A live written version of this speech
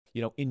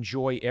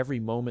enjoy every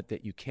moment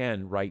that you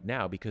can right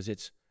now, because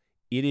it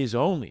is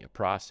only a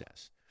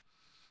process.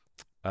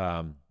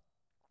 One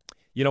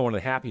of the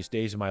happiest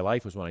days of my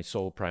life was when I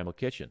sold Primal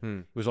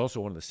Kitchen. It was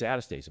also one of the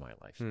saddest days of my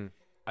life.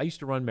 I used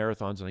to run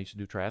marathons and I used to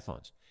do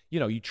triathlons.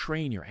 You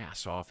train your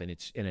ass off, and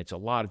it's a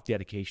lot of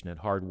dedication and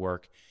hard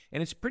work.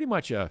 And it's pretty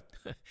much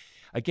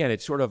again,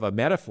 it's sort of a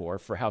metaphor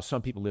for how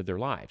some people live their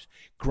lives.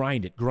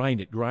 Grind it,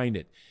 grind it, grind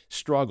it.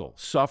 Struggle,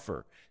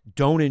 suffer,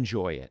 don't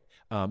enjoy it.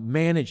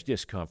 Manage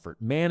discomfort,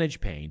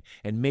 manage pain,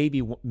 and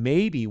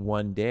maybe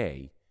one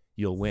day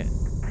you'll win.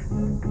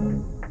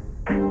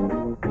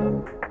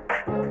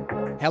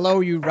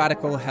 Hello, you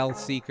radical health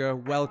seeker.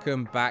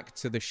 Welcome back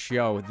to the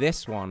show.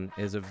 This one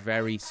is a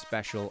very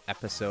special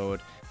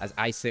episode as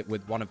I sit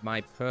with one of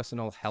my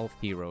personal health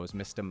heroes,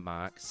 Mr.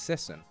 Mark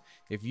Sisson.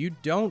 If you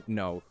don't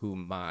know who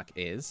Mark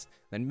is,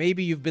 then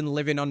maybe you've been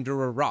living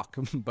under a rock,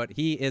 but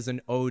he is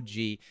an OG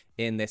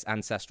in this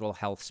ancestral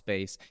health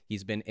space.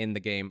 He's been in the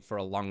game for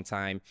a long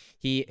time.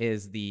 He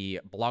is the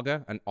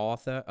blogger and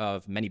author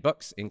of many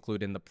books,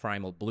 including The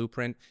Primal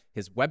Blueprint.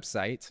 His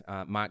website,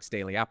 Mark's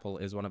Daily Apple,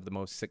 is one of the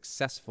most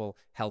successful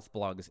health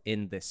blogs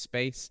in this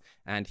space,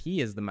 and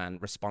he is the man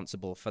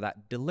responsible for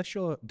that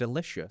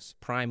delicious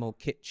Primal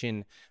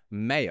Kitchen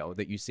mayo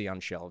that you see on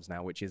shelves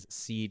now, which is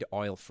seed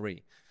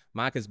oil-free.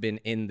 Mark has been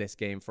in this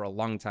game for a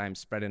long time,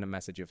 spreading a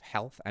message of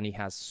health, and he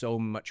has so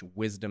much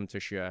wisdom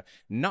to share,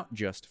 not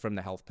just from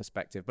the health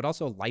perspective, but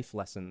also life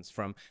lessons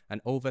from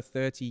an over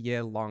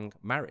 30-year-long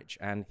marriage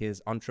and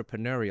his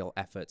entrepreneurial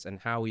efforts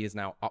and how he is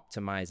now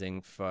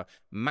optimizing for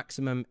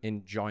maximum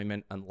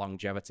enjoyment and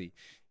longevity.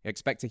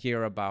 Expect to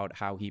hear about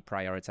how he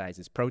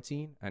prioritizes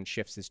protein and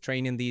shifts his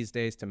training these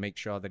days to make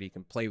sure that he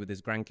can play with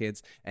his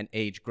grandkids and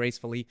age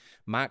gracefully.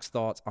 Mark's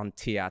thoughts on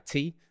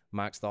TRT,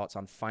 Mark's thoughts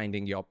on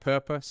finding your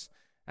purpose.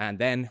 And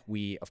then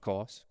we, of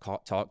course,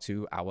 talk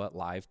to our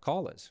live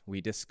callers. We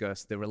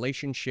discuss the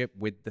relationship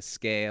with the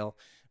scale,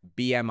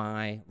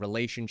 BMI,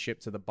 relationship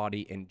to the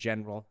body in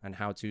general, and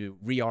how to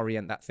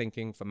reorient that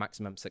thinking for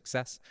maximum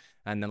success.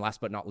 And then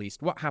last but not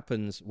least, what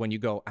happens when you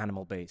go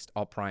animal-based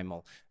or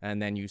primal,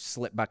 and then you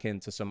slip back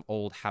into some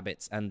old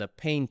habits, and the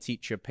pain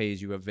teacher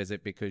pays you a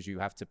visit because you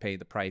have to pay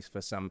the price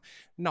for some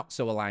not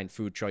so aligned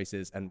food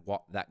choices, and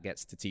what that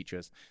gets to teach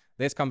us.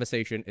 This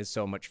conversation is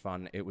so much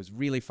fun. It was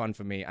really fun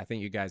for me. I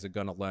think you guys are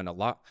going to learn a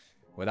lot.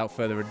 Without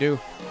further ado,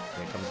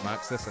 here comes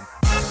Mark Sisson.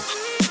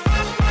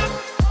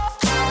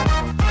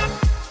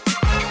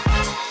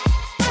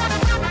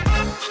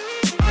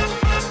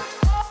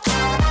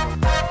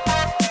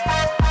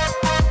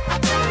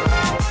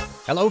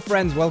 Hello,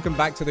 friends. Welcome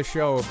back to the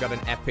show. I've got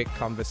an epic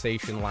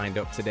conversation lined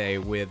up today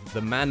with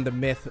the man, the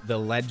myth, the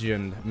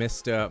legend,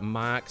 Mr.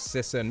 Mark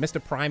Sisson,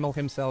 Mr. Primal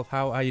himself.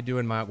 How are you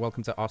doing, Mark?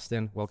 Welcome to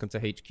Austin. Welcome to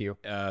HQ.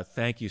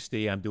 Thank you,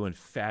 Steve. I'm doing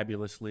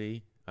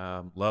fabulously.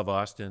 Love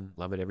Austin.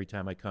 Love it every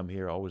time I come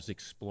here. Always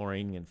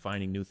exploring and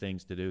finding new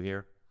things to do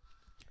here.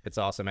 It's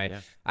awesome, eh? Yeah.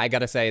 I got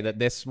to say that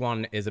this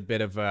one is a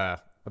bit of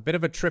a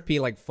trippy,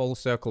 like, full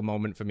circle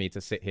moment for me to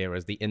sit here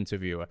as the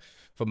interviewer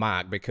for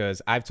Mark, because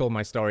I've told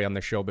my story on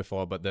the show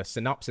before, but the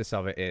synopsis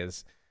of it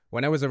is,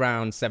 when I was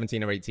around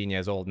 17 or 18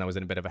 years old and I was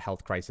in a bit of a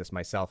health crisis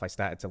myself, I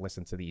started to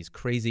listen to these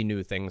crazy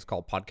new things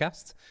called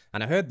podcasts.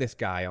 And I heard this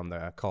guy on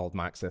there called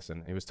Mark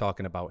Sisson. He was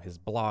talking about his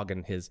blog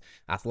and his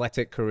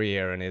athletic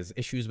career and his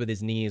issues with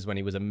his knees when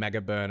he was a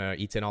mega burner,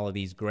 eating all of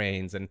these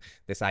grains. And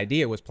this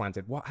idea was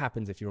planted, what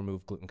happens if you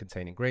remove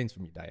gluten-containing grains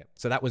from your diet?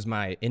 So that was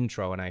my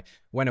intro, and I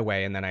went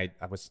away, and then I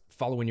was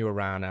following you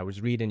around. I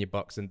was reading your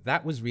books, and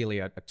that was really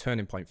a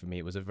turning point for me.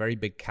 It was a very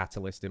big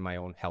catalyst in my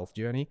own health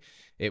journey.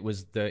 It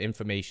was the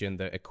information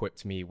that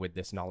equipped me with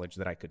this knowledge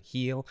that I could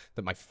heal,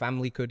 that my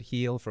family could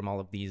heal from all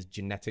of these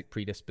genetic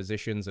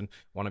predispositions. And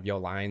one of your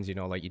lines,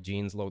 like your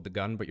genes load the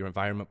gun, but your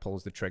environment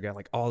pulls the trigger.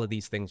 Like, all of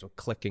these things were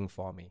clicking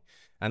for me.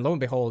 And lo and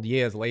behold,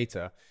 years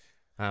later,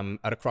 I'm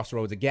at a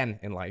crossroads again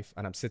in life,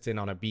 and I'm sitting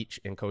on a beach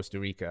in Costa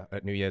Rica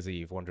at New Year's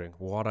Eve wondering,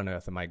 what on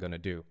earth am I going to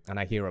do? And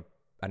I hear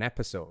an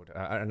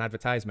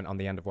advertisement on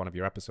the end of one of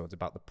your episodes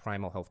about the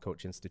Primal Health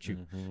Coach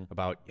Institute,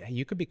 about, hey,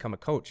 you could become a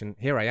coach. And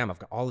here I am, I've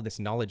got all of this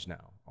knowledge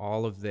now,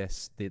 all of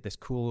this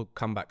cool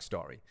comeback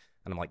story.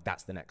 And I'm like,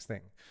 that's the next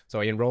thing.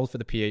 So I enrolled for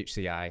the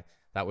PHCI.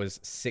 That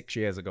was 6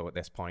 years ago at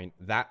this point.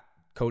 That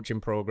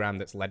coaching program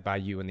that's led by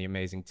you and the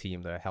amazing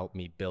team that helped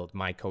me build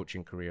my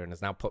coaching career and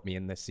has now put me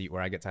in this seat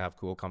where I get to have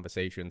cool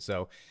conversations.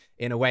 So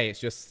in a way,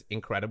 it's just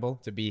incredible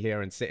to be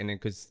here and sitting in,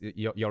 because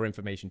your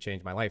information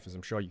changed my life, as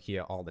I'm sure you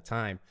hear all the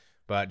time.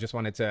 But just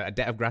wanted a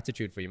debt of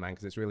gratitude for you, man,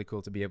 because it's really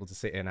cool to be able to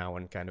sit here now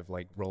and kind of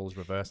like roles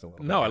reversed a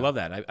little bit. No, I love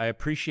that. I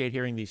appreciate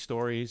hearing these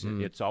stories.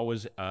 It's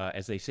always,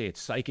 as they say, it's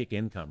psychic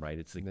income, right?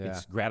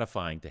 It's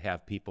gratifying to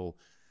have people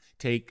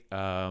take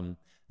the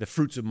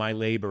fruits of my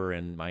labor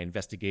and my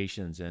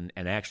investigations and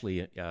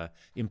actually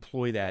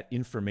employ that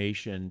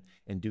information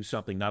and do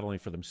something not only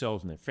for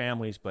themselves and their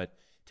families, but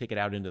take it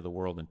out into the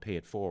world and pay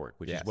it forward,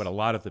 which is what a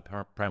lot of the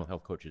primal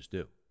health coaches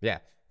do. Yeah.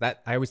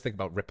 That I always think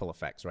about ripple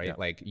effects, right? Yeah.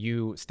 Like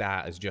you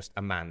start as just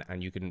a man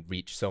and you can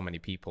reach so many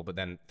people, but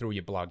then through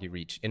your blog you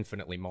reach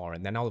infinitely more.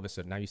 And then all of a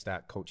sudden now you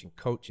start coaching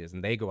coaches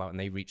and they go out and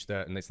they reach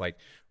that, and it's like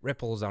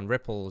ripples on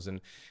ripples, and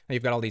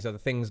you've got all these other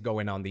things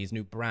going on, these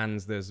new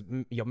brands, there's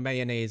your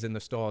mayonnaise in the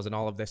stores and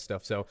all of this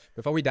stuff. So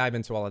before we dive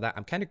into all of that,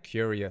 I'm kind of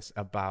curious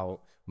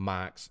about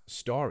Mark's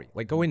story,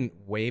 like going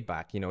way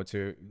back,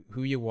 to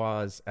who you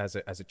was as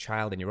a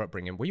child in your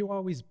upbringing. Were you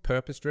always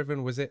purpose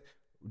driven?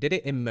 Did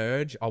it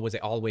emerge, or was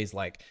it always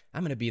like,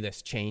 I'm going to be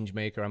this change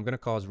maker, I'm going to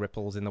cause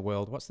ripples in the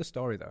world? What's the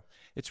story though?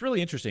 It's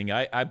really interesting.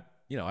 I've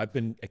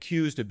been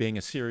accused of being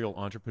a serial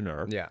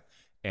entrepreneur. Yeah.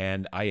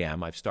 And I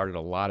am. I've started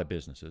a lot of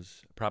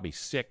businesses, probably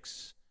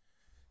 6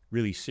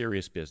 really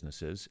serious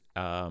businesses.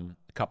 A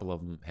couple of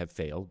them have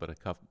failed, but a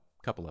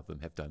couple of them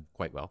have done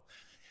quite well.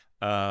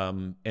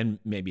 And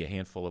maybe a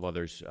handful of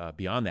others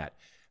beyond that.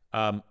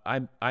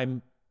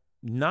 I'm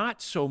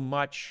not so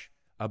much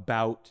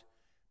about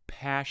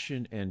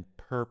passion and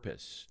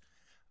purpose.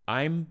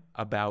 I'm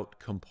about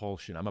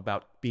compulsion. I'm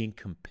about being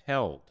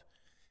compelled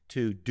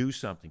to do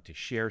something, to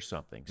share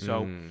something.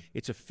 So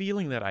it's a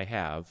feeling that I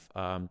have.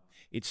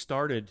 It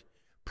started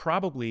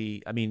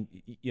probably,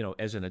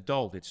 as an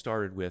adult, it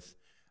started with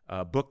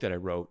a book that I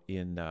wrote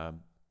in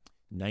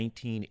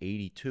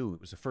 1982.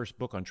 It was the first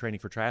book on training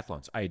for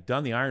triathlons. I had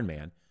done the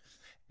Ironman,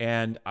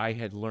 and I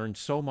had learned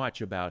so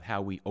much about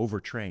how we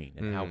overtrain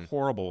and how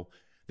horrible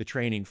the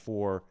training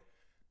for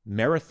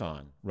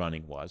marathon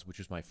running was, which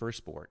was my first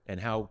sport,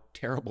 and how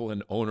terrible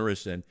and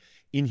onerous and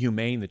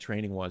inhumane the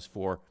training was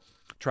for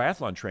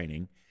triathlon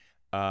training,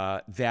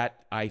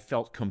 that I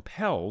felt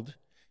compelled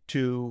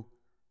to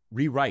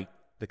rewrite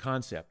the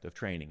concept of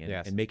training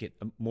and make it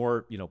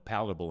more,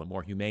 palatable and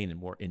more humane and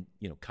more,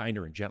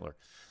 kinder and gentler.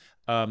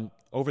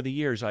 Over the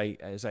years,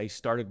 as I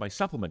started my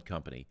supplement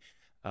company,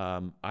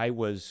 I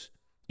was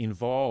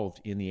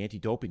involved in the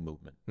anti-doping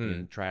movement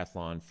in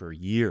triathlon for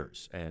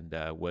years, and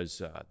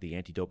was the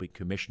anti-doping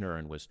commissioner,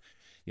 and was,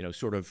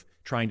 sort of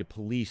trying to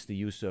police the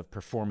use of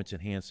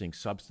performance-enhancing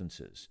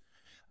substances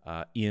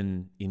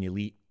in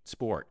elite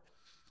sport.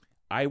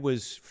 I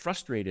was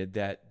frustrated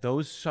that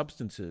those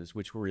substances,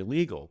 which were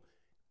illegal,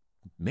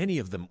 many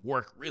of them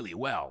work really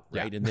well,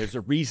 right? Yeah. And there's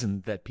a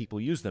reason that people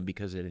use them,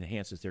 because it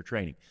enhances their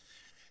training.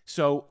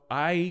 So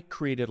I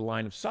created a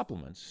line of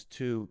supplements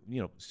to,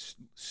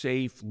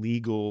 safe,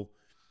 legal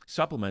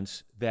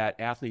supplements that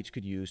athletes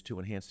could use to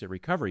enhance their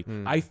recovery.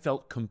 I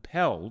felt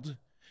compelled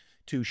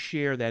to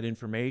share that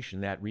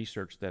information, that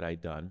research that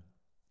I'd done,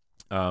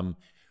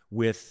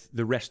 with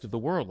the rest of the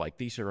world. Like,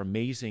 these are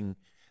amazing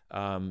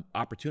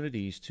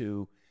opportunities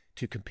to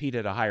compete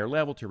at a higher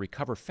level, to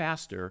recover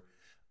faster,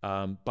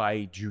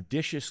 by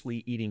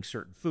judiciously eating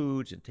certain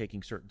foods and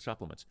taking certain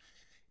supplements.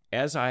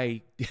 As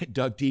I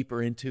dug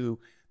deeper into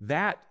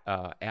that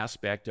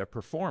aspect of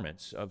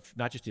performance, of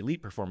not just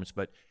elite performance,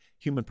 but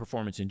human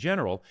performance in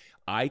general,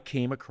 I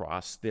came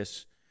across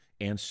this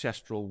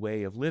ancestral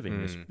way of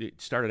living.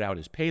 It started out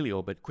as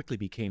paleo, but quickly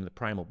became the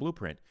primal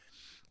blueprint.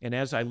 And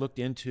as I looked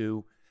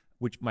into,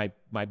 which my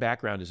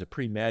background as a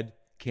pre-med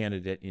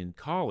candidate in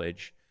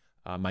college,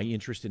 my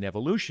interest in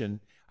evolution,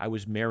 I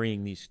was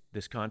marrying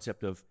this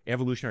concept of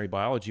evolutionary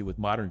biology with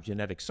modern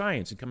genetic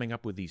science, and coming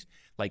up with these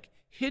like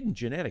hidden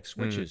genetic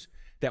switches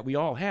that we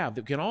all have,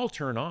 that can all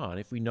turn on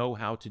if we know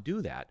how to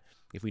do that,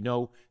 if we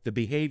know the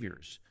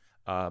behaviors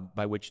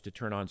by which to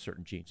turn on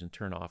certain genes and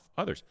turn off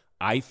others.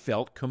 I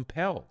felt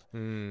compelled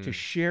to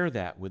share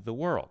that with the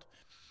world.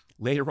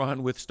 Later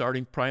on, with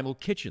starting Primal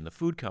Kitchen, the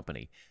food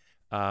company,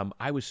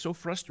 I was so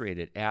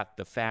frustrated at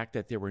the fact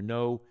that there were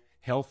no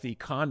healthy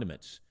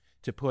condiments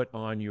to put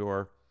on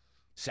your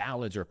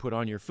salads or put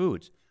on your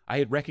foods. I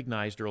had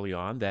recognized early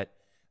on that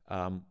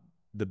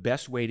the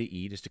best way to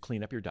eat is to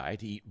clean up your diet,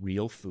 to eat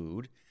real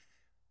food.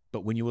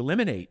 But when you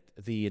eliminate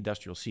the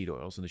industrial seed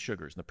oils and the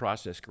sugars and the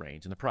processed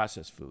grains and the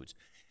processed foods,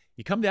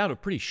 you come down to a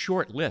pretty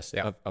short list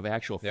of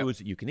actual foods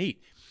that you can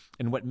eat.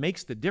 And what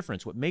makes the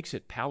difference, what makes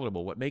it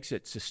palatable, what makes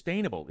it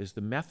sustainable, is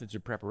the methods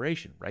of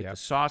preparation, right? The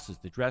sauces,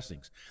 the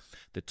dressings,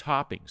 the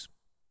toppings,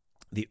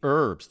 the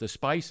herbs, the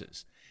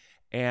spices.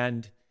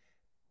 And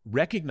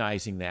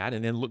recognizing that,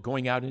 and then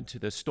going out into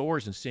the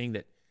stores and seeing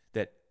that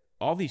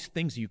all these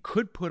things you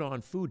could put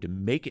on food to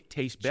make it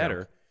taste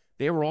better,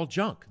 they were all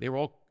junk. They were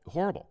all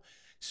horrible.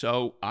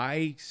 So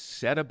I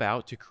set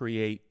about to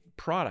create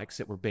products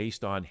that were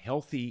based on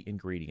healthy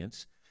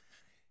ingredients.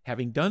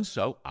 Having done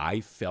so, I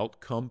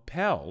felt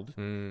compelled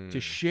to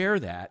share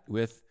that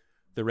with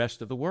the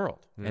rest of the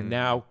world. And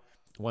now,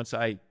 once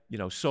I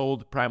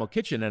sold Primal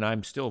Kitchen, and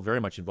I'm still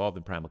very much involved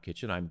in Primal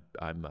Kitchen, I'm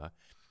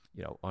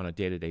on a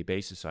day-to-day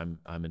basis,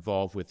 I'm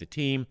involved with the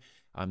team.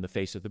 I'm the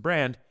face of the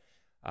brand.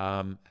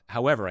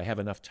 However, I have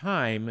enough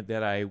time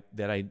that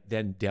I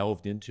then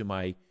delved into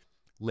my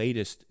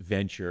latest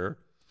venture,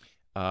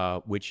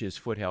 which is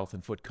foot health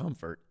and foot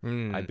comfort.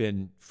 I've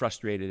been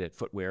frustrated at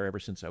footwear ever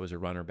since I was a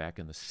runner back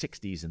in the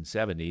 60s and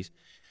 70s.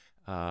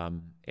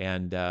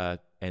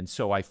 And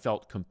so I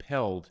felt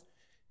compelled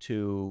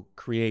to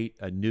create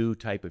a new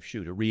type of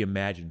shoe, to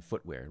reimagine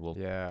footwear. And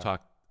we'll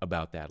talk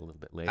about that a little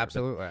bit later.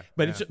 Absolutely.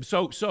 But Yeah.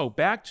 it's so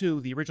back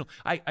to the original.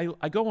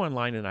 I go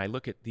online and I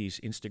look at these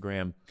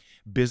Instagram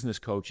business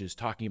coaches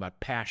talking about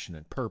passion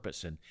and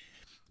purpose and,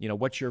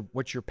 what's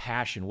your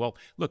passion? Well,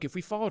 look, if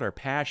we followed our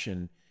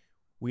passion,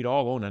 we'd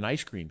all own an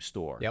ice cream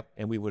store. Yep.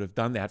 And we would have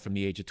done that from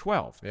the age of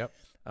 12.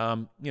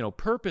 Yep.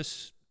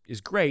 Purpose is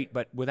great,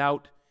 but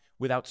without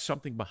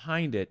something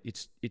behind it,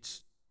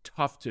 it's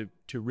tough to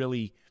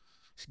really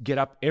get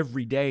up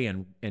every day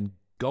and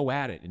go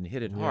at it and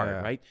hit it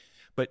hard, right?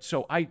 But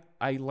so I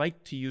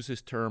like to use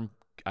this term.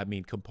 I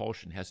mean,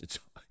 compulsion has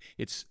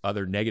its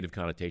other negative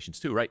connotations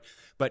too, right?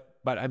 But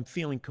I'm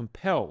feeling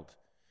compelled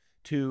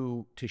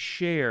to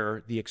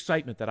share the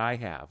excitement that I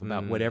have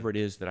about whatever it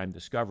is that I'm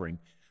discovering.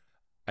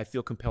 I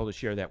feel compelled to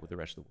share that with the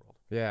rest of the world.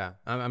 Yeah,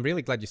 I'm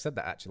really glad you said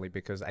that, actually,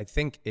 because I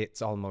think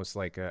it's almost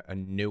like a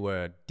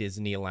newer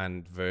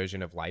Disneyland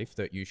version of life,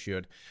 that you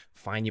should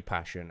find your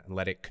passion and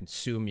let it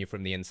consume you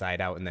from the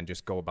inside out and then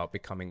just go about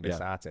becoming this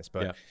artist.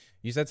 But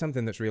you said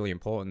something that's really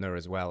important there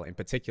as well, in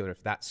particular,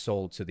 if that's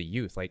sold to the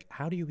youth. Like,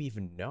 how do you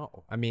even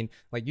know? I mean,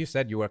 like you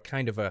said, you were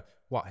kind of a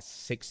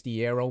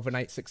 60-year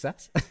overnight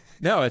success?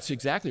 No, that's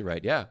exactly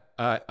right. Yeah.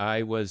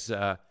 I was...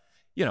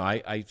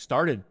 I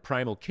started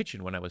Primal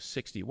Kitchen when I was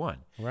 61.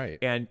 Right.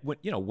 And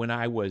when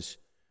I was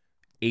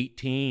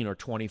 18 or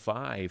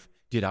 25,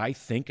 did I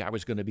think I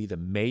was going to be the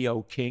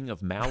Mayo King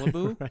of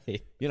Malibu?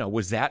 Right.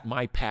 Was that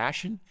my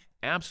passion?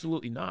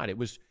 Absolutely not.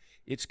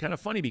 It's kind of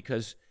funny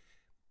because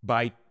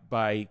by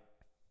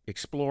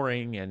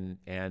exploring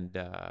and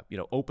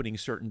opening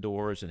certain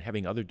doors and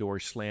having other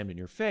doors slammed in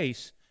your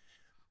face,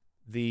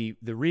 the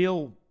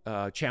real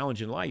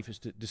challenge in life is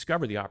to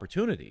discover the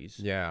opportunities.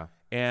 Yeah.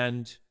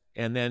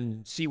 And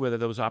then see whether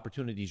those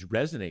opportunities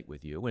resonate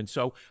with you. And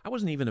so I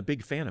wasn't even a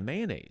big fan of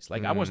mayonnaise.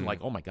 Like I wasn't like,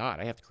 oh my God,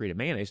 I have to create a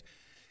mayonnaise.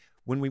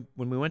 When we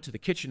went to the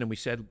kitchen and we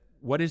said,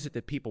 what is it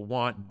that people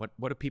want?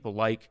 What do people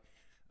like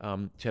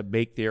to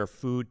make their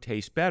food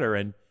taste better?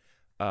 And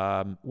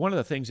one of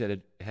the things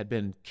that had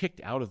been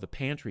kicked out of the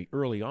pantry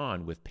early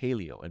on with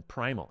paleo and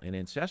primal and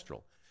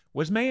ancestral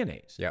was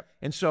mayonnaise. Yep.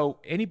 And so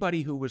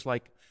anybody who was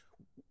like,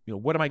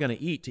 what am I going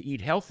to eat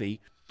healthy?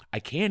 I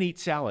can't eat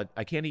salad.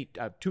 I can't eat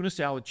tuna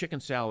salad, chicken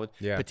salad,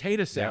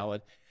 potato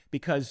salad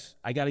because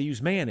I got to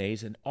use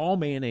mayonnaise, and all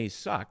mayonnaise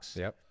sucks.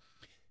 Yep.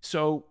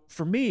 So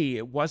for me,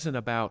 it wasn't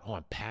about,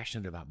 I'm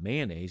passionate about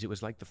mayonnaise. It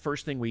was like the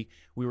first thing we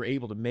were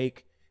able to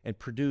make and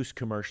produce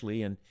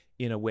commercially and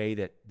in a way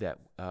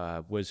that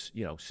was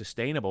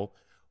sustainable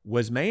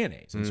was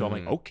mayonnaise. And so I'm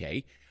like,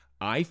 okay,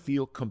 I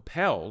feel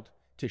compelled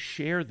to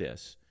share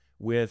this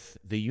with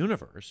the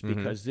universe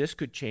because this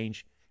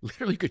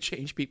literally could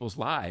change people's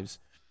lives.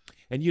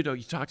 And you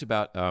talked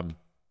about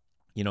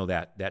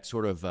that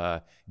sort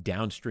of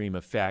downstream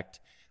effect.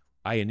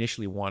 I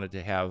initially wanted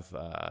to have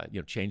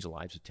change the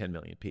lives of 10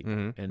 million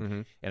people,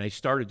 and I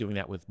started doing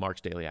that with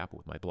Mark's Daily Apple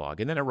with my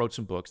blog, and then I wrote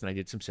some books and I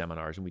did some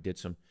seminars and we did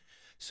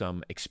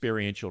some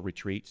experiential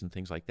retreats and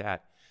things like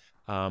that.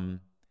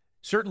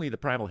 Certainly, the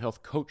Primal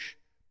Health Coach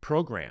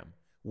program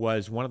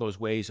was one of those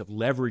ways of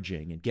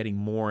leveraging and getting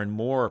more and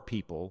more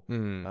people.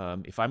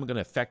 If I'm going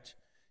to affect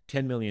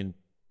 10 million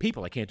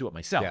people, I can't do it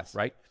myself,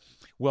 right?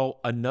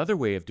 Well, another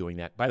way of doing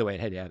that, by the way,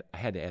 I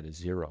had to add a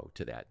zero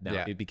to that.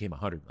 Now it became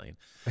 100 million.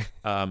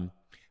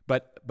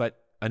 But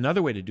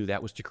another way to do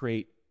that was to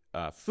create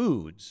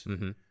foods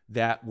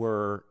that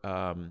were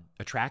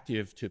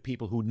attractive to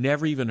people who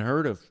never even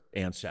heard of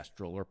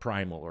ancestral or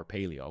primal or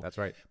paleo. That's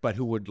right. But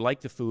who would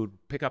like the food,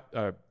 pick up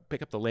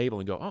the label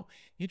and go, oh,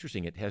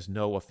 interesting, it has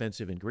no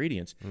offensive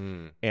ingredients,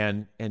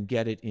 and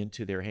get it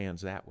into their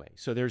hands that way.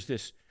 So there's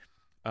this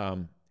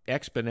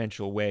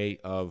exponential way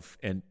of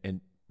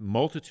and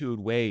multitude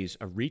ways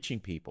of reaching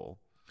people,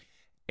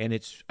 and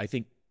I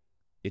think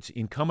it's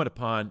incumbent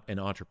upon an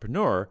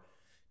entrepreneur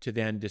to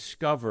then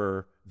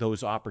discover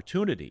those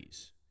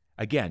opportunities.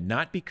 Again,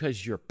 not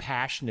because you're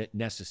passionate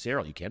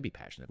necessarily, you can be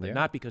passionate, but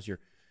not because you're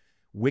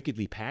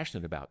wickedly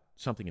passionate about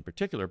something in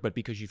particular, but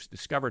because you've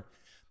discovered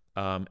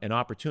an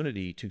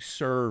opportunity to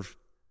serve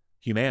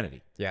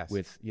humanity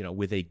with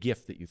a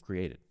gift that you've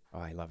created. Oh,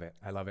 I love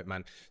it,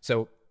 man.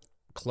 So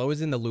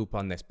closing the loop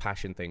on this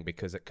passion thing,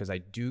 because I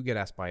do get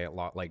asked by it a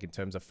lot, like in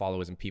terms of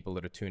followers and people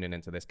that are tuning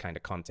into this kind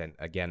of content,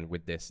 again,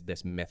 with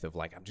this myth of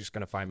like, I'm just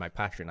going to find my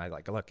passion. I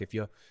like, look, if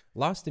you're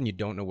lost and you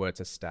don't know where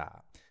to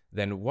start,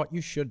 then what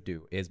you should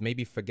do is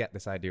maybe forget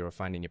this idea of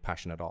finding your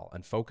passion at all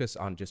and focus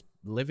on just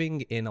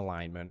living in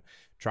alignment,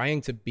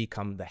 trying to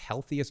become the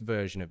healthiest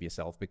version of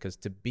yourself, because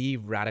to be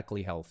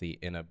radically healthy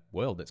in a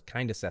world that's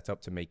kind of set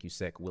up to make you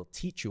sick will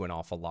teach you an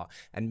awful lot.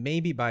 And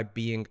maybe by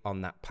being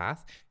on that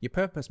path, your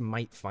purpose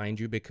might find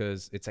you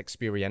because it's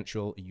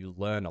experiential, you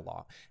learn a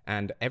lot.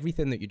 And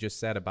everything that you just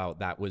said about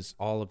that was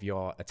all of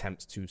your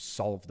attempts to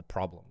solve the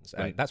problems.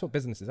 And that's what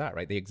businesses are,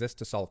 right? They exist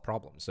to solve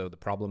problems. So the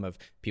problem of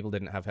people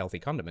didn't have healthy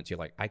condiments, you're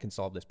like, I can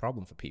solve this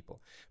problem for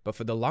people. But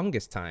for the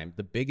longest time,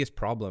 the biggest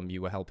problem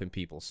you were helping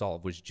people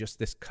solve was just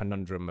this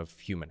conundrum of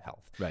human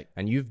health. Right.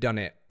 And you've done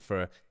it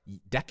for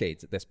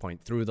decades at this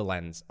point through the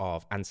lens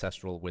of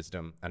ancestral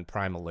wisdom and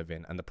primal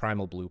living and the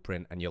primal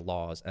blueprint and your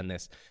laws and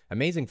this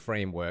amazing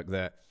framework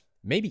that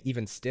maybe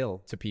even still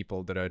to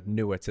people that are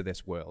newer to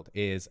this world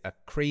is a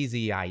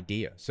crazy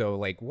idea. So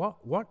like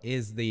what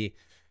is the,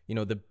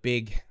 the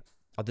big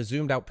or the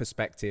zoomed out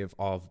perspective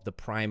of the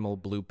primal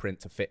blueprint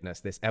to fitness,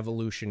 this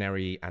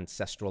evolutionary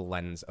ancestral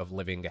lens of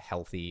living a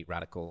healthy,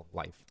 radical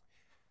life?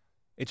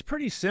 It's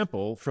pretty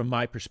simple from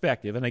my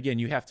perspective. And again,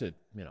 you have to,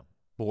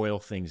 boil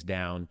things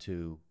down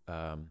to,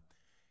 a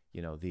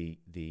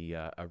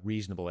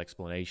reasonable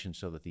explanation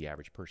so that the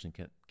average person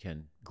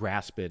can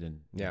grasp it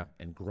and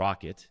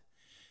grok it,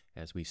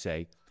 as we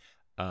say.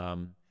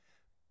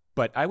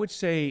 But I would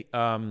say,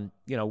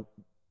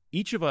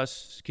 each of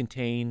us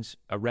contains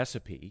a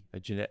recipe, a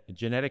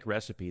genetic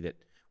recipe that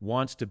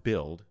wants to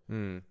build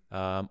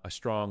a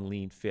strong,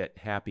 lean, fit,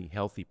 happy,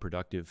 healthy,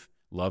 productive,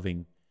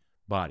 loving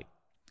body.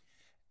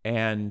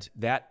 And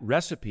that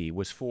recipe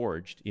was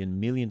forged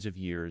in millions of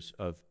years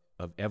of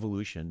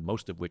evolution,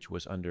 most of which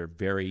was under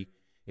very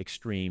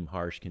extreme,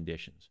 harsh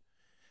conditions.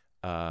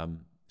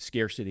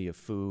 Scarcity of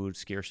food,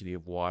 scarcity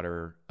of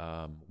water,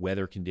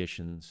 weather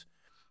conditions,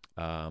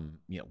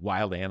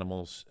 wild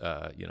animals,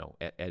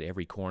 at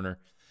every corner.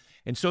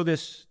 And so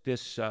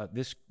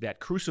that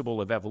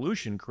crucible of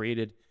evolution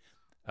created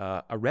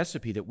a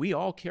recipe that we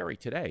all carry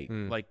today.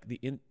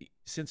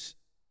 Since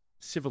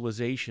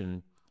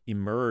civilization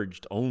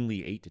emerged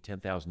only 8,000 to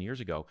 10,000 years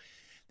ago,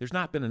 there's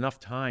not been enough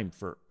time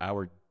for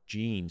our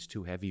genes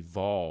to have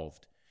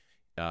evolved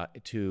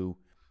to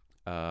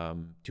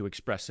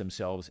express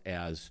themselves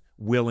as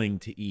willing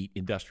to eat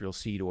industrial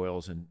seed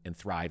oils and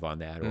thrive on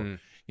that, or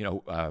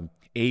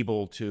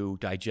able to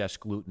digest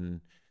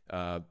gluten,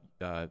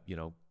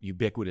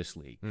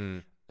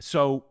 ubiquitously.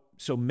 So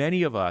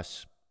many of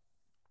us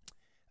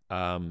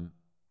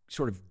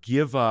sort of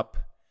give up.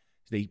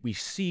 We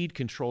cede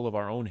control of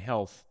our own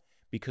health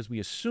because we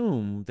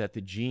assume that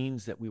the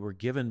genes that we were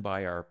given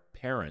by our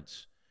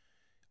parents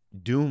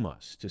doom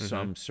us to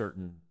some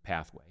certain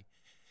pathway.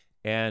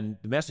 And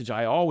the message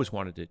I always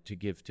wanted to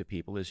give to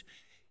people is,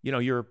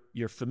 your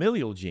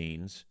familial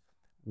genes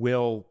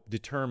will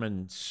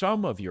determine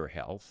some of your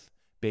health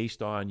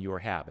based on your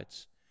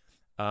habits.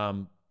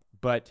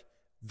 But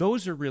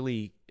those are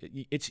really,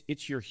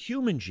 it's your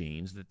human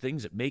genes, the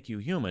things that make you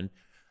human,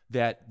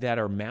 that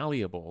are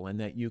malleable and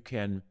that you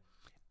can,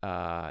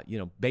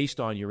 based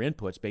on your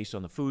inputs, based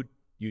on the food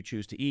you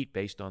choose to eat,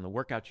 based on the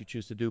workouts you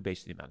choose to do,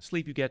 based on the amount of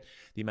sleep you get,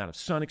 the amount of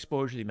sun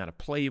exposure, the amount of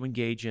play you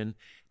engage in,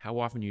 how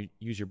often you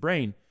use your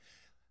brain.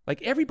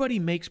 Like, everybody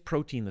makes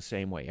protein the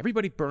same way.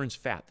 Everybody burns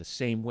fat the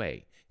same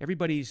way.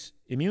 Everybody's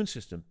immune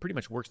system pretty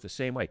much works the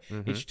same way.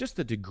 It's just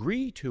the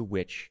degree to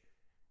which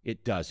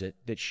it does it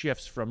that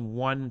shifts from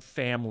one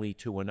family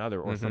to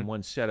another, or from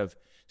one set of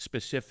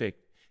specific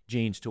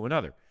genes to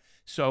another.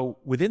 So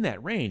within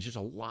that range, there's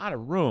a lot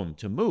of room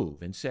to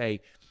move and say,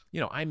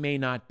 I may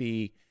not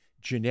be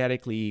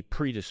genetically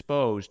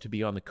predisposed to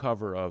be on the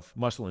cover of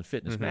Muscle and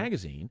Fitness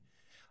magazine.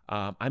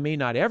 I may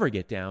not ever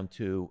get down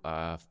to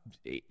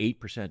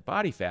 8%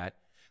 body fat,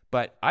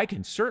 but I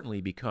can certainly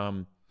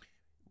become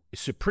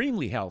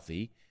supremely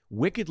healthy,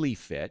 wickedly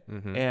fit,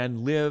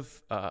 and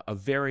live a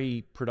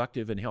very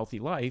productive and healthy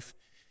life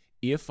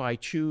if I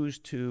choose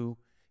to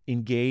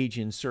engage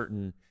in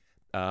certain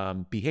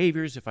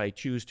behaviors, if I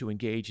choose to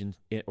engage in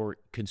or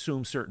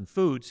consume certain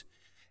foods.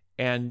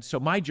 And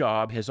so my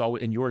job has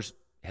always, and yours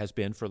has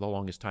been for the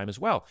longest time as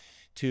well,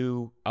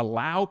 to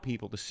allow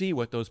people to see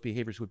what those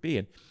behaviors would be.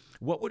 And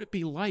what would it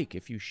be like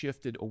if you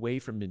shifted away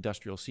from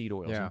industrial seed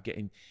oils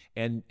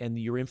and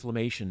your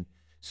inflammation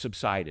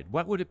subsided?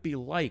 What would it be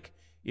like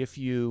if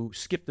you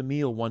skipped a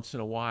meal once in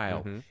a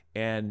while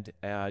and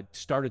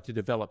started to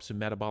develop some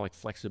metabolic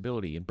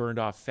flexibility and burned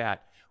off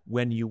fat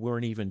when you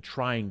weren't even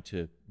trying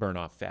to burn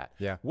off fat?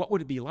 Yeah. What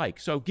would it be like?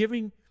 So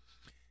giving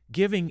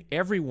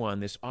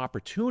everyone this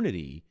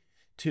opportunity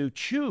to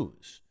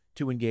choose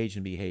to engage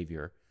in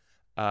behavior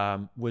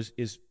has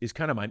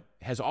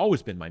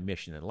always been my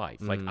mission in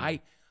life.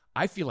 Like,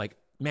 I feel like,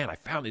 man, I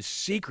found this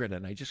secret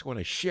and I just want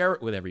to share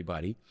it with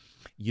everybody.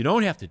 You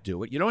don't have to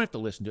do it. You don't have to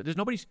listen to it. There's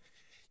nobody's,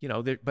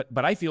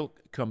 but I feel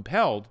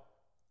compelled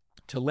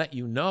to let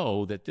you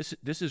know that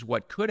this is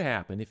what could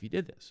happen if you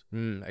did this.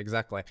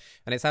 Exactly.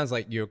 And it sounds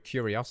like your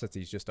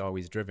curiosity is just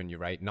always driven you,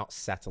 right? Not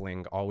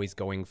settling, always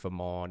going for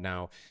more.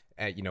 Now,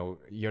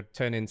 you're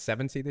turning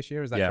 70 this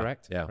year. Is that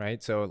correct? Yeah.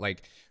 Right. So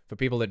like, for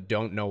people that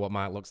don't know what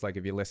Mark looks like,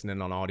 if you're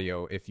listening on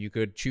audio, if you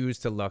could choose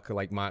to look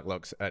like Mark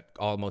looks at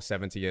almost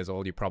 70 years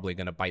old, you're probably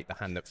going to bite the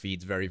hand that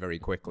feeds very, very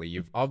quickly.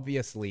 You've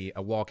obviously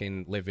a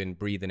walking, living,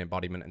 breathing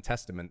embodiment and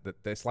testament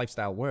that this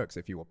lifestyle works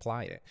if you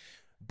apply it.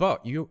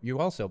 But you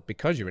also,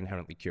 because you're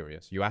inherently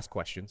curious, you ask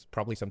questions,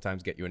 probably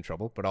sometimes get you in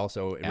trouble, but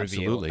also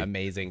reveal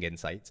amazing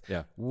insights.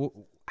 Yeah.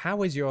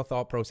 how is your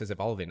thought process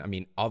evolving? I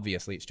mean,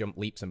 obviously it's jumped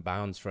leaps and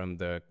bounds from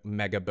the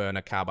mega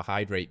burner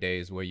carbohydrate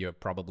days where you're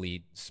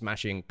probably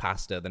smashing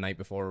pasta the night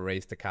before a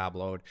race to carb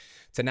load,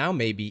 to now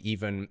maybe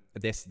even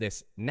this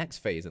next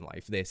phase in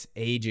life, this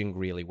aging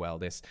really well.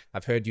 This,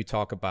 I've heard you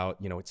talk about,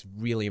 you know, it's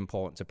really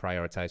important to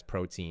prioritize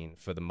protein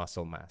for the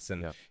muscle mass.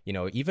 And, you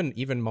know,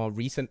 even more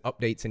recent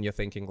updates in your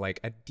thinking, like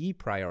a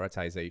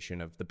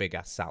deprioritization of the big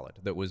ass salad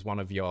that was one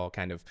of your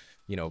kind of,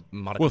 you know,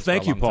 well,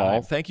 thank you,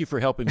 Paul. Thank you for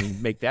helping me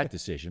make that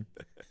decision.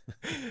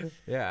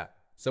 Yeah.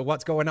 So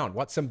what's going on?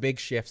 What's some big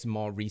shifts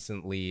more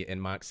recently in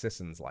Mark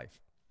Sisson's life?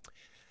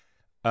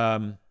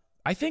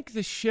 I think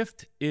the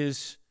shift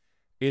is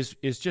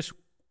just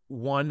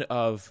one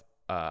of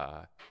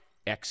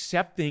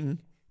accepting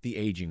the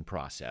aging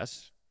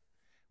process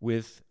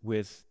with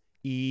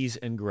ease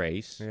and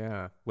grace.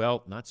 Yeah.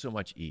 Well, not so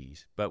much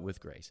ease, but with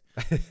grace.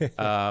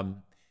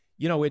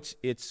 You know, it's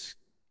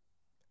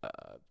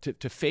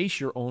to face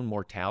your own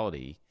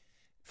mortality.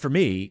 For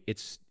me,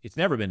 it's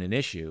never been an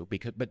issue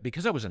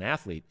because I was an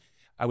athlete,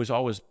 I was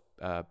always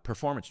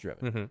performance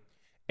driven. Mm-hmm.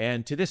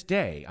 And to this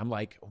day, I'm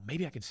like, oh,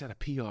 maybe I can set a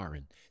PR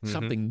and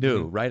something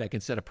new, right? I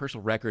can set a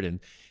personal record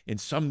in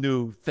some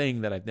new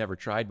thing that I've never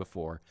tried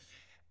before.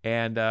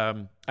 And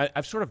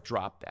I've sort of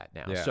dropped that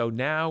now. Yeah. So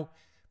now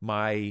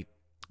my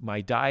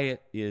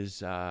diet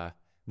is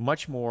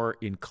much more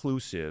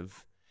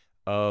inclusive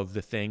of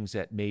the things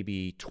that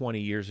maybe 20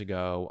 years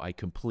ago I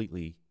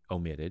completely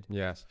omitted.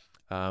 Yes.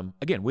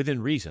 Again,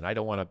 within reason. I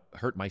don't want to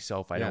hurt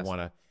myself. I don't want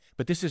to.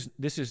 But this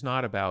is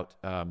not about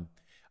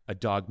a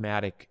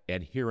dogmatic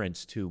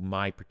adherence to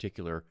my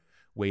particular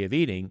way of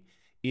eating.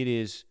 It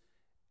is,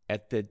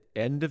 at the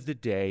end of the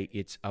day,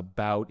 it's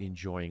about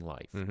enjoying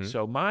life. Mm-hmm.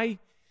 So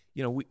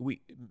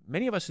we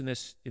many of us in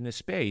this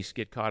space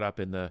get caught up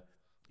in the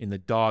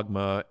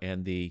dogma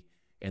and the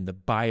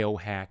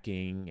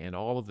biohacking and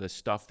all of the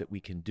stuff that we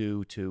can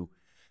do to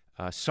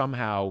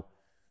somehow,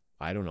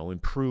 I don't know,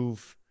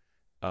 improve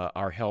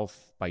our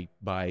health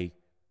by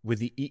with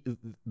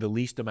the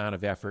least amount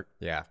of effort,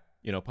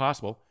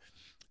 possible.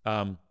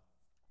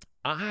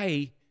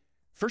 I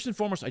first and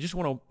foremost, I just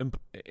want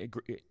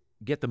to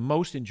get the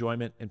most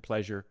enjoyment and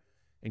pleasure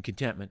and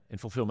contentment and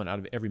fulfillment out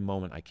of every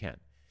moment I can,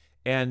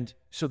 and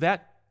so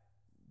that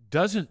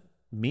doesn't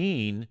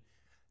mean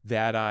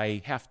that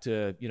I have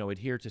to,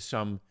 adhere to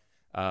some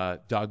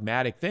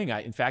dogmatic thing.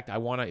 In fact, if I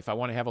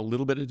want to have a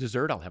little bit of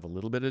dessert, I'll have a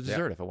little bit of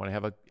dessert. If I want to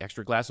have an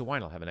extra glass of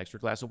wine, I'll have an extra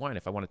glass of wine.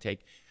 If I want to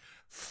take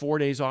 4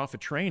 days off of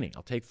training,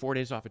 I'll take 4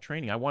 days off of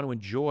training. I want to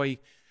enjoy.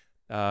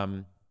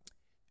 You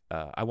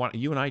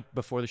and I,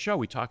 before the show,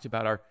 we talked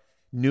about our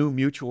new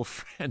mutual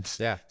friends,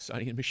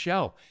 Sonny and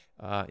Michelle,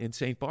 in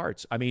St.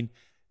 Bart's. I mean,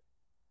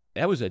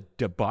 that was a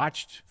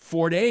debauched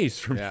 4 days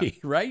for me,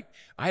 right?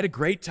 I had a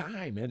great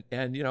time,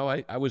 and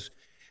I was,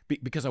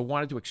 because I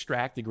wanted to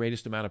extract the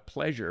greatest amount of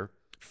pleasure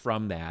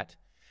from that.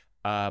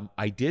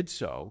 I did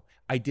so.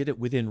 I did it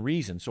within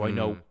reason, so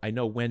I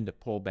know when to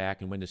pull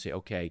back and when to say,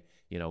 okay,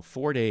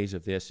 4 days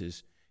of this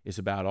is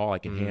about all I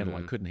can handle.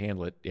 I couldn't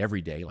handle it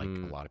every day like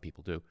a lot of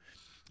people do.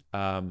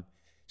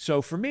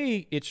 So for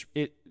me,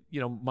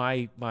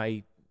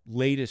 my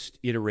latest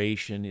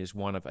iteration is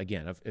one of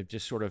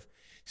just sort of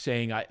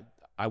saying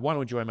I want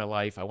to enjoy my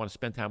life. I want to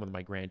spend time with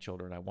my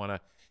grandchildren. I want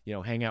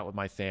to hang out with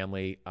my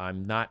family.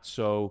 I'm not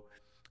so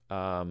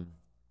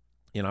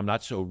I'm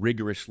not so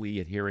rigorously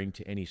adhering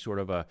to any sort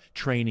of a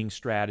training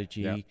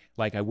strategy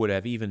like I would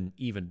have even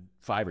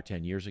 5 or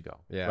 10 years ago.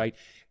 Right?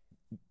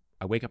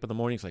 I wake up in the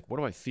morning. It's like, what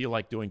do I feel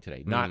like doing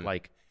today? Not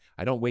like,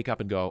 I don't wake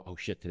up and go, oh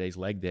shit, today's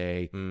leg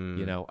day.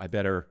 I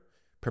better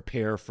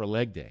prepare for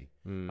leg day.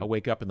 I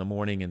wake up in the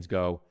morning and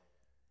go,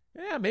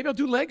 yeah, maybe I'll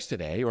do legs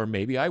today, or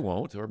maybe I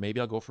won't, or maybe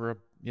I'll go for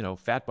a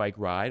fat bike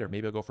ride, or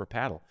maybe I'll go for a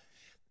paddle.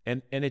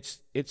 And it's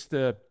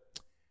the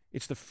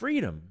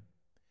freedom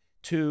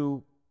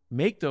to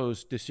make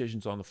those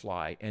decisions on the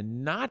fly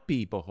and not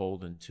be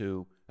beholden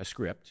to a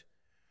script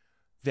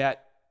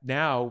that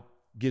now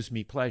gives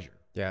me pleasure.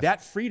 Yes.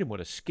 That freedom would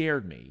have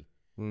scared me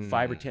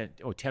 10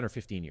 or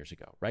 15 years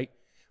ago, right?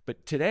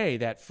 But today,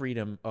 that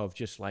freedom of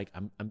just like,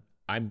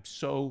 I'm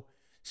so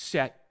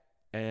set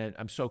and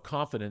I'm so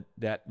confident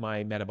that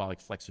my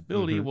metabolic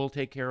flexibility will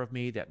take care of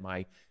me, that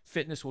my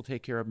fitness will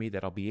take care of me,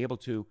 that I'll be able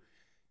to,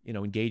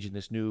 engage in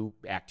this new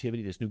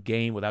activity, this new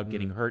game without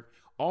getting hurt.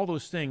 All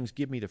those things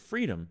give me the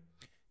freedom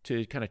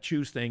to kind of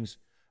choose things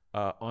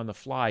on the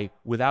fly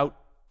without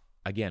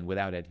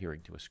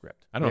adhering to a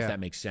script. I don't know if that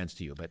makes sense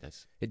to you, but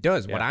it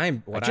does.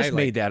 I just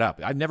made that up.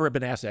 I've never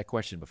been asked that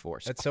question before.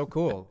 So. That's so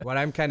cool. What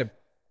I'm kind of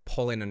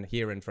pulling and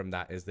hearing from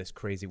that is this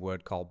crazy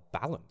word called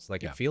balance.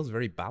 Like it feels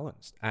very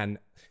balanced. And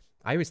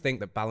I always think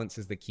that balance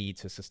is the key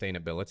to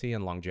sustainability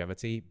and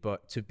longevity,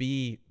 but to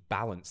be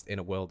balanced in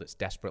a world that's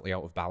desperately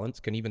out of balance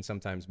can even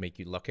sometimes make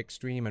you look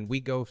extreme. And we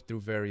go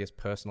through various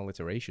personal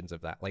iterations of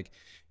that. Like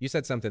you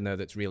said something there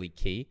that's really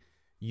key.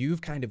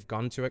 You've kind of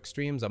gone to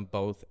extremes on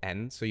both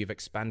ends. So you've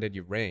expanded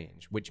your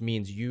range, which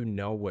means you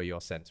know where your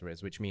center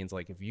is, which means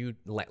like if you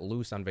let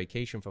loose on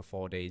vacation for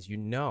 4 days, you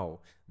know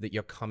that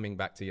you're coming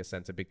back to your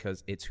center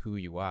because it's who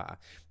you are.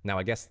 Now,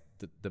 I guess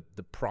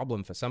the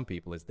problem for some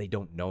people is they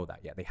don't know that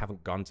yet. They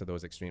haven't gone to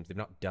those extremes. They've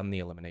not done the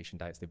elimination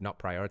diets. They've not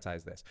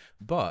prioritized this.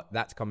 But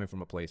that's coming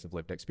from a place of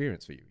lived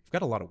experience for you. You've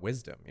got a lot of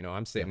wisdom. You know,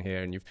 I'm sitting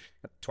here and you've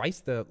got twice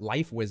the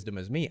life wisdom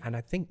as me. And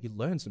I think you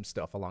learned some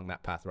stuff along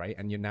that path, right?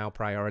 And you're now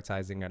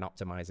prioritizing and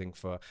optimizing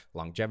for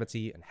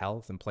longevity and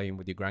health and playing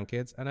with your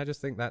grandkids. And I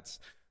just think that's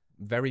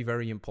very,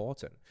 very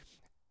important.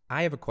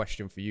 I have a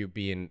question for you,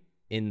 being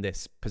in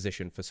this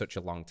position for such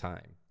a long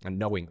time and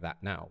knowing that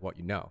now, what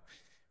you know.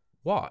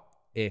 What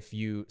if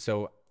you,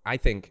 so I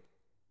think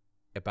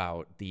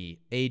about the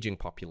aging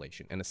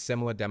population and a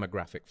similar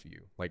demographic for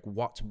you. Like,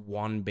 what's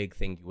one big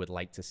thing you would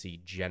like to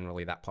see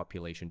generally that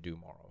population do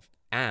more of?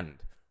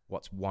 And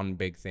what's one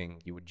big thing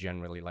you would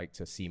generally like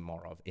to see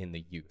more of in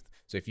the youth?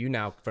 So if you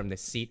now, from the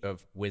seat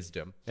of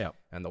wisdom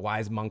and the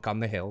wise monk on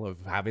the hill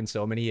of having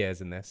so many years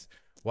in this,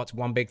 what's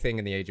one big thing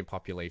in the aging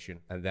population?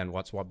 And then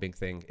what's one big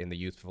thing in the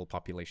youthful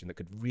population that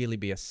could really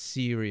be a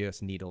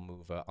serious needle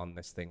mover on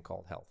this thing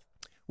called health?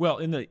 Well,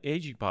 in the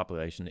aging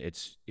population,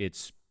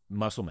 it's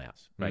muscle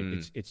mass, right?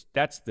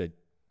 That's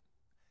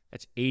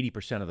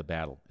 80% of the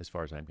battle, as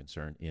far as I'm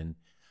concerned, in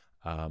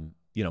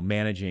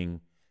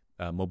managing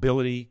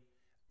mobility,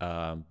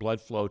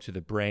 blood flow to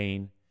the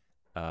brain,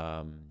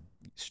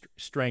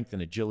 strength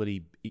and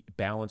agility,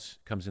 balance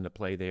comes into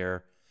play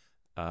there.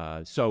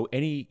 So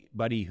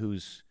anybody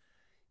who's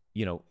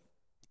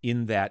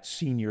in that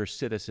senior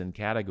citizen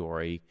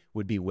category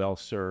would be well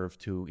served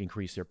to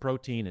increase their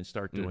protein and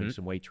start doing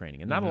some weight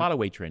training. And not a lot of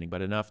weight training,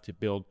 but enough to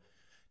build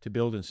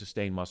and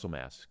sustain muscle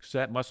mass. So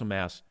that muscle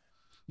mass,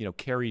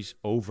 carries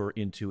over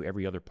into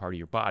every other part of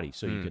your body.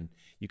 So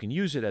you can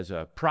use it as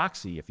a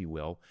proxy, if you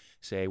will.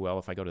 Say, well,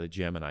 if I go to the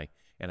gym and I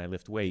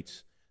lift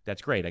weights,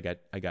 that's great.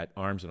 I got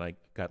arms and I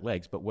got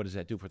legs, but what does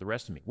that do for the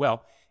rest of me?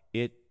 Well,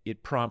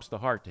 it prompts the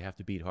heart to have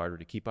to beat harder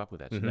to keep up with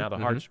that. So now the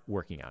heart's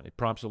working out. It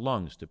prompts the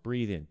lungs to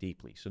breathe in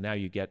deeply. So now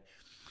you get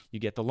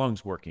the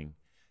lungs working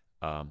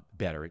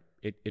better.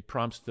 It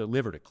prompts the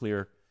liver to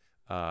clear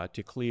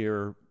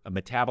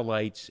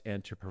metabolites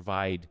and to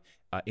provide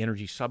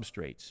energy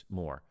substrates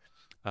more.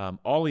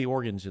 All the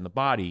organs in the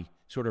body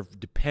sort of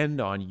depend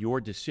on your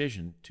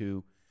decision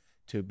to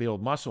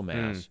build muscle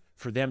mass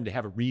for them to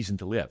have a reason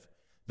to live.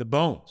 The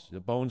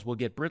bones will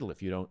get brittle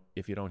if you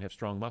don't have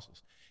strong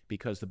muscles,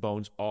 because the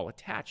bones all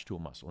attach to a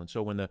muscle. And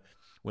so when the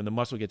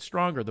muscle gets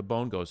stronger, the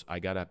bone goes, I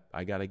have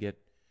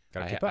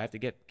to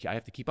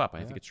keep up. I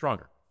have to get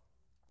stronger.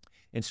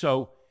 And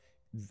so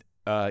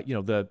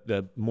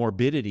the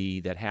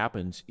morbidity that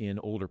happens in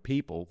older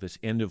people, this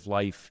end of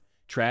life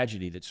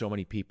tragedy that so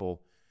many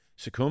people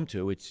succumb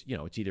to, it's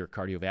either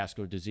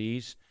cardiovascular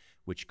disease,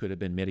 which could have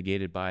been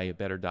mitigated by a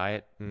better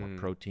diet, more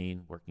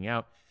protein, working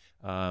out.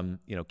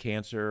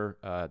 Cancer,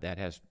 that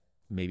has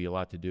maybe a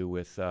lot to do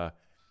with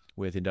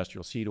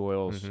industrial seed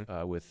oils,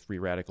 with free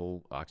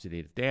radical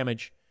oxidative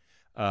damage,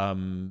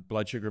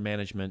 blood sugar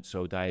management,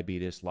 so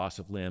diabetes, loss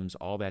of limbs,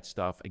 all that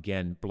stuff.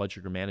 Again, blood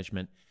sugar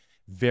management,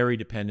 very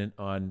dependent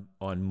on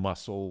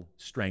muscle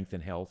strength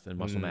and health and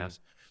muscle mass.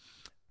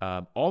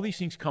 All these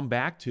things come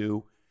back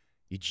to,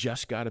 you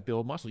just got to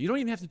build muscle. You don't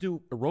even have to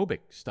do aerobic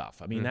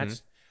stuff. I mean,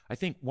 I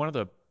think one of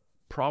the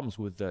problems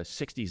with the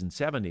 60s and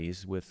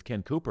 70s with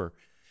Ken Cooper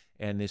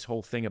and this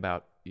whole thing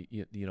about,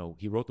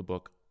 he wrote the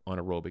book on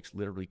aerobics,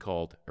 literally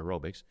called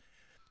Aerobics.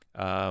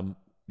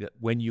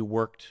 When you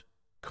worked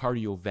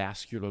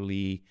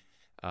cardiovascularly,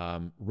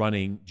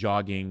 running,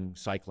 jogging,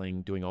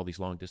 cycling, doing all these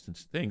long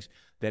distance things,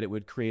 that it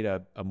would create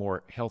a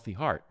more healthy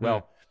heart.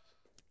 Well,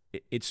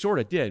 it sort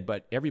of did,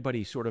 but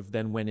everybody sort of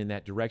then went in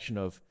that direction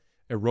of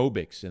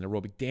aerobics, and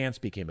aerobic dance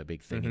became a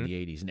big thing in the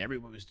 80s, and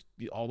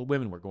all the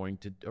women were going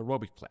to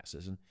aerobic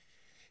classes.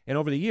 And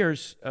over the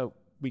years,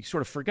 we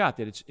sort of forgot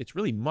that it's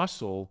really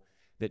muscle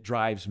that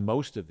drives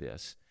most of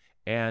this.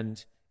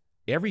 And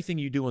everything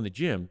you do in the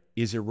gym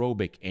is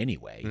aerobic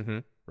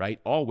anyway, right?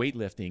 All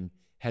weightlifting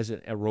has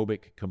an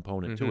aerobic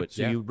component to it.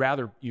 So you're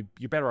better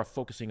off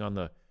focusing on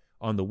the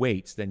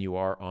weights than you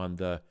are on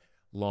the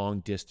long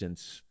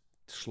distance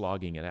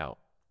slogging it out.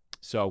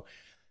 So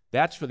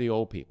that's for the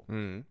old people.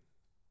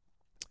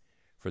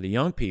 For the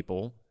young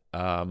people,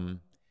 I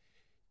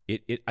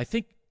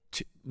think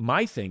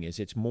my thing is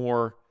it's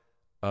more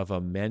of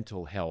a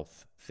mental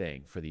health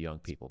thing for the young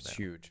people now. It's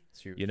huge.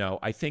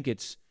 I think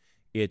it's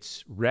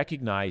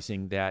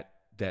recognizing that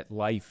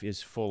life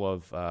is full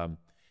of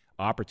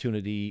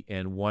opportunity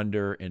and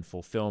wonder and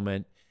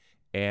fulfillment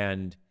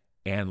and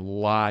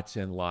lots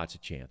and lots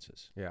of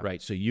chances,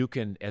 right? So you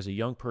can, as a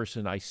young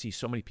person, I see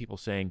so many people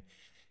saying,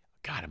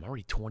 God, I'm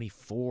already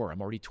 24,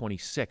 I'm already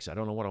 26, I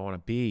don't know what I want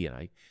to be,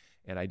 and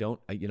I don't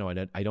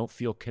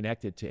feel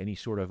connected to any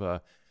sort of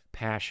a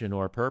passion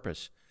or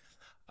purpose.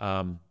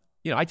 I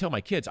tell my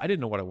kids, I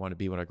didn't know what I wanted to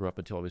be when I grew up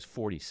until I was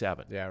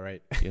 47. Yeah,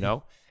 right.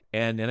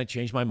 And then I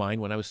changed my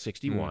mind when I was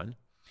 61.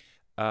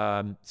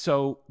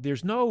 So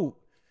there's no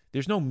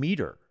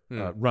meter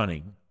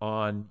running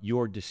on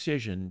your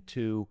decision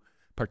to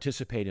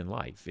participate in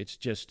life. It's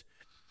just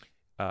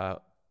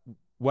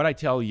what I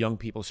tell young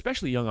people,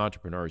 especially young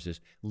entrepreneurs,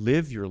 is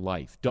live your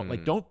life.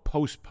 Don't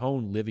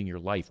postpone living your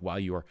life while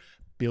you're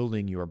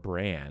building your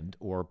brand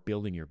or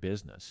building your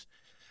business.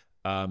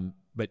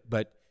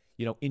 But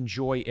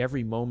enjoy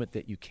every moment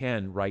that you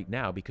can right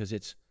now, because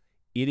it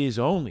is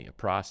only a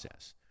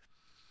process.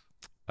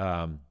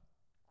 One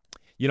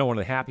of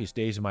the happiest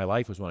days of my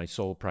life was when I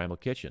sold Primal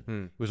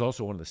Kitchen. It was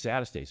also one of the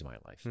saddest days of my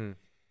life.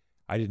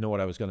 I didn't know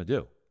what I was going to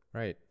do.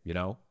 Right.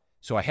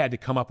 So I had to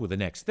come up with the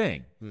next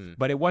thing.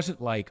 But it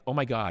wasn't like, oh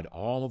my God,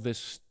 all of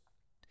this,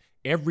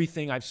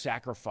 everything I've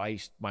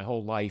sacrificed my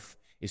whole life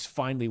is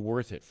finally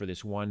worth it for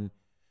this one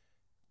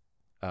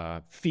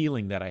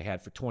feeling that I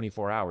had for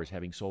 24 hours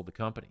having sold the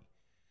company.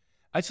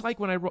 It's like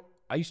when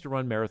I used to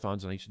run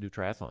marathons and I used to do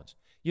triathlons.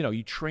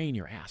 You train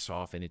your ass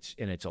off, and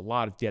it's a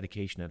lot of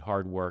dedication and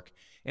hard work.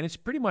 And it's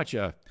pretty much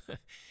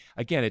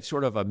again, it's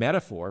sort of a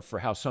metaphor for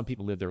how some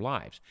people live their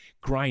lives.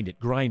 Grind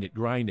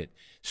it,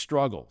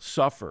 struggle,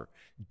 suffer,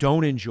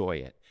 don't enjoy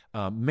it,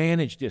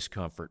 manage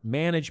discomfort,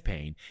 manage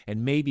pain,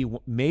 and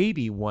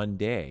maybe one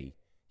day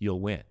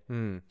you'll win.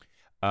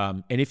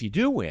 And if you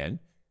do win,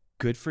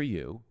 good for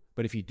you.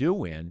 But if you do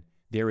win,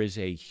 there is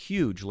a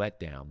huge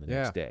letdown the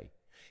next day.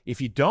 If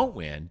you don't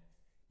win,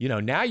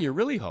 now you're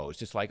really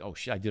hosed. It's like, oh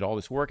shit, I did all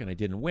this work and I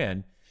didn't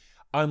win.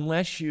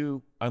 Unless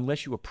you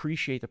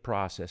appreciate the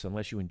process,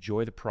 unless you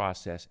enjoy the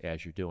process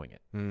as you're doing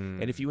it.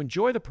 And if you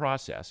enjoy the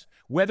process,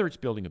 whether it's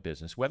building a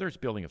business, whether it's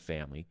building a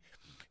family,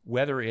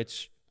 whether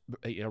it's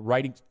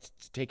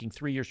taking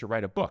 3 years to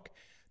write a book,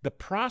 the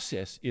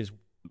process is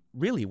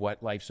really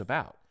what life's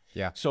about.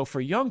 Yeah. So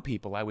for young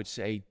people, I would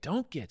say,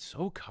 don't get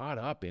so caught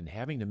up in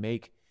having to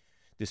make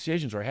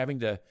decisions or having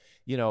to,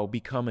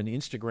 become an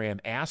Instagram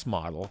ass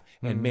model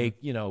and think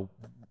you're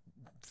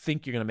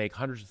going to make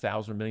hundreds of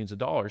thousands or millions of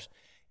dollars.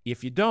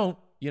 If you don't,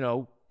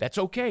 that's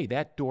okay.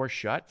 That door's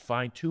shut.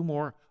 Find 2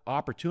 more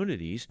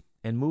opportunities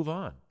and move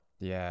on.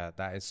 Yeah,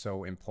 that is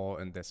so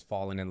important, this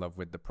falling in love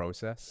with the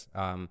process.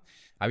 I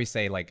would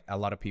say, like, a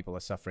lot of people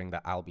are suffering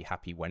the I'll be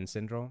happy when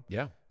syndrome.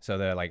 Yeah. So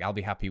they're like, I'll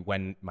be happy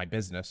when my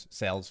business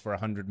sells for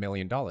 $100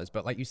 million.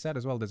 But like you said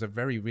as well, there's a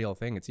very real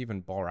thing. It's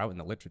even bore out in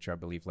the literature, I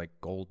believe, like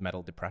gold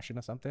medal depression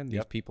or something.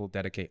 These people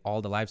dedicate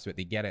all their lives to it.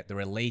 They get it. They're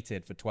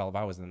elated for 12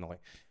 hours and then they're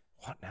like,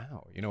 what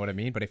now? You know what I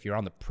mean? But if you're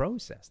on the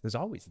process, there's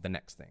always the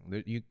next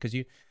thing.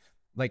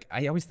 Like,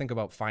 I always think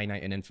about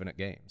finite and infinite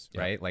games,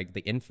 right? Like, the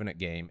infinite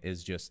game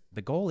is just,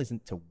 the goal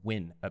isn't to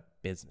win at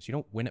business. You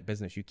don't win at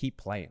business. You keep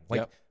playing.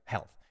 Like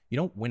health. You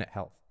don't win at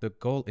health. The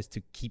goal is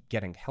to keep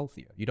getting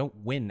healthier. You don't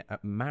win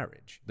at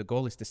marriage. The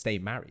goal is to stay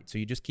married. So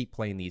you just keep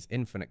playing these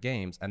infinite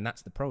games, and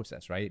that's the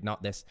process, right?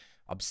 Not this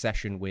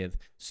obsession with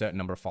certain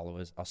number of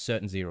followers or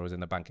certain zeros in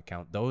the bank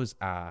account. Those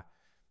are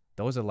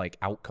like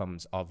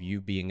outcomes of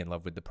you being in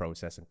love with the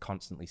process and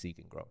constantly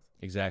seeking growth.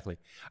 Exactly.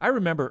 I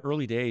remember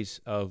early days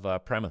of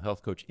Primal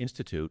Health Coach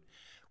Institute,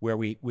 where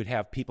we would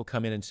have people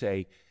come in and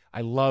say,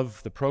 I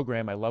love the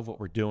program, I love what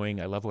we're doing,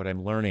 I love what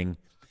I'm learning,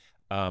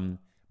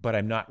 but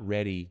I'm not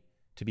ready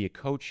to be a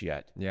coach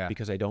yet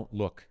because I don't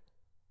look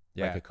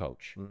like a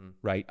coach,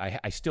 right?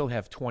 I still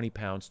have 20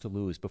 pounds to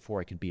lose before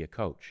I can be a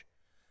coach.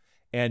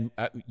 And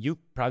you've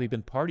probably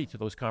been party to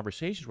those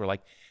conversations where,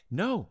 like,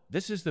 no,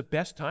 this is the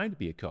best time to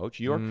be a coach.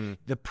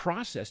 The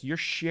process, you're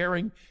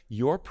sharing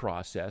your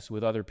process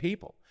with other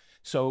people.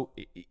 So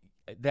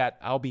that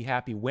I'll be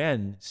happy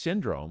when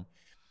syndrome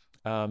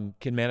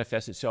can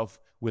manifest itself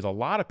with a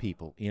lot of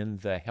people in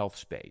the health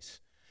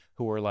space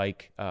who are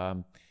like,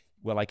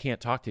 well, I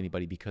can't talk to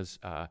anybody because,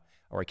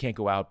 or I can't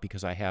go out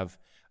because I have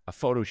a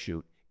photo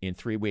shoot in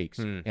 3 weeks,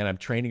 and I'm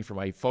training for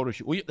my photo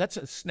shoot. Well, that's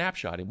a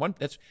snapshot.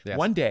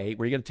 One day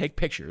where you're going to take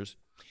pictures,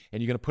 and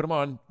you're going to put them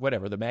on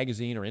whatever, the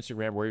magazine or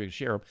Instagram, where you're going to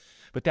share them.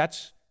 But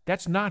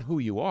that's not who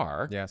you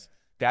are. Yes,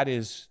 that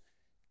is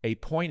a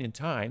point in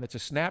time. That's a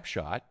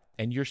snapshot,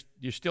 and you're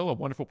still a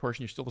wonderful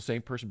person. You're still the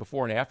same person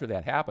before and after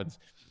that happens.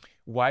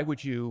 Why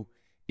would you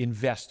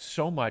invest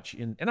so much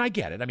in? And I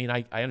get it. I mean,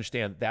 I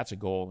understand that's a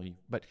goal,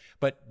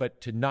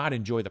 but to not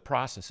enjoy the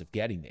process of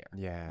getting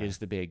there is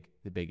the big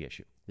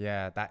issue.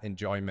 Yeah, that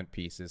enjoyment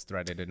piece is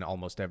threaded in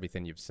almost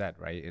everything you've said,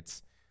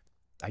 right?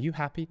 Are you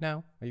happy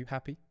now? Are you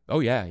happy?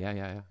 Oh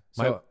yeah.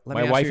 So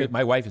my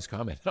wife has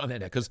commented on that,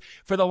 because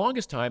for the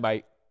longest time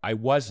I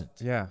wasn't.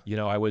 Yeah.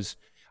 I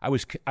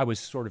was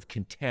sort of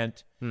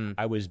content.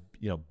 I was,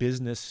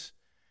 business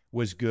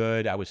was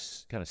good. I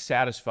was kind of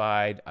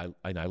satisfied.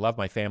 I love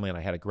my family, and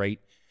I had a great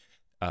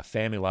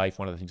family life.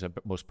 One of the things I'm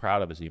most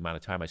proud of is the amount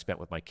of time I spent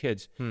with my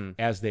kids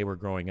as they were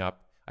growing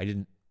up. I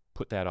didn't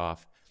put that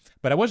off,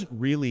 but I wasn't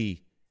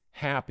really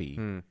happy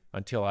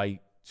until I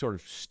sort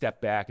of stepped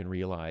back and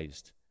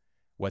realized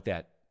what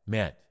that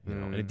meant.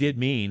 And it did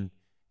mean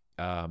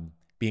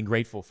being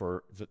grateful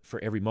for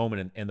every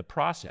moment and the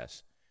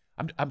process.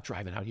 I'm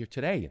driving out here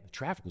today, and the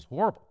traffic was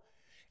horrible,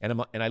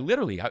 and I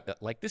literally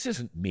like, this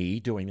isn't me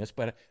doing this,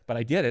 but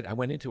I did it. I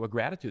went into a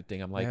gratitude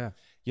thing. I'm like,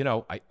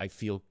 I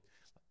feel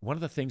one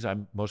of the things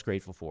I'm most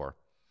grateful for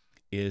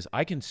is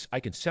I can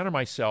center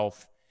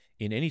myself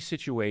in any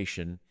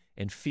situation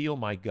and feel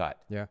my gut.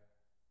 Yeah.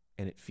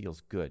 And it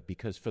feels good,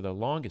 because for the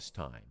longest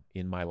time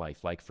in my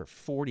life, like for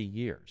 40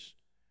 years,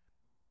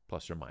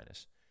 plus or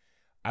minus,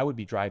 I would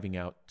be driving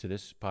out to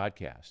this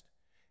podcast,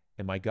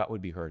 and my gut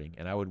would be hurting,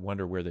 and I would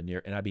wonder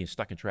and I'd be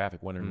stuck in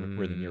traffic wondering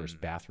where the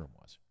nearest bathroom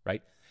was,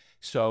 right?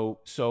 So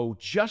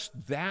just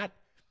that,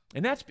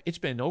 and it's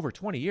been over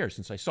 20 years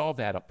since I solved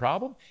that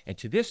problem, and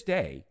to this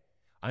day,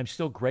 I'm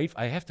still grateful.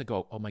 I have to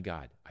go, oh my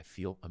God, I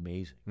feel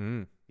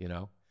amazing, you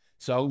know?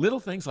 So little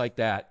things like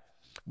that,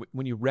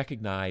 when you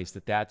recognize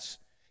that that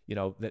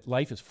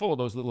life is full of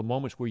those little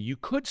moments where you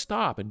could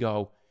stop and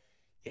go,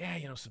 yeah,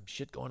 some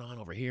shit going on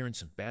over here and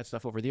some bad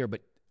stuff over there,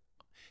 but,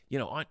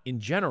 in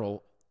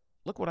general,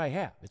 look what I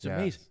have. It's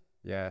amazing.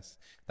 Yes,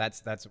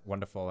 that's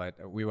wonderful.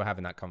 We were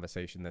having that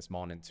conversation this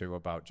morning too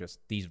about just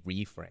these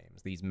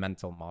reframes, these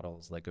mental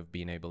models, like of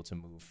being able to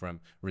move from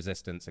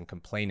resistance and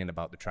complaining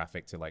about the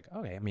traffic to like,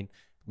 okay, I mean,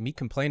 me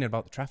complaining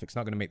about the traffic's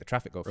not going to make the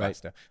traffic go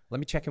faster. Let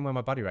me check in with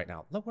my buddy right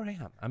now. Look where I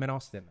am. I'm in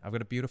Austin. I've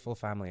got a beautiful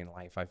family in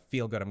life. I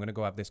feel good. I'm going to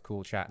go have this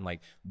cool chat and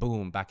like,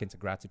 boom, back into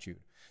gratitude.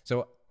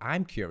 So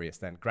I'm curious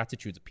then,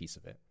 gratitude's a piece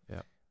of it.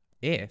 Yeah.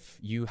 If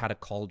you had a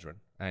cauldron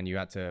and you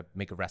had to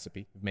make a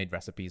recipe, you've made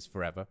recipes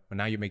forever, but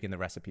now you're making the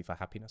recipe for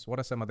happiness, what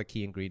are some of the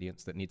key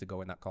ingredients that need to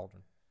go in that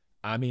cauldron?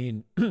 I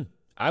mean,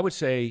 I would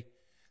say,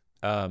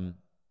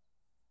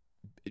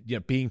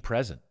 being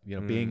present,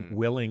 being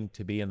willing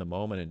to be in the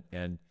moment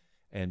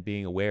and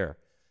being aware.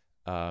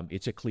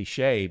 It's a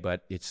cliche,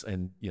 but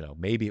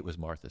maybe it was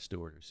Martha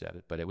Stewart who said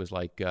it, but it was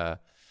like,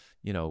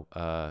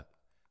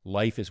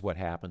 life is what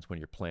happens when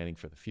you're planning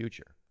for the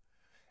future.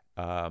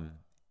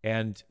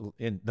 And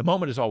the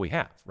moment is all we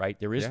have, right?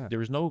 There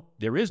is no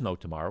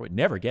tomorrow. It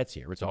never gets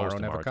here. It's always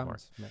tomorrow. Never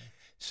comes. Tomorrow.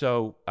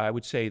 So I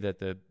would say that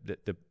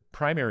the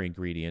primary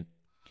ingredient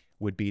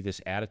would be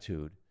this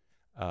attitude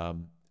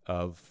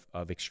of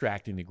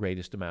extracting the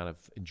greatest amount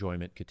of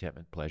enjoyment,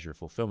 contentment, pleasure,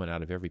 fulfillment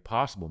out of every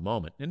possible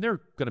moment. And there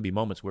are going to be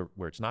moments where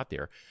it's not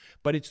there,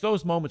 but it's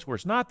those moments where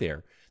it's not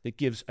there that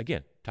gives,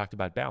 again, talked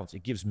about balance.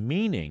 It gives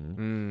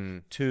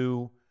meaning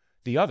to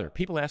the other.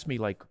 People ask me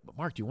like,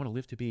 Mark, do you want to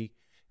live to be,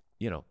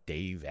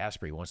 Dave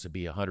Asprey wants to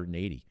be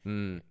 180.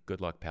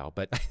 Good luck, pal.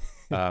 But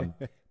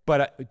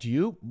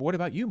what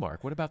about you,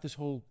 Mark? What about this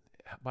whole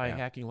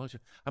biohacking lunch?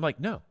 I'm like,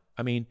 no.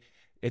 I mean,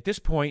 at this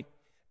point,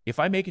 if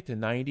I make it to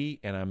 90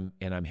 and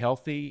I'm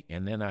healthy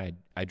and then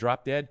I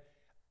drop dead,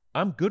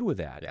 I'm good with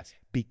that. Yes.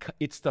 Because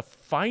it's the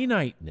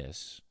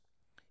finiteness,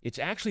 it's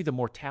actually the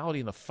mortality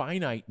and the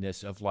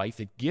finiteness of life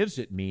that gives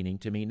it meaning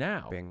to me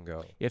now.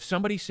 Bingo. If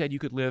somebody said you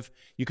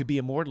could be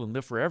immortal and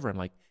live forever, I'm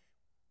like,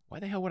 why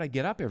the hell would I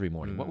get up every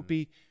morning? What would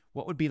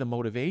be the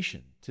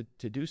motivation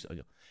to do so?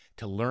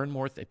 To learn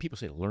more. People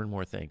say learn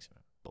more things.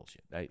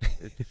 Bullshit.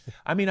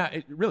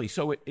 Really.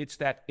 So it's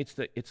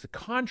the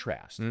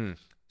contrast.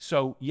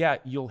 So yeah,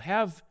 you'll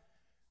have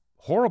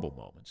horrible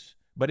moments,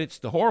 but it's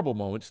the horrible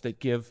moments that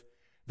give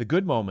the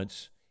good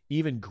moments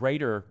even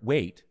greater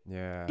weight.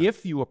 Yeah.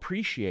 If you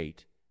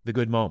appreciate the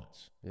good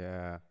moments.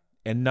 Yeah.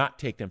 And not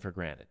take them for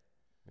granted.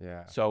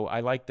 Yeah. So I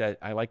like that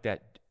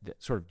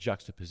sort of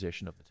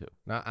juxtaposition of the two.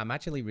 Now, I'm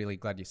actually really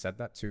glad you said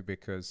that too,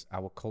 because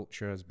our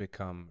culture has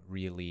become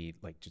really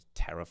like just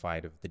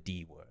terrified of the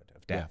D word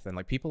of death, and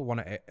like people want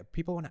to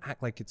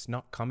act like it's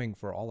not coming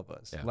for all of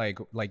us. Yeah.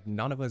 Like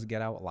none of us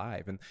get out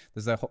alive. And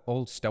there's the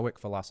old Stoic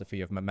philosophy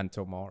of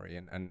memento mori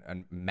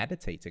and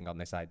meditating on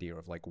this idea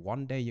of like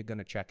one day you're going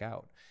to check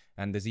out.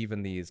 And there's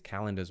even these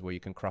calendars where you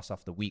can cross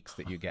off the weeks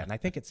that you get. And I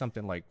think it's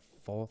something like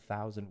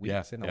 4,000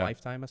 weeks in a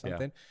lifetime or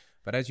something. Yeah.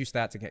 But as you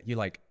start to get, you're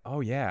like,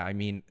 oh yeah, I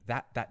mean,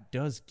 that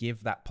does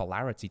give that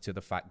polarity to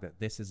the fact that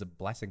this is a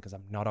blessing because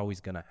I'm not always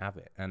going to have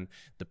it. And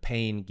the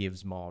pain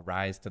gives more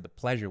rise to the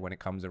pleasure when it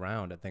comes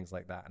around and things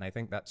like that. And I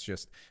think that's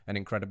just an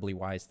incredibly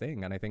wise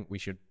thing. And I think we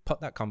should put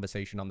that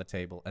conversation on the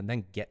table and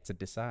then get to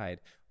decide,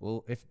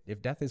 well,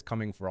 if death is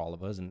coming for all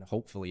of us, and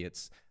hopefully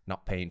it's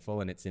not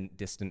painful and it's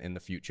distant in the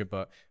future,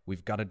 but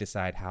we've got to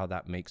decide how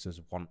that makes us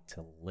want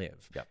to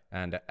live. Yep.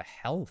 And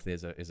health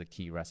is a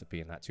key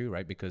recipe in that too,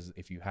 right? Because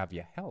if you have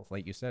your health,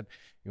 like you said,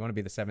 you want to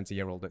be the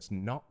 70-year-old that's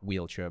not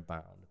wheelchair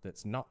bound,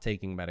 that's not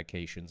taking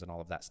medications and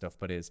all of that stuff,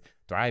 but is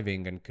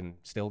thriving and can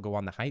still go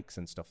on the hikes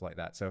and stuff like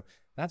that. So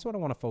that's what I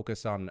want to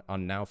focus on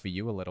now for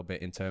you a little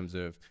bit in terms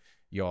of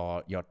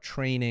your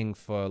training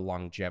for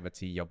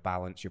longevity, your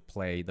balance, your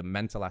play, the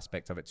mental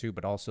aspect of it too,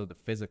 but also the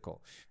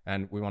physical.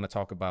 And we want to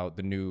talk about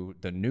the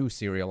new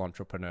serial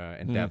entrepreneur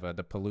endeavor,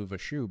 the Paluva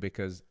shoe,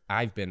 because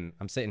I'm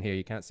sitting here,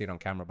 you can't see it on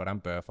camera, but I'm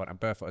barefoot. I'm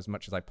barefoot as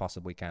much as I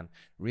possibly can.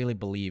 Really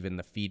believe in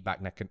the feedback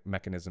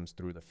mechanisms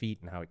through the feet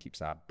and how it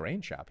keeps our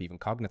brain sharp, even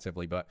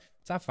cognitively, but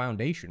it's our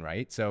foundation,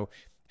 right? So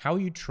how are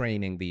you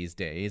training these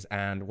days,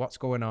 and what's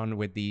going on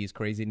with these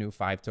crazy new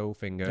 5-toe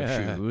finger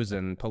shoes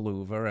and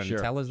Paluva, and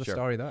tell us the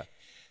story there.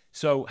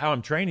 So how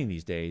I'm training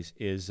these days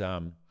is,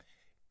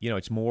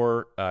 it's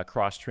more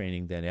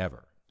cross-training than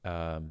ever.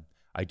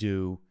 I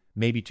do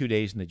maybe 2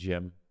 days in the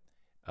gym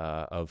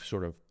of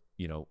sort of,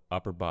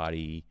 upper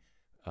body,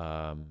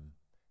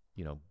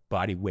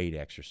 body weight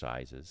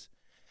exercises.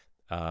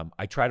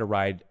 I try to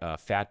ride a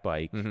fat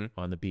bike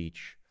on the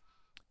beach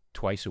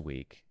twice a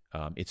week.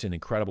 It's an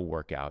incredible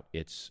workout.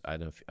 I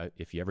don't know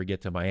if you ever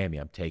get to Miami,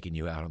 I'm taking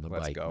you out on the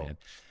bike, man.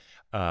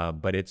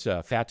 But it's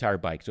a fat tire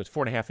bike, so it's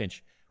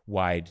 4.5-inch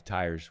wide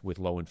tires with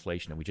low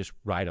inflation, and we just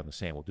ride on the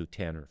sand. We'll do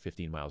 10 or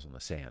 15 miles on the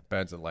sand.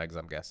 Burns the legs,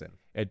 I'm guessing.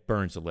 It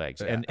burns the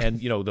legs. Yeah.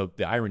 And you know,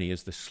 the irony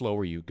is the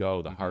slower you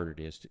go, the harder it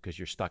is, because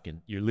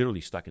you're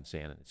literally stuck in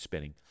sand and it's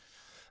spinning.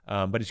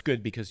 But it's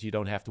good because you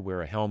don't have to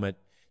wear a helmet,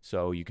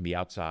 so you can be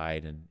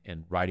outside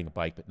and riding a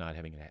bike but not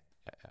having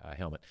a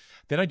helmet.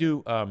 Then I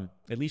do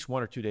at least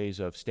 1 or 2 days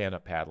of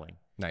stand-up paddling.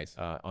 Nice.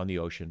 On the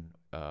ocean,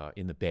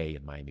 in the bay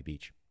in Miami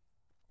Beach.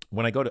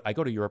 When I go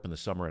to Europe in the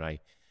summer, and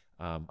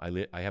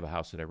I have a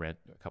house that I rent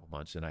a couple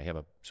months, and I have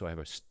a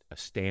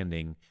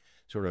standing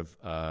sort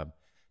of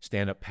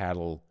stand-up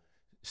paddle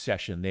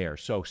session there.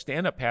 So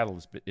stand-up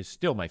paddle is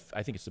still I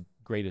think it's the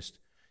greatest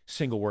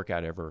single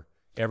workout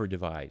ever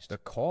devised. The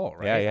core,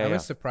 right? Yeah, I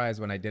was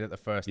surprised when I did it the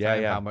first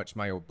time how much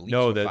my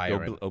obliques were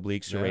firing.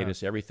 Obliques,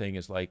 serratus, everything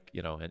is like,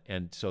 you know,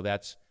 and so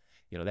that's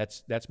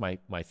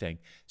my thing.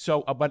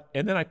 So,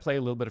 and then I play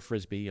a little bit of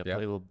Frisbee. I play a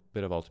little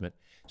bit of Ultimate.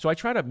 So I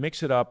try to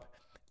mix it up,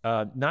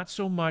 not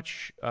so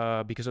much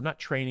because I'm not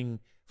training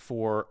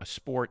for a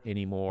sport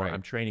anymore. Right.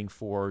 I'm training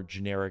for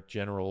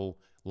general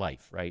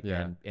life, right?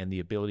 Yeah. And the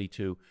ability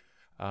to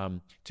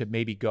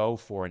maybe go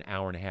for an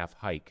hour and a half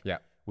hike. Yeah.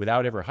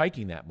 Without ever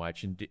hiking that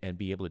much, and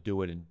be able to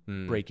do it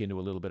and break into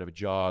a little bit of a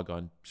jog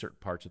on certain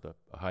parts of the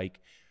hike,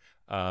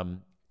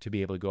 to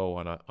be able to go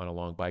on a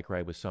long bike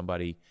ride with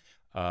somebody,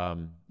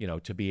 you know,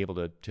 to be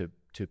able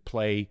to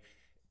play,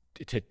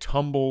 to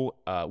tumble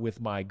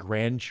with my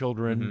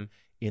grandchildren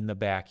in the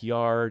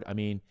backyard. I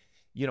mean,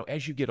 you know,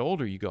 as you get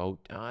older, you go,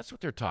 oh, that's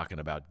what they're talking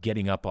about,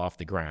 getting up off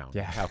the ground.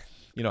 Yeah.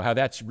 How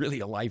that's really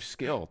a life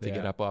skill to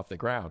get up off the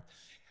ground.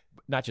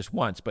 Not just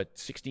once, but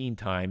 16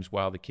 times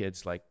while the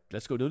kid's like,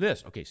 let's go do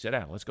this. Okay, sit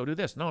down. Let's go do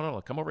this.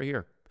 No, come over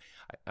here.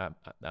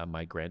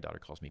 My granddaughter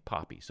calls me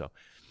Poppy. So,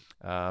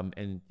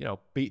 and, you know,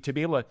 to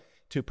be able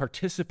to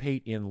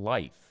participate in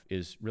life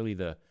is really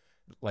the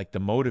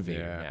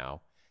motivator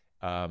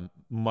now,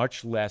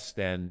 much less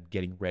than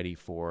getting ready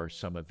for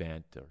some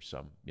event or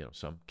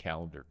some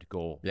calendared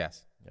goal.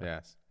 Yes.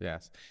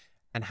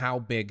 And how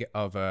big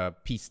of a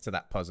piece to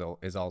that puzzle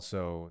is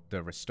also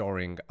the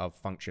restoring of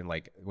function,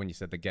 like when you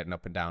said the getting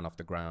up and down off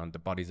the ground, the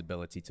body's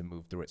ability to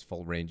move through its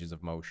full ranges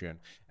of motion,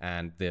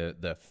 and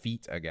the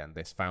feet, again,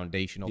 this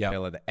foundational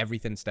pillar that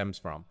everything stems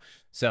from.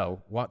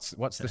 So what's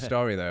the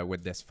story there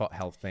with this foot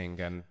health thing?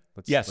 And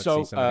let's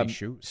see some of these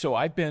shoes. So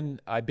I've been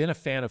a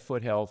fan of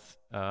foot health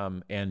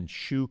and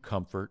shoe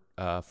comfort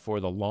for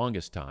the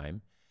longest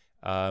time.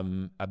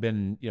 I've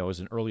been, you know, as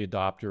an early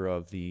adopter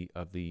of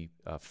the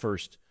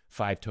first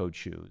 5-toed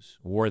shoes,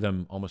 wore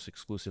them almost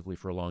exclusively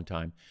for a long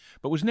time,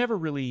 but was never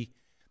really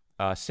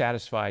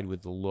satisfied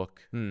with the look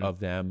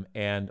of them,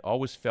 and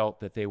always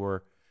felt that they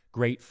were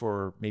great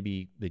for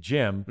maybe the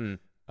gym,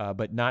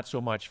 but not so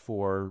much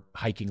for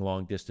hiking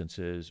long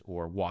distances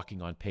or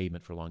walking on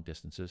pavement for long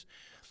distances.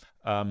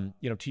 You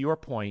know, to your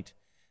point,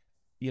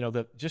 you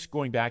know, just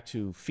going back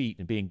to feet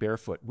and being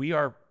barefoot, we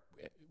are,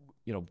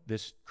 you know,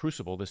 this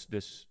crucible,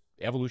 this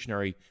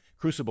evolutionary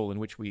crucible in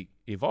which we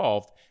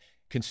evolved,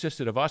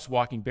 consisted of us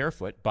walking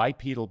barefoot,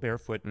 bipedal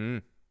barefoot,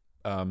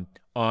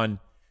 on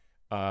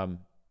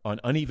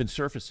uneven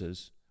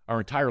surfaces our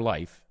entire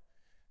life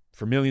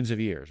for millions of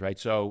years, right?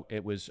 So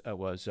it was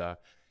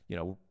you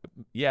know,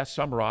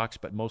 some rocks,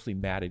 but mostly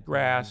matted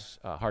grass,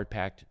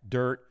 hard-packed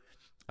dirt,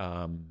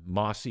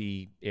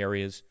 mossy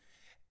areas,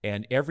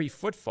 and every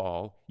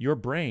footfall, your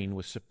brain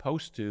was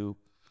supposed to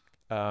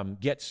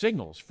get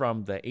signals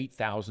from the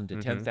 8,000 to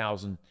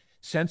 10,000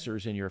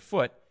 sensors in your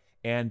foot.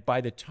 And by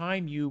the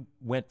time you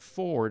went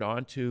forward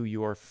onto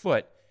your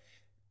foot,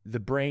 the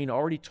brain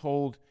already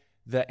told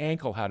the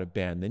ankle how to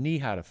bend, the knee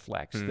how to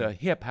flex, the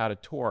hip how to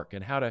torque,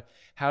 and how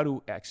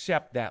to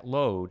accept that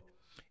load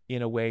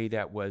in a way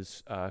that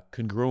was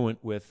congruent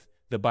with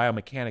the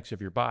biomechanics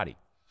of your body.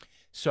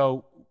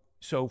 So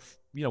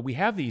you know, we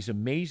have these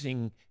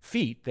amazing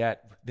feet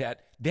that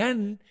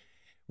then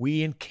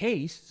we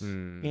encase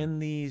in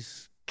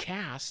these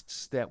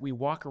casts that we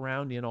walk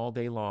around in all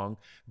day long,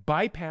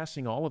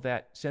 bypassing all of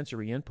that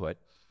sensory input,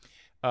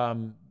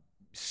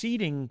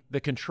 ceding the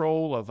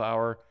control of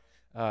our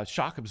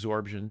shock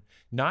absorption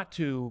not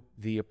to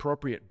the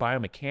appropriate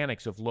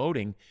biomechanics of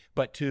loading,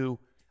 but to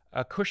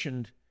a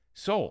cushioned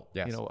sole,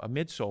 you know, a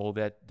midsole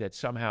that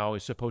somehow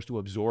is supposed to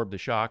absorb the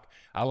shock,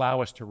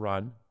 allow us to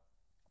run.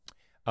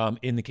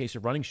 In the case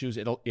of running shoes,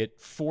 it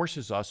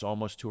forces us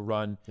almost to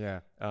run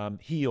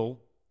heel,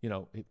 you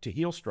know, to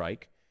heel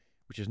strike,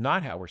 which is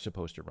not how we're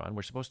supposed to run.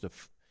 We're supposed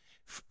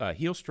to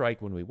heel strike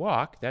when we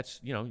walk. That's,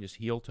 you know, just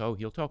heel toe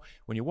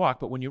when you walk.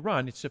 But when you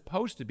run, it's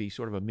supposed to be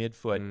sort of a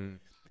midfoot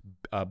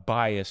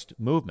biased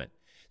movement.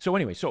 So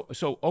anyway,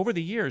 so over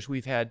the years,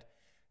 we've had,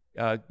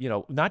 you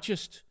know, not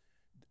just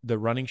the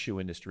running shoe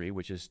industry,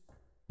 which has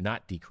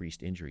not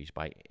decreased injuries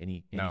by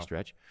any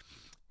stretch,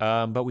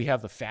 but we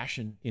have the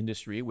fashion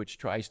industry, which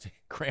tries to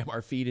cram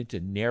our feet into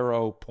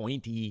narrow,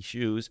 pointy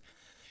shoes.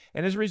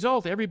 And as a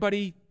result,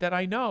 everybody that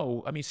I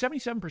know, I mean,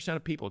 77%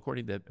 of people,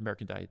 according to the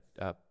American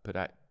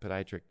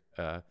Podiatric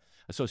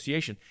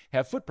Association,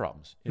 have foot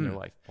problems in their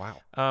life.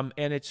 Wow.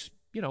 And it's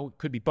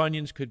could be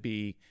bunions, could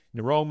be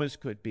neuromas,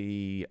 could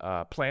be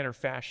plantar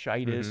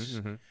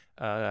fasciitis,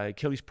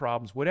 Achilles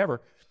problems,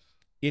 whatever.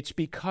 It's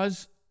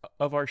because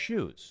of our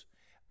shoes.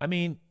 I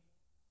mean,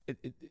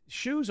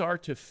 shoes are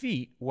to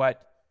feet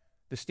what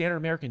the standard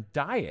American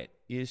diet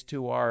is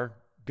to our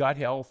gut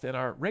health and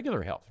our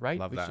regular health, right?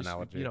 Love that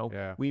analogy.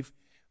 We've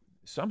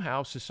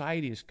somehow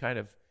society has kind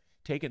of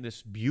taken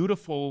this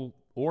beautiful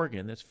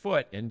organ, this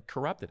foot, and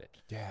corrupted it.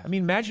 Yeah. I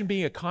mean, imagine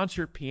being a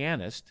concert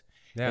pianist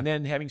and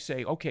then having to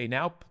say, okay,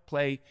 now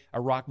play a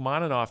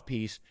Rachmaninoff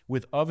piece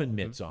with oven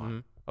mitts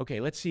on.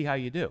 Okay, let's see how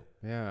you do.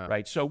 Yeah.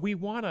 Right. So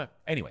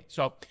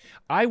so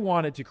I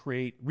wanted to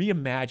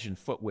reimagine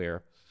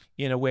footwear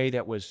in a way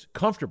that was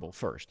comfortable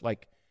first.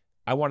 Like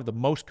I wanted the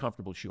most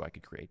comfortable shoe I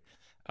could create.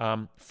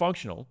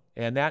 Functional,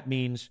 and that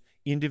means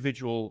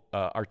individual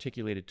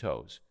articulated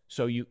toes.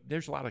 So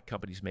there's a lot of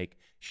companies make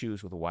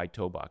shoes with a wide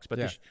toe box,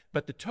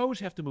 but the toes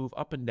have to move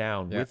up and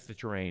down with the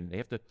terrain. They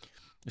have to,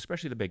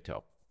 especially the big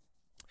toe,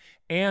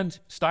 and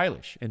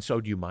stylish. And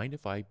so, do you mind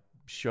if I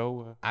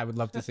show? I would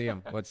love to see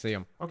them. Let's see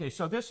them. Okay,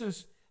 so this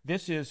is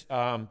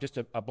just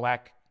a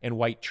black and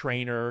white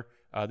trainer.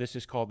 This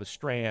is called the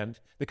Strand.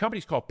 The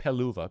company's called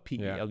Peluva,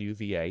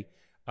 Peluva,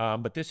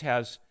 but this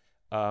has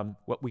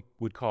what we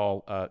would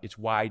call it's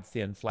wide,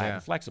 thin, flat,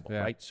 and flexible,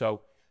 right?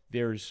 So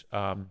there's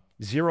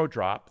zero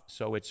drop,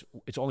 so it's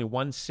only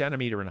 1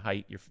 centimeter in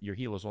height. Your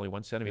heel is only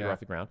 1 centimeter off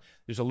the ground.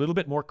 There's a little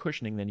bit more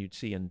cushioning than you'd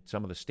see in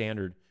some of the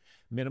standard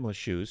minimalist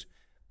shoes,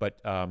 but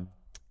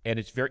and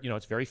it's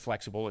very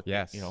flexible.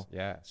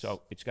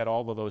 So it's got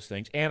all of those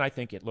things, and I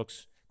think it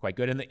looks quite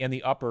good. And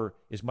the upper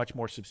is much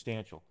more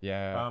substantial.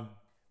 Yeah.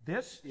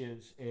 This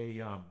is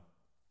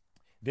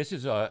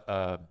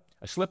a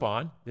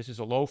slip-on. This is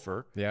a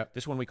loafer. Yeah.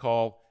 This one we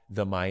call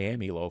the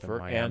Miami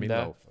loafer.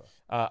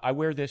 I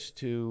wear this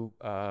to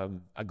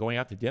going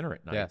out to dinner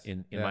at night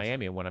in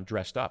Miami when I'm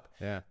dressed up.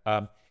 Yeah.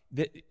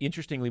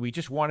 Interestingly, we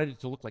just wanted it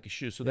to look like a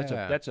shoe. So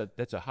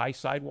that's a high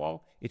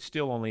sidewall. It's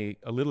still only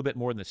a little bit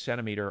more than a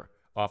centimeter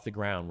off the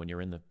ground when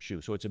you're in the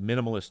shoe. So it's a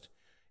minimalist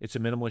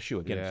shoe.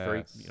 Again, it's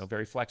very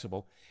very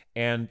flexible,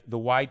 and the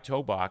wide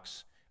toe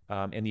box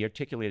and the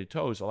articulated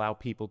toes allow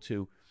people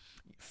to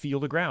feel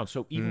the ground.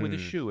 So even with a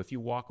shoe, if you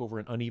walk over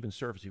an uneven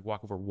surface, you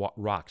walk over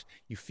rocks,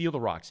 you feel the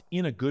rocks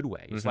in a good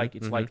way. It's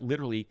like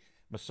literally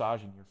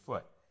massaging your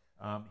foot.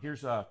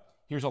 Here's a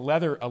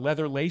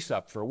leather lace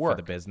up for work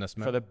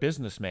for the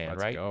businessman.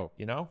 Let's right? Go.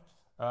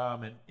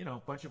 And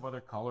a bunch of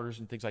other colors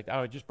and things like that.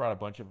 I just brought a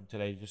bunch of them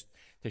today just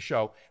to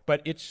show.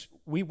 But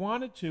we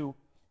wanted to,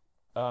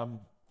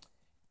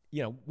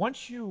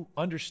 once you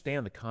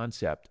understand the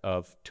concept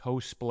of toe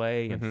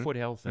splay and foot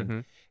health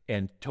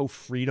and toe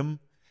freedom,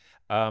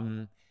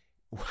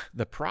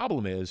 the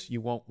problem is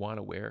you won't want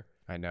to wear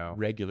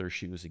regular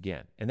shoes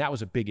again. And that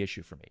was a big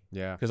issue for me.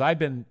 Yeah. Because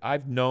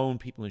I've known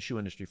people in the shoe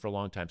industry for a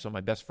long time. Some of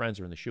my best friends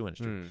are in the shoe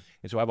industry.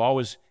 And so I've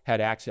always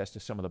had access to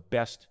some of the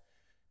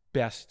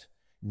best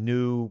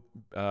new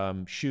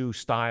shoe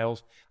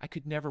styles. I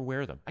could never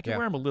wear them. I can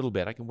wear them a little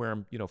bit. I can wear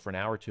them, for an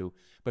hour or two.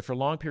 But for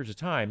long periods of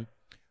time,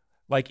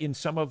 like in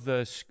some of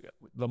the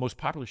most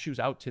popular shoes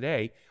out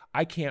today,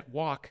 I can't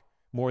walk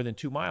more than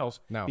 2 miles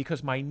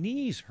because my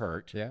knees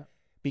hurt. Yeah.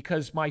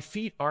 Because my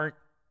feet aren't,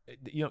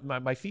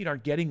 my feet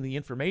aren't getting the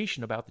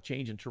information about the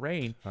change in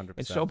terrain. 100%.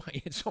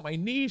 And so my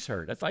knees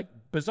hurt. That's like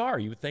bizarre.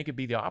 You would think it'd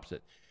be the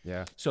opposite.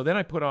 Yeah. So then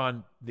I put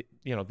on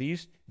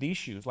these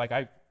shoes. Like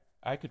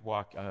I could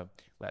walk.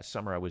 Last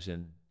summer I was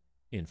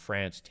in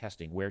France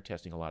wear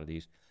testing a lot of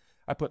these.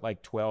 I put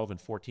like 12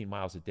 and 14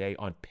 miles a day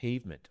on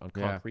pavement, on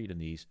concrete in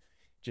these.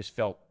 Just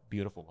felt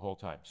beautiful the whole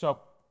time. So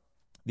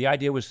the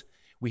idea was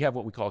we have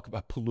what we call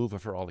a Peluva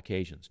for all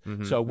occasions.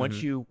 So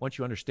once you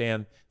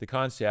understand the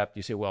concept,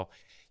 you say, well,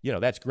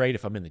 that's great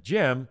if I'm in the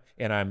gym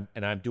and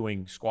I'm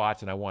doing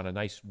squats and I want a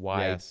nice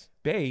wide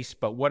base,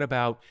 but what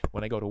about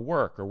when I go to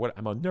work or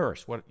I'm a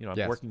nurse, I'm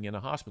working in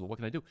a hospital, what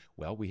can I do?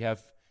 Well, we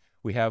have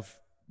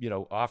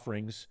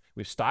offerings,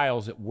 we have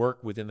styles that work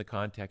within the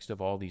context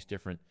of all these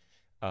different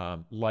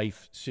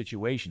life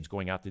situations,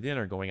 going out to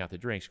dinner, going out to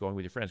drinks, going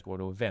with your friends, going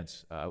to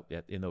events,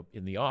 in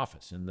the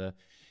office,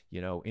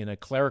 in a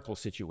clerical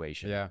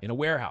situation, in a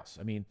warehouse.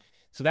 I mean,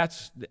 so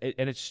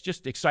and it's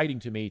just exciting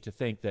to me to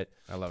think that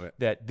I love it.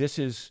 That this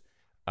is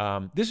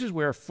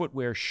where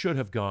footwear should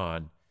have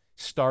gone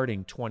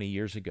starting 20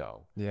 years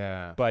ago.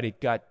 Yeah. But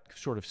it got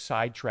sort of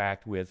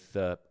sidetracked with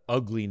the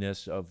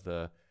ugliness of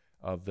the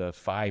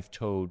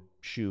five-toed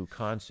shoe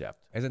concept.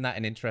 Isn't that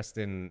an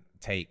interesting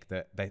take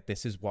that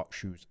this is what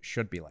shoes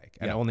should be like?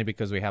 And only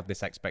because we have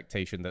this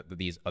expectation that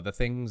these other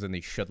things and they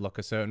should look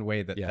a certain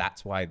way,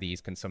 that's why these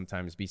can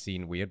sometimes be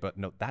seen weird. But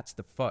no, that's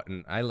the foot.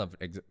 And I love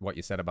what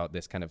you said about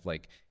this kind of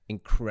like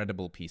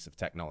incredible piece of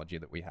technology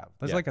that we have.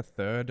 There's like a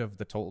third of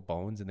the total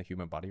bones in the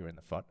human body are in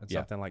the foot and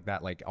something like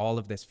that. Like all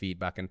of this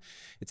feedback. And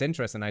it's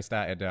interesting. I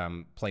started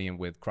playing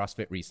with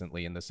CrossFit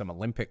recently, and there's some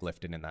Olympic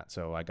lifting in that.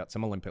 So I got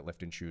some Olympic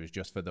lifting shoes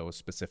just for those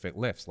specific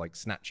lifts, like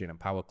snatching and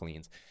power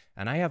cleans.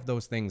 And I have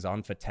those things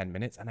on for 10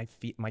 minutes and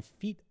my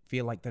feet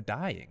feel like they're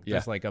dying. Yeah.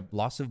 There's like a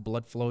loss of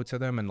blood flow to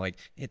them, and like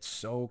it's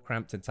so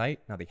cramped and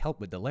tight. Now they help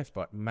with the lift,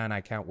 but man,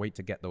 I can't wait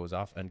to get those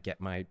off and get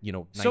my,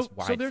 nice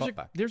wide foot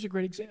back. There's a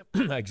great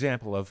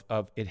example of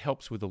it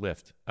helps with the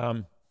lift.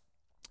 When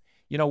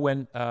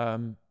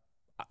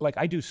like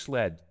I do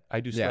sled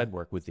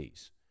work with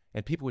these,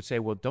 and people would say,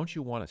 well, don't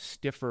you want a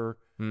stiffer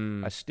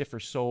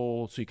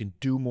sole so you can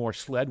do more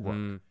sled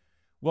work?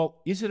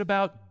 Well, is it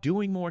about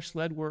doing more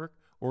sled work,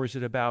 or is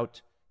it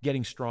about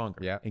getting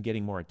stronger and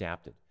getting more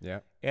adapted? Yeah.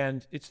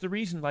 And it's the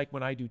reason, like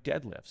when I do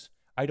deadlifts,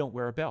 I don't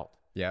wear a belt.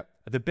 Yeah.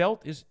 The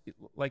belt is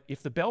like,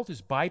 if the belt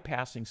is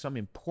bypassing some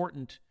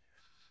important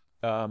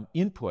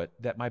input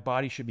that my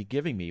body should be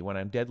giving me when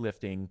I'm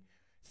deadlifting,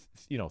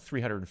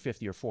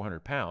 350 or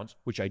 400 pounds,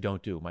 which I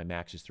don't do. My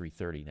max is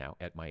 330 now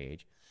at my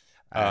age.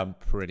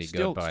 Pretty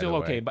still, good, by still the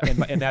okay, way.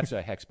 and that's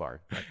a hex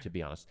bar, to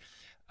be honest.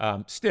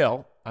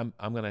 Still, I'm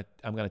gonna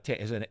take,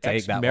 as an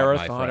Take that one, my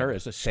friend. ex-marathoner,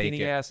 as a Take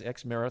skinny it. ass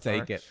ex-marathoner,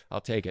 Take it. I'll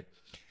take it.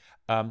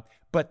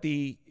 But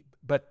the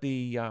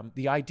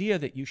idea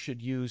that you should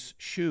use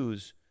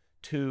shoes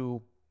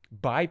to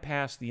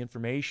bypass the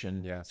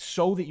information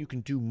so that you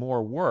can do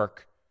more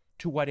work,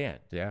 to what end?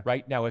 Yeah.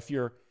 Right now, if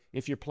you're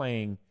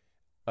playing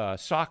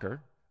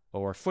soccer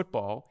or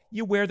football,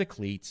 you wear the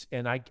cleats,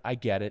 and I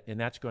get it, and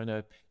that's going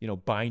to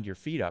bind your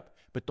feet up.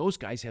 But those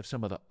guys have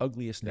some of the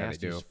ugliest,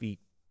 nastiest feet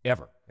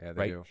ever. Yeah, they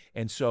right? do.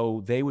 And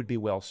so they would be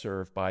well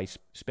served by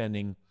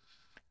spending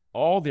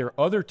all their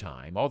other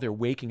time, all their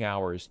waking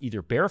hours,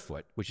 either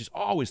barefoot, which is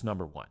always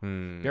number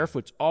one.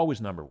 Barefoot's always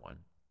number one,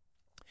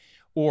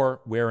 or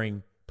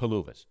wearing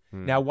paluvas.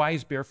 Now, why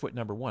is barefoot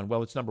number one?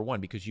 Well, it's number one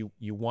because you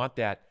want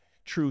that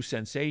true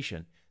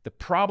sensation. The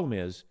problem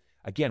is,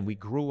 again, we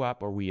grew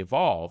up, or we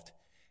evolved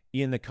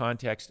in the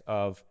context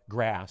of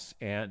grass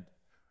and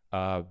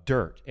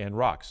dirt and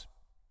rocks.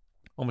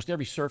 Almost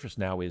every surface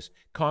now is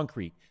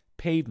concrete,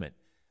 pavement,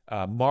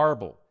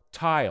 marble,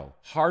 tile,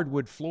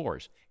 hardwood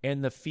floors,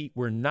 and the feet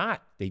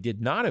they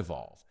did not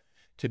evolve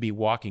to be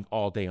walking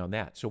all day on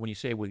that. So when you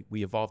say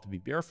we evolved to be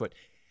barefoot,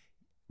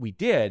 we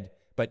did,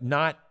 but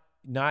not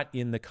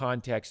in the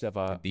context of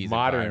a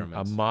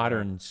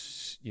modern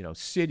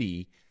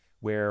city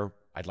where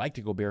I'd like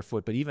to go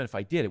barefoot, but even if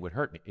I did, it would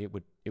hurt me.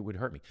 It would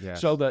hurt me.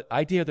 Yes. So the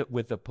idea that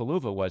with the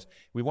Paluva was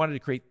we wanted to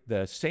create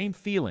the same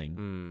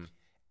feeling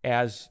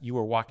as you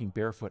were walking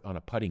barefoot on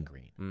a putting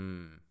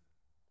green.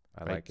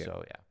 I like it.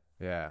 So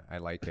yeah, I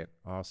like it.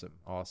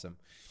 Awesome.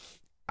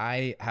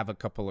 I have a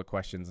couple of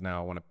questions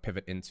now I want to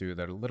pivot into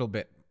that are a little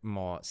bit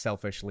more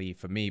selfishly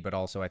for me, but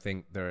also I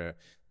think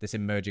this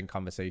emerging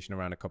conversation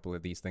around a couple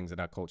of these things in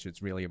our culture,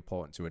 it's really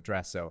important to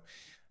address. So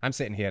I'm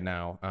sitting here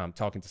now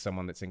talking to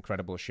someone that's in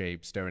incredible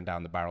shape, staring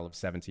down the barrel of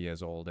 70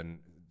 years old, and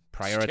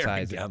prioritizing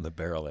staring down the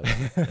barrel.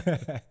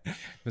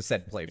 Was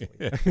said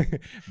playfully,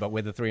 but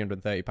with a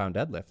 330-pound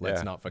deadlift,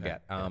 let's not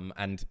forget.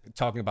 And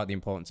talking about the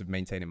importance of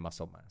maintaining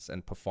muscle mass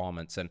and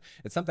performance, and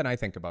it's something I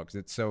think about because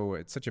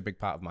it's such a big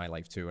part of my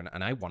life too.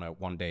 And I want to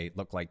one day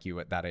look like you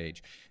at that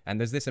age. And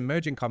there's this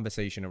emerging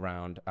conversation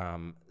around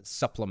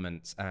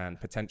supplements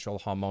and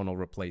potential hormonal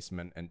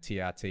replacement and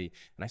TRT.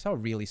 And I saw a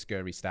really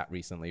scary stat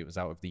recently. It was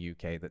out of the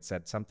UK that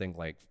said something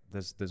like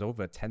there's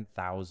over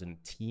 10,000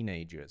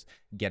 teenagers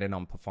getting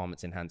on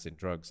performance-enhancing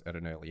drugs at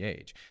an early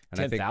age.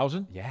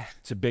 10,000? Yeah.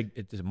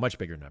 It's a much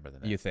bigger number than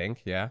that. You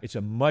think? Yeah. It's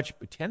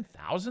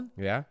 10,000?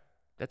 Yeah.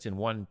 That's in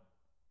one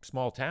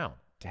small town.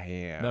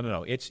 Damn.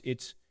 No.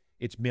 It's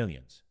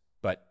millions.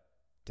 But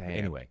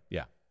anyway,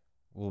 yeah.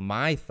 Well,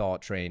 my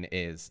thought train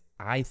is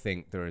I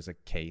think there is a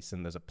case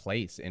and there's a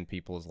place in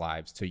people's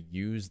lives to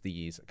use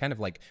these, kind of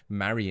like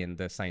marrying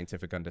the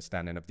scientific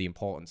understanding of the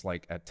importance,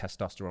 like a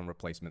testosterone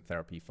replacement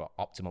therapy for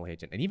optimal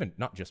aging, and even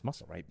not just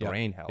muscle, right?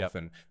 Brain health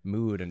and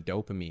mood and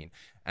dopamine,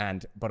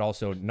 but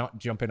also not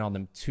jumping on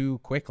them too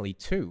quickly.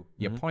 To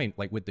your point,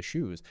 like with the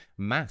shoes,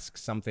 mask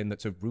something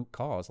that's a root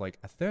cause. Like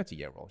a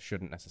 30-year-old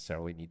shouldn't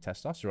necessarily need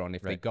testosterone.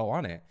 If they go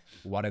on it,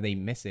 what are they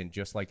missing?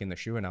 Just like in the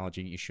shoe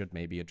analogy, you should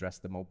maybe address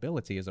the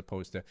mobility as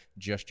opposed to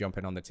just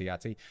jumping on the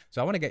TRT.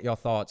 So I want to get your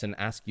thoughts and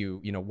ask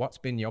you, what's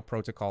been your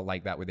protocol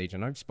like that with age? I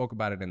know I've spoke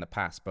about it in the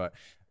past, but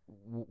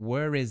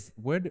where is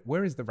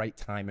the right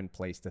time and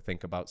place to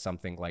think about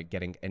something like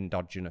getting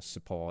exogenous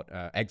support,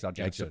 for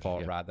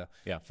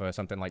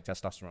something like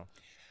testosterone?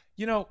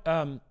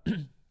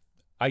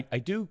 I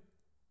do.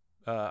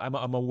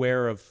 I'm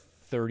aware of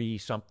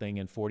 30-something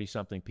and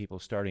 40-something people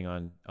starting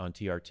on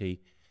TRT.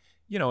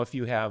 If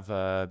you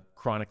have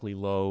chronically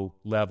low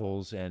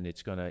levels and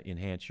it's going to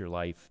enhance your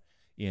life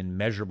in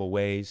measurable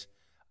ways,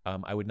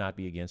 I would not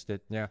be against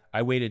it. Yeah.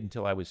 I waited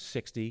until I was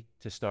 60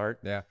 to start.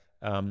 Yeah.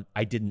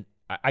 I didn't.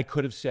 I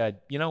could have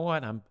said, you know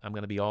what, I'm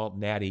going to be all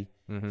natty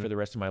for the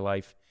rest of my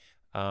life.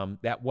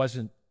 That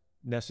wasn't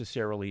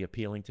necessarily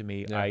appealing to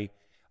me. Yeah.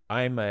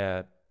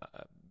 I'm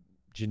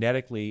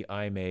genetically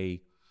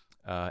a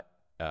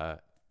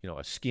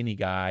skinny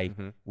guy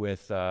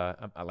with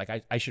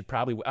I should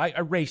probably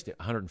I raced at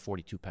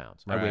 142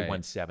 pounds. I weigh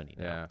 170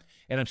 now. Yeah.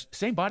 And I'm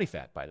same body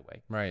fat, by the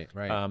way. Right.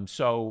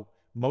 So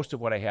most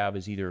of what I have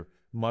is either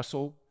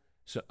muscle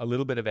So a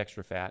little bit of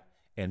extra fat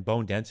and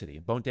bone density.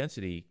 And bone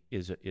density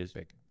is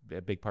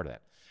a big part of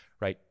that,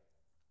 right?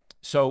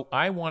 So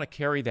I want to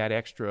carry that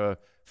extra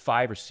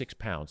 5 or 6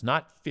 pounds,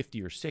 not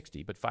 50 or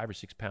 60, but 5 or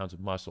 6 pounds of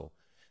muscle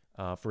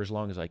for as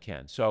long as I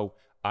can. So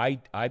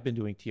I've been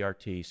doing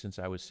TRT since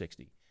I was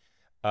 60.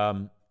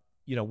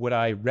 Would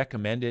I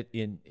recommend it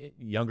in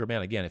younger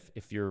men? Again,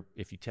 if you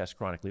test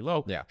chronically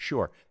low, Yeah.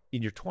 sure.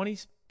 In your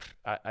 20s,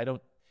 I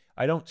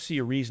don't see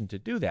a reason to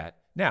do that.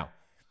 Now,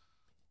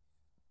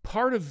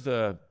 part of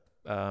the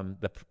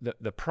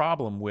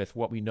problem with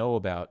what we know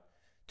about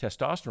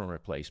testosterone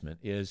replacement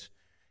is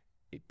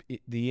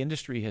the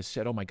industry has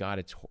said, "Oh my God,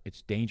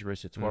 it's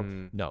dangerous, it's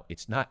horrible." No,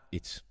 it's not.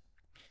 It's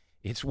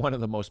one of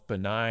the most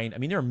benign. I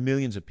mean, there are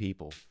millions of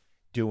people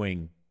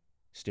doing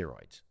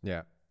steroids.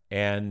 Yeah.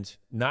 And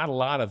not a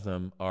lot of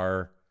them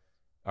are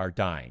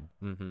dying,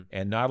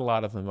 and not a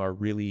lot of them are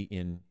really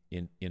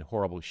in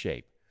horrible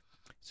shape.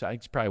 So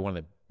it's probably one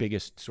of the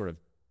biggest sort of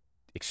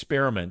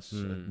experiments,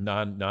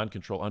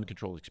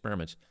 uncontrolled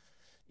experiments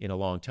in a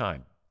long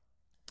time.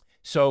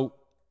 So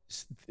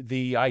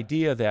the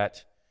idea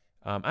that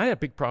I had a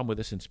big problem with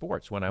this in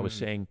sports when I was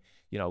saying,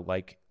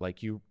 like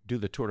you do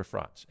the Tour de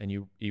France and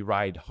you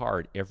ride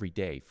hard every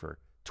day for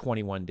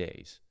 21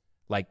 days,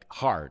 like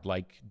hard,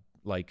 like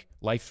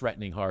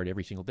life-threatening hard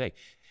every single day.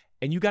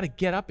 And you got to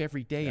get up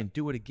every day and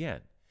do it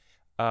again.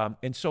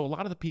 And so a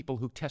lot of the people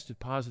who tested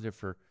positive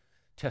for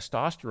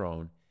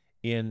testosterone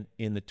in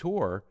the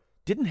Tour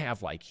didn't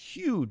have like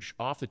huge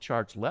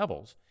off-the-charts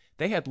levels.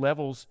 They had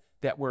levels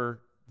that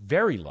were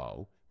very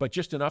low, but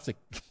just enough to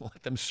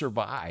let them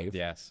survive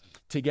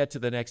to get to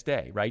the next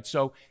day, right?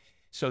 So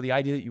the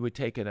idea that you would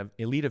take an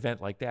elite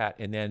event like that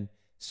and then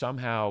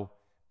somehow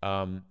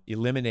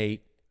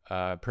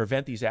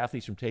prevent these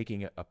athletes from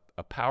taking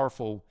a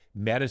powerful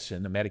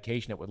medicine, a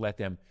medication that would let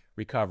them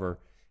recover,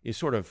 is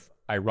sort of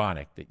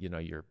ironic that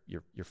you're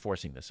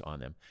forcing this on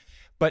them.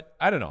 But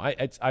I don't know.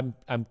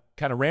 I'm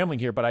kind of rambling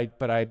here,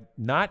 but I'm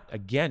not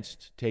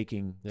against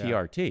taking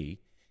TRT.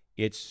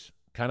 It's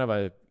kind of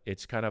a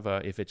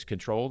if it's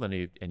controlled and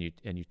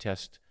you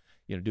test,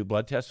 do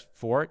blood tests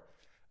for it.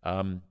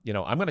 I'm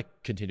going to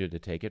continue to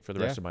take it for the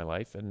rest of my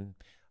life, and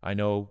I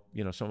know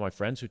some of my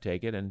friends who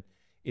take it, and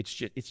it's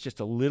just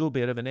a little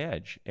bit of an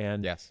edge.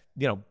 And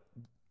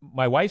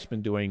my wife's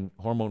been doing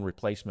hormone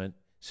replacement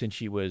since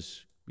she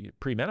was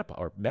premenopause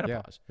or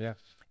menopause. Yeah.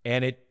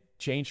 And it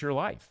changed her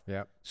life.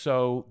 Yeah.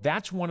 So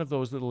that's one of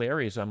those little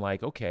areas I'm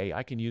like, okay,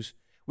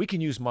 we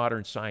can use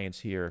modern science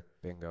here.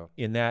 Bingo.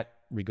 In that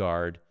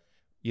regard,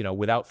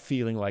 without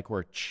feeling like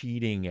we're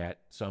cheating at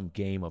some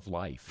game of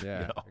life.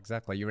 Yeah,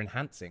 exactly. You're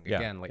enhancing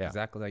again,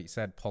 exactly like you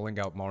said, pulling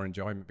out more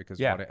enjoyment because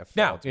what it affords.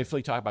 Now, if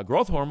we talk about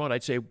growth hormone,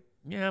 I'd say,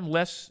 I'm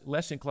less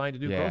inclined to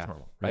do growth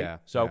hormone, right?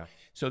 Yeah.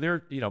 So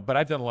there, but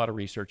I've done a lot of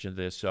research into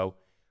this, so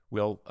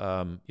we'll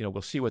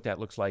see what that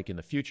looks like in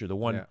the future. The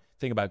one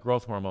thing about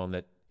growth hormone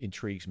that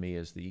intrigues me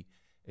is the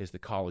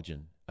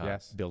collagen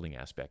building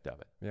aspect of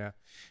it. Yeah.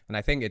 And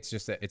I think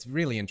it's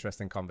really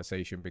interesting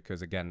conversation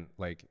because, again,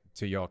 like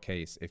to your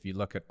case, if you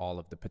look at all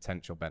of the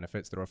potential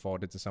benefits that are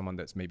afforded to someone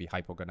that's maybe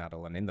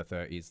hypogonadal and in the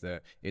 30s,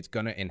 that it's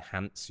going to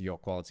enhance your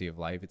quality of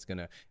life. It's going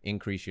to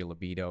increase your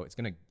libido. It's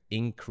going to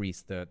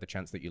increase the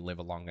chance that you live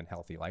a long and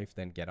healthy life,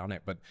 then get on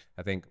it. But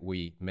I think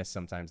we miss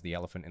sometimes the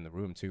elephant in the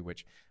room too,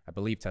 which I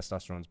believe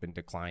testosterone's been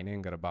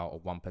declining at about a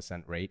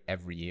 1% rate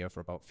every year for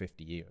about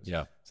 50 years.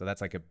 Yeah. So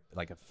that's like a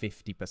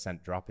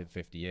 50% drop in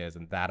 50 years.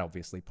 And that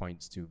obviously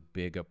points to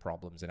bigger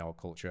problems in our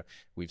culture.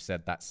 We've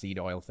said that seed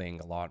oil thing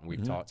a lot, and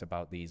we've talked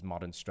about these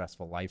modern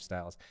stressful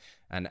lifestyles.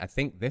 And I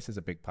think this is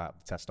a big part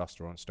of the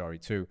testosterone story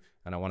too.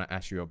 And I want to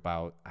ask you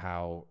about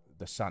how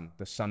the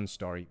sun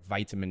story,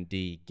 vitamin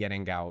D,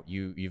 getting out.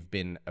 You've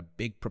been a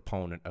big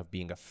proponent of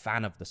being a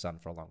fan of the sun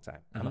for a long time.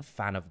 I'm a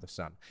fan of the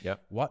sun.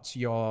 Yep. What's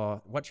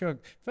your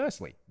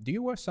firstly, do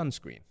you wear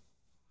sunscreen?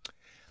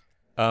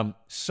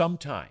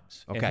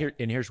 Sometimes. Okay.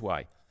 And here's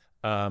why.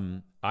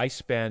 I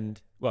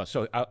spend,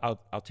 so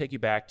I'll take you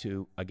back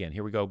to, again,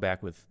 here we go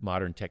back with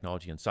modern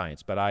technology and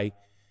science. But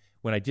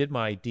when I did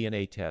my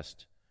DNA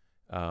test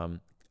a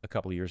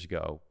couple of years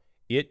ago,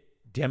 it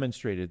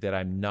demonstrated that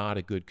I'm not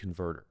a good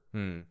converter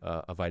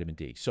of vitamin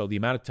D. So the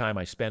amount of time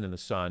I spend in the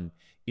sun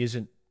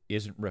isn't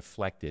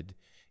reflected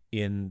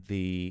in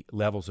the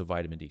levels of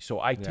vitamin D.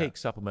 So I take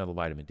supplemental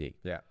vitamin D.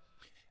 Yeah.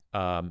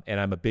 And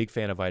I'm a big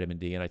fan of vitamin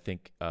D, and I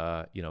think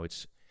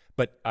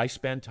but I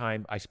spend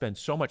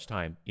so much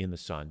time in the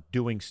sun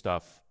doing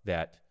stuff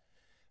that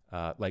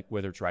like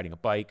whether it's riding a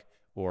bike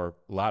or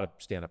a lot of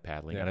stand-up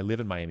paddling. And I live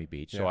in Miami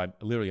Beach, so I'm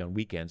literally on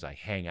weekends I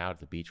hang out at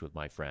the beach with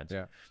my friends.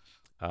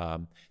 Yeah.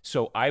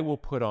 So I will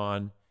put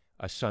on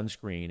a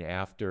sunscreen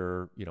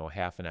after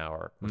half an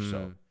hour or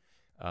so,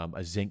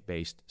 a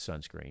zinc-based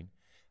sunscreen.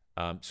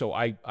 So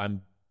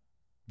I'm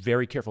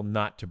very careful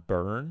not to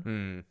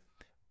burn,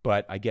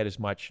 but I get as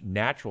much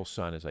natural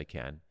sun as I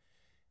can.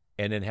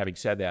 And then having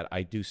said that,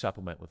 I do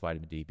supplement with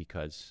vitamin D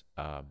because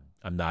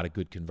I'm not a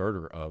good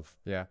converter of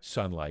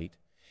sunlight.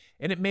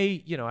 And it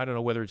may, I don't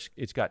know whether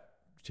it's got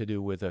to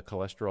do with a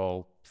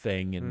cholesterol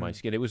thing in my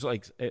skin. It was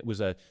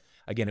a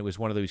again, it was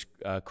one of those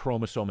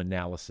chromosome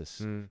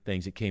analysis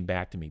things that came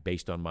back to me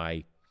based on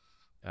my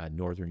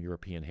Northern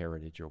European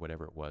heritage or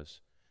whatever it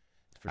was.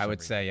 I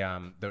would say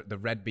the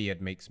red beard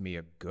makes me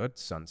a good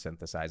sun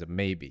synthesizer,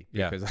 maybe,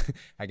 because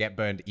I get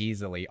burned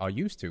easily, or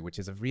used to, which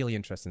is a really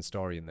interesting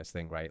story in this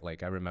thing, right?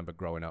 Like, I remember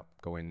growing up,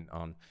 going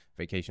on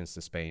vacations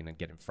to Spain and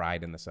getting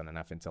fried in the sun and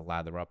having to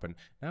lather up, and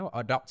now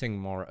adopting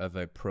more of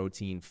a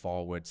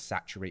protein-forward,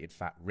 saturated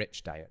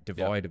fat-rich diet,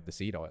 devoid of the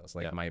seed oils.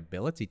 Like, my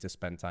ability to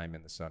spend time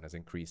in the sun has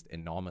increased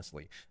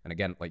enormously. And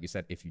again, like you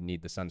said, if you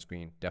need the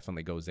sunscreen,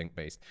 definitely go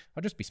zinc-based.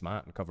 Or just be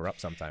smart and cover up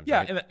sometimes.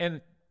 Yeah, right?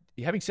 and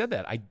having said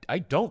that, I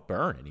don't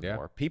burn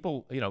anymore.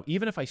 People,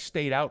 even if I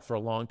stayed out for a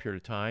long period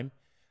of time,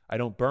 I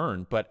don't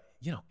burn. But,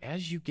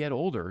 as you get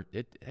older,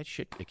 that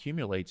shit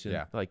accumulates.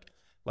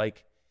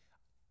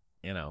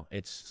 And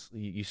it's,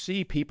 you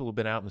see people who've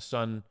been out in the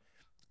sun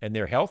and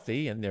they're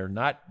healthy and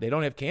they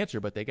don't have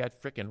cancer, but they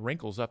got freaking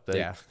wrinkles up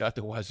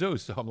the wazoo.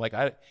 So I'm like,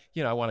 I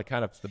want to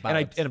kind of,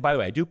 and by the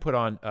way, I do put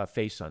on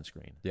face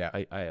sunscreen. Yeah.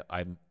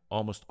 I'm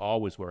almost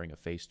always wearing a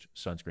face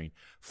sunscreen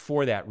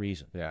for that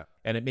reason. Yeah.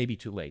 And it may be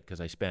too late because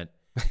I spent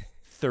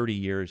 30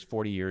 years,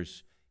 40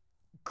 years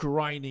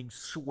grinding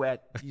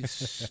sweat,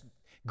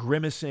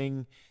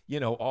 grimacing,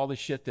 all the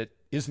shit that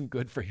isn't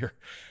good for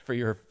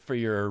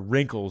your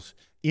wrinkles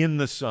in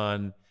the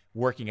sun,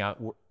 working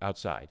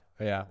outside.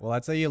 Yeah, well,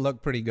 I'd say you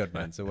look pretty good,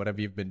 man. So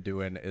whatever you've been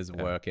doing is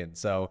working.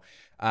 So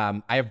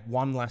I have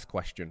one last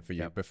question for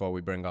you before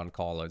we bring on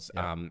callers.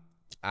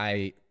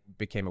 I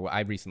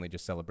recently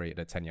just celebrated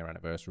a 10-year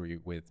anniversary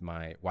with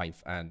my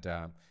wife, and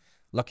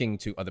looking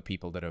to other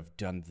people that have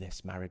done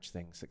this marriage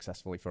thing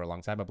successfully for a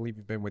long time. I believe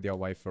you've been with your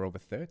wife for over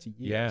 30 years.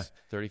 Yeah,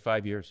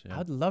 35 years. Yeah.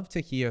 I'd love to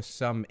hear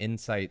some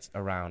insights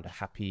around a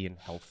happy and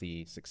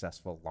healthy,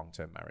 successful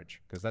long-term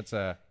marriage, because that's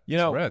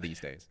rare these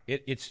days.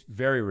 It's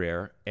very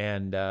rare,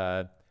 and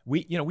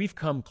we've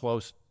come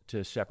close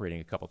to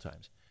separating a couple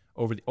times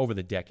over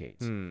the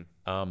decades.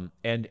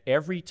 And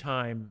every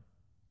time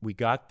we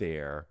got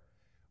there,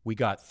 we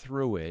got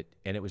through it,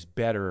 and it was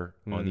better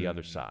on the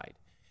other side.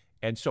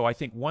 And so I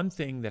think one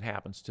thing that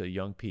happens to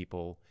young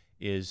people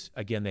is,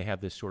 again, they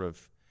have this sort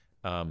of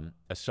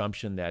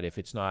assumption that if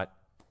it's not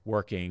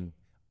working,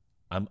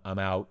 I'm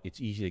out.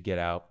 It's easy to get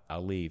out.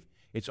 I'll leave.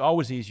 It's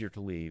always easier to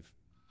leave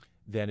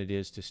than it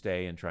is to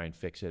stay and try and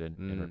fix it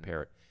and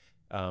repair it.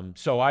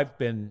 So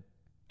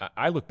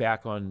I look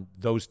back on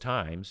those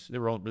times.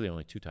 There were really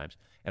only 2 times.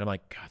 And I'm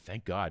like, God,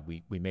 thank God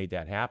we made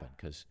that happen,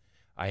 because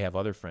I have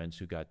other friends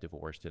who got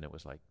divorced and it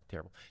was like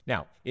terrible.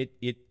 Now,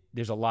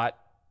 there's a lot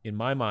in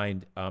my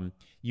mind.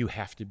 You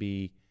have to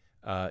be,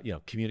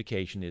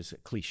 communication is a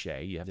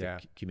cliche. You have to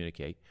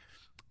communicate.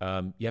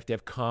 You have to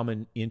have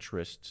common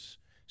interests.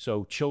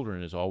 So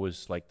children is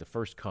always like the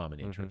first common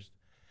interest.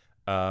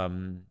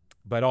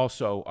 But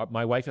also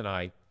my wife and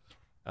I,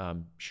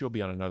 she'll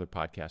be on another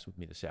podcast with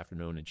me this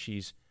afternoon, and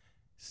she's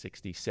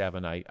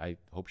 67. I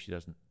hope she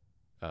doesn't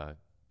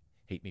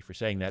hate me for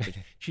saying that, but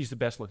she's the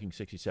best looking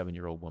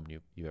 67-year-old woman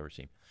you've ever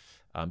seen.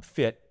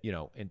 Fit,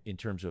 in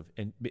terms of,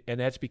 and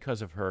that's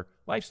because of her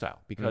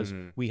lifestyle, because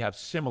we have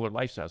similar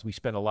lifestyles. We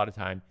spend a lot of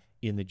time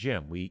in the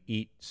gym. We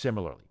eat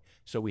similarly.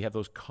 So we have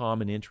those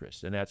common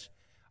interests, and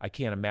I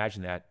can't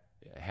imagine that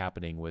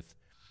happening with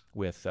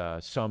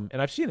some,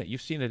 and I've seen it.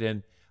 You've seen it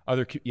in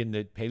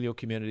the paleo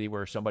community,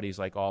 where somebody's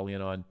like all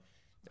in on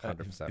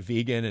 100%.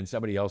 Vegan and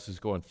somebody else is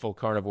going full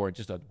carnivore. It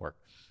just doesn't work,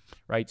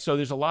 right? So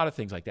there's a lot of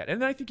things like that,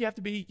 and I think you have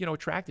to be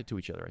attracted to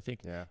each other. I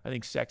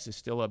think sex is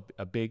still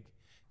a big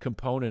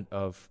component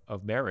of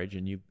marriage,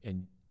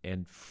 and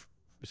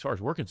as far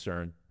as we're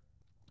concerned,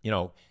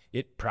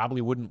 it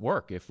probably wouldn't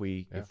work if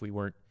we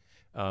weren't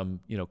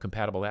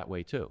compatible that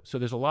way too. So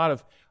there's a lot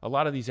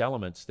of these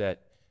elements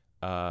that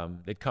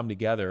come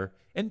together,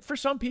 and for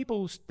some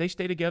people they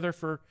stay together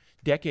for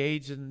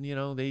decades, and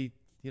they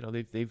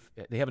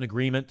have an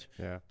agreement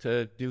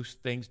to do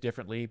things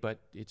differently, but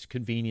it's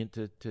convenient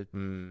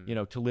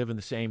to live in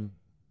the same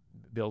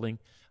building.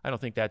 I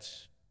don't think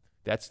that's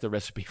the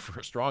recipe for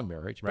a strong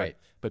marriage, right?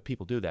 But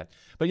people do that.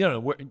 But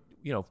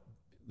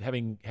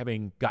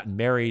having gotten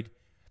married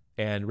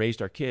and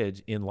raised our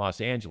kids in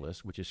Los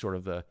Angeles, which is sort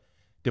of the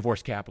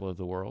divorce capital of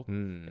the world,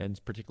 and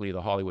particularly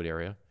the Hollywood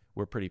area,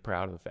 we're pretty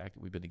proud of the fact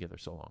that we've been together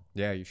so long.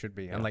 Yeah, you should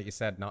be. Yeah. And like you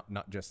said,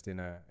 not just in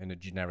a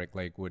generic,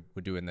 like we're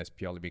doing this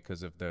purely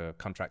because of the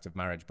contract of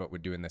marriage, but we're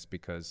doing this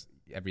because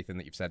everything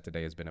that you've said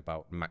today has been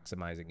about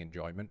maximizing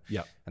enjoyment.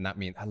 Yeah. And that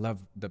means, I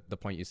love the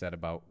point you said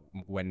about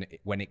when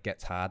it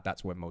gets hard,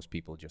 that's when most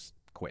people just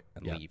quit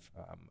and leave.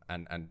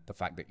 And the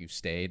fact that you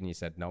stayed and you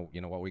said, no,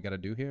 you know what we got to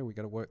do here? We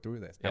got to work through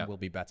this, and we'll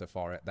be better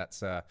for it.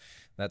 That's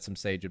some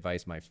sage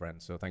advice, my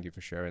friend. So thank you for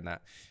sharing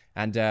that.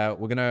 And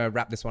we're going to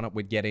wrap this one up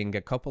with getting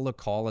a couple of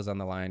callers on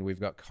the line. We've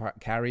got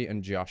Carrie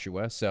and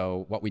Joshua.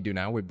 So what we do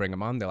now, we bring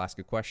them on, they'll ask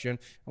a question,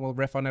 and we'll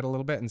riff on it a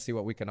little bit and see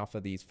what we can offer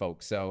these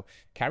folks. So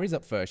Carrie's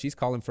up first. She's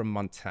calling from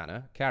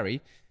Montana.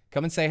 Carrie,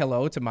 come and say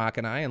hello to Mark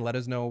and I, and let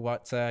us know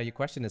what your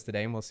question is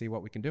today, and we'll see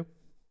what we can do.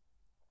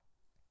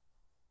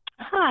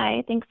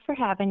 Hi, thanks for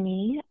having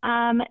me.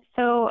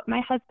 So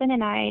my husband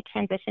and I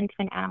transitioned to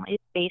an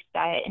animal-based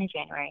diet in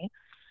January.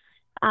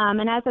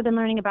 And as I've been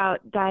learning about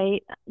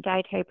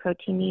dietary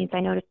protein needs, I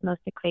noticed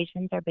most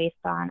equations are based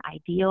on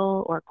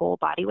ideal or goal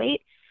body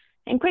weight,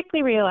 and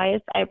quickly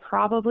realized I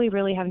probably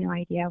really have no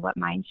idea what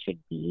mine should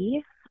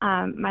be.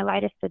 My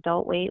lightest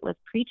adult weight was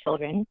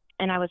pre-children,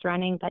 and I was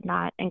running but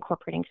not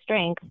incorporating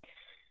strength.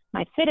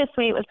 My fittest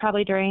weight was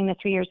probably during the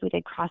 3 years we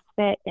did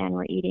CrossFit, and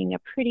we're eating a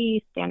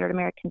pretty standard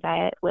American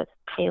diet with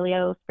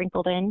paleo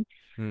sprinkled in.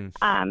 Mm.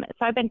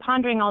 So I've been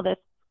pondering all this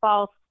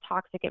false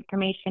toxic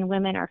information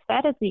women are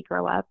fed as we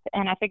grow up,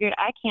 and I figured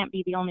I can't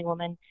be the only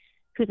woman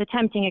who's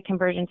attempting a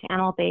conversion to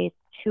animal-based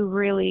who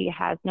really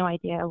has no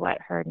idea what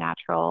her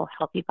natural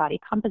healthy body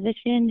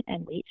composition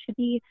and weight should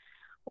be,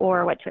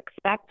 or what to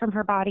expect from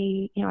her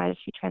body, as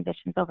she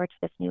transitions over to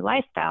this new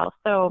lifestyle.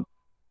 So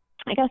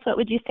I guess what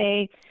would you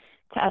say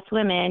to us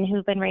women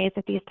who've been raised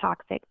with these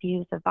toxic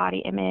views of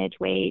body image,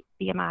 weight,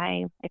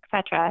 BMI,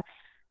 etc.,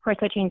 who are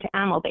switching to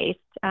animal-based?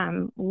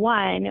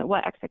 One,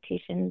 what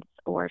expectations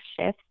or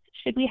shifts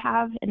should we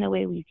have in the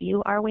way we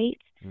view our weight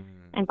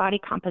and body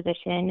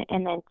composition?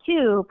 And then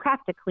two,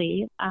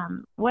 practically,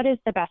 what is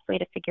the best way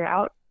to figure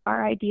out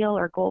our ideal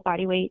or goal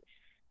body weight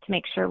to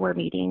make sure we're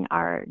meeting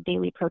our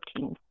daily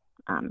protein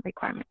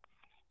requirements?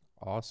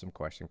 Awesome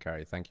question,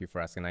 Carrie. Thank you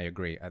for asking. I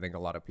agree. I think a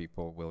lot of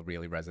people will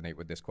really resonate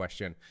with this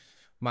question.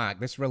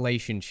 Mark, this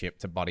relationship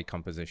to body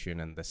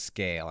composition and the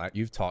scale,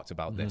 you've talked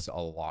about this a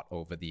lot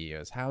over the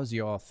years. How's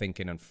your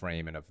thinking and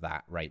framing of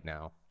that right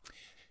now?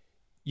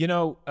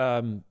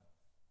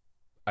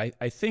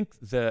 I think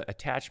the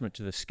attachment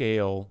to the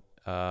scale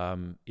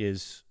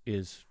is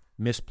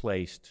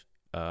misplaced,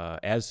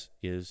 as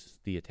is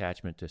the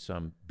attachment to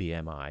some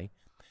BMI.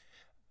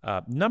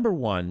 Number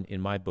one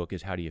in my book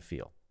is how do you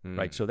feel,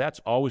 right? So that's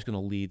always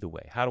going to lead the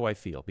way. How do I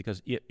feel?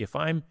 Because if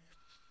I'm,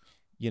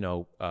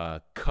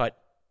 cut,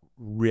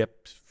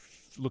 ripped,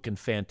 looking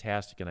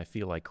fantastic, and I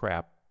feel like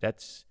crap,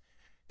 that's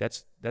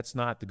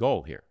not the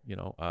goal here.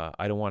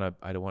 I don't want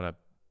to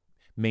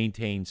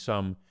maintain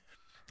some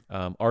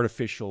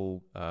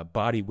artificial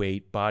body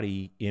weight,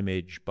 body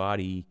image,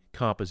 body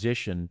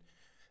composition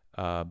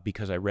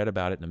because I read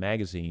about it in a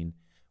magazine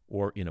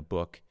or in a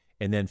book,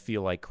 and then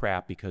feel like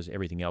crap because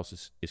everything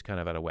else is kind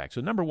of out of whack.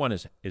 So number one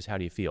is how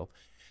do you feel?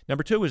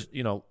 Number two is,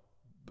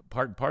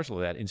 part and parcel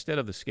of that. Instead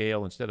of the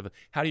scale,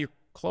 how do your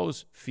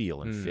clothes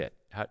feel and fit?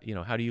 How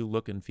do you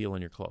look and feel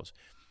in your clothes?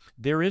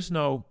 There is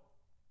no,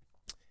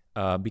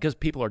 because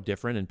people are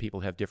different and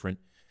people have different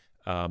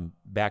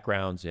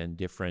backgrounds and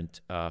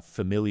different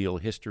familial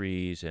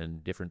histories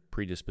and different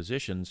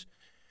predispositions.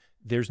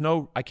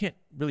 I can't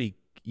really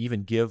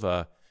even give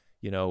a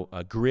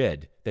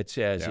grid that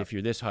says if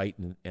you're this height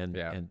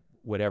and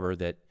whatever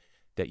that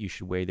you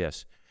should weigh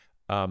this,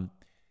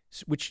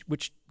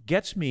 which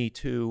gets me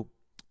to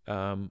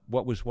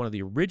what was one of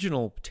the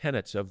original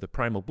tenets of the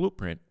Primal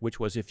Blueprint, which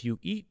was if you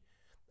eat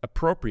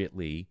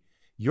appropriately,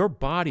 your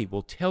body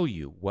will tell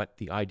you what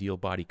the ideal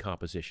body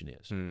composition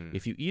is.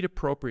 If you eat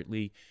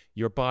appropriately,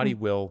 your body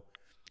will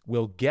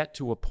get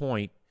to a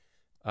point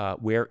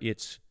where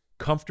it's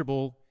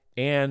comfortable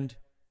and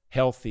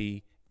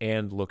healthy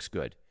and looks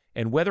good.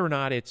 And whether or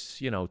not it's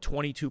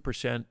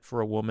 22% for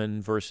a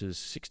woman versus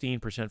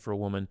 16% for a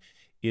woman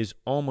is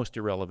almost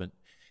irrelevant.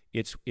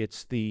 It's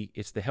the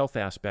health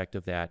aspect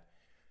of that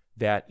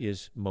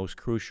is most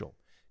crucial.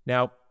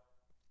 Now,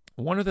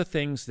 one of the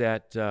things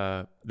that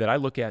I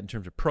look at in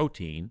terms of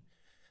protein,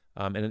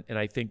 and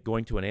I think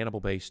going to an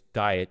animal-based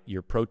diet,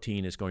 your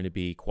protein is going to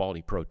be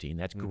quality protein.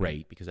 That's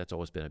great because that's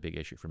always been a big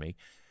issue for me.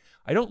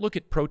 I don't look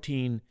at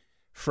protein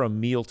from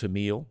meal to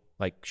meal,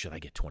 like should I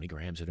get 20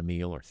 grams at a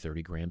meal or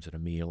 30 grams at a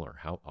meal, or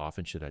how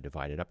often should I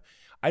divide it up?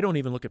 I don't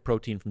even look at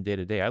protein from day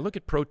to day. I look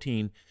at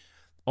protein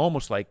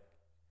almost like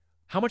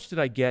how much did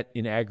I get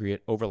in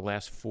aggregate over the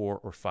last 4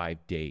 or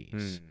 5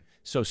 days?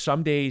 So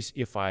some days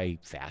if I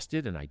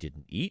fasted and I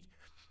didn't eat,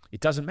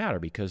 it doesn't matter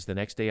because the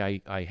next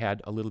day I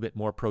had a little bit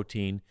more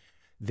protein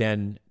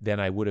than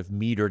I would have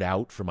metered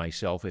out for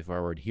myself if I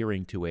were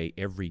adhering to a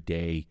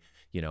everyday,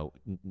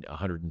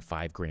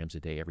 105 grams a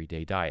day,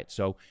 everyday diet.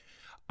 So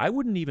I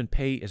wouldn't even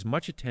pay as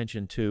much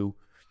attention to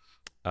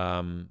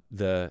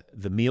the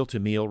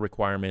meal-to-meal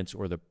requirements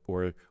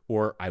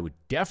or I would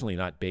definitely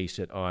not base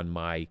it on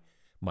my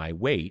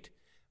weight.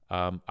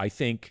 I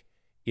think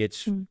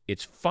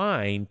it's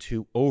fine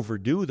to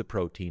overdo the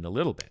protein a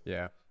little bit.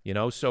 Yeah.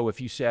 So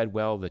if you said,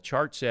 well, the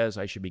chart says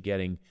I should be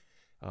getting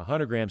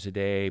 100 grams a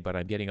day, but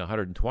I'm getting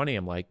 120,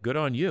 I'm like, good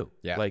on you.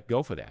 Yeah. Like,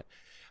 go for that.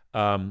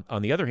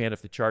 On the other hand,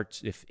 if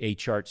a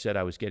chart said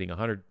I was getting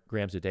 100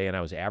 grams a day and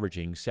I was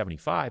averaging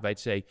 75, I'd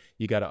say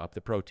you got to up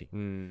the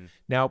protein.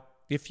 Now,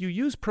 if you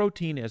use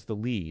protein as the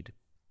lead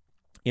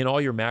in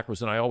all your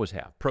macros, and I always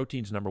have,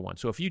 protein's number one.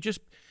 So if you just,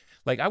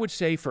 like I would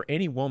say for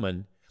any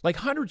woman, like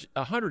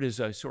 100 is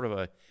a sort of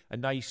a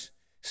nice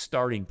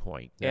starting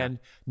point. Yeah. And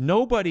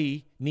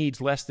nobody needs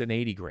less than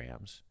 80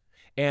 grams.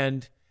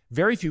 And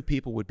very few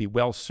people would be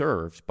well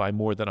served by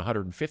more than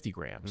 150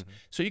 grams.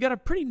 So you got a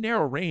pretty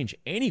narrow range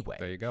anyway.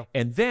 There you go.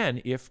 And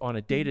then if on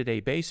a day-to-day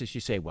basis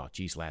you say, well,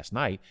 geez, last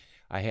night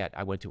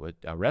I went to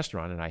a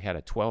restaurant and I had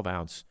a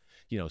 12-ounce,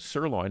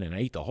 sirloin, and I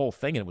ate the whole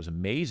thing and it was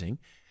amazing.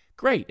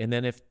 Great. And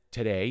then if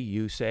today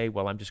you say,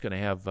 well, I'm just going to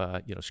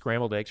have,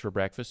 scrambled eggs for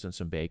breakfast and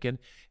some bacon,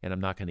 and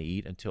I'm not going to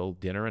eat until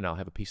dinner, and I'll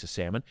have a piece of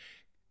salmon,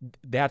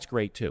 that's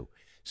great too.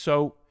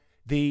 So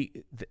the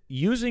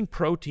using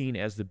protein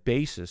as the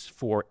basis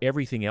for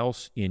everything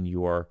else in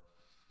your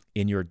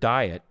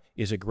diet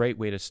is a great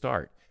way to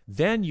start.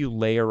 Then you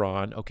layer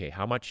on, okay,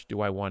 how much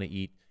do I want to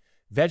eat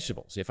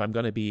vegetables? If I'm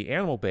going to be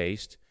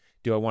animal-based,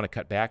 do I want to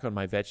cut back on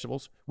my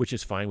vegetables, which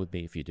is fine with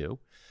me if you do,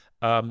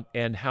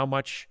 and how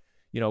much,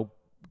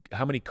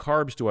 how many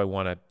carbs do I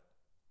want to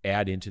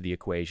add into the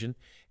equation?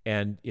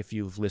 And if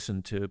you've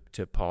listened to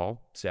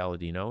Paul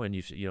Saladino,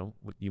 and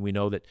we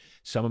know that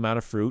some amount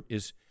of fruit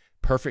is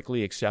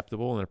perfectly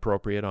acceptable and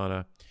appropriate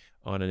on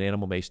an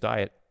animal-based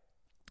diet.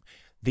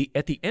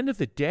 At the end of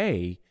the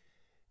day,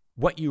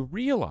 what you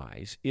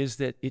realize is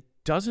that it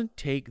doesn't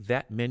take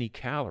that many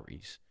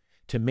calories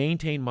to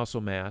maintain muscle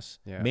mass,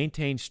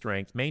 maintain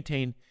strength,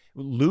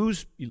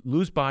 lose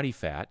body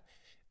fat,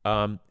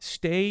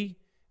 stay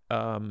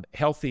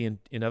healthy,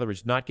 in other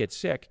words, not get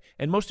sick,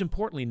 and most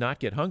importantly, not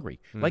get hungry.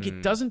 Like,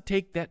 it doesn't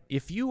take that.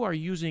 If you are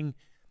using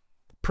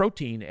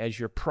protein as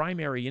your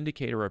primary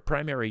indicator or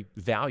primary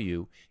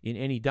value in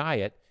any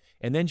diet,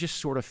 and then just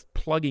sort of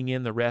plugging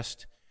in the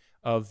rest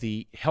of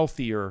the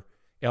healthier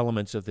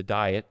elements of the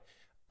diet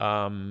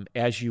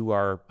as you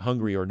are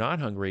hungry or not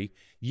hungry,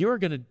 you're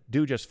going to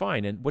do just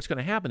fine. And what's going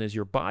to happen is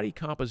your body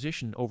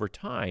composition over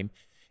time,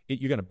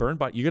 you're going to burn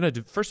body.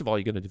 First of all,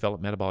 you're going to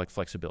develop metabolic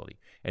flexibility,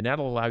 and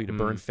that'll allow you to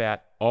burn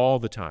fat all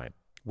the time,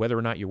 whether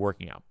or not you're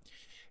working out.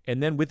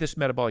 And then with this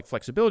metabolic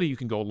flexibility, you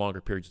can go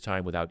longer periods of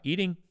time without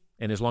eating.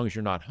 And as long as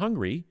you're not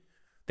hungry,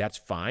 that's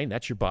fine.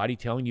 That's your body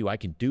telling you, I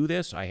can do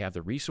this. I have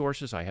the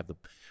resources. I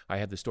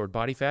have the stored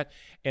body fat.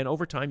 And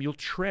over time, you'll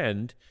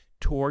trend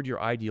toward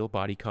your ideal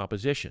body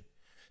composition.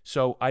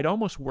 So I'd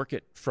almost work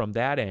it from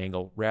that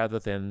angle rather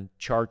than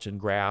charts and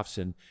graphs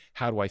and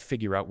how do I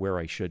figure out where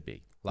I should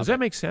be. Does that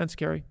make sense,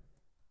 Carrie?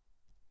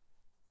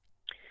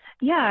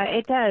 Yeah,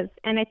 it does.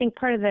 And I think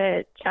part of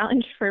the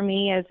challenge for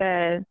me as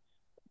a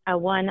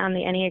 1 on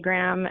the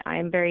Enneagram,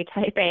 I'm very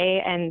type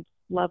A and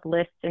love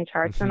lists and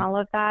charts and all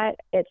of that.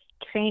 It's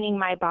training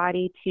my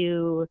body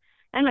and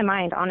my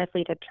mind,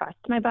 honestly, to trust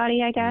my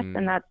body, I guess.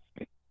 And that's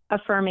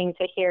affirming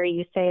to hear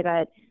you say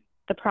that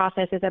the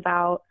process is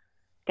about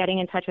getting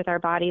in touch with our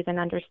bodies and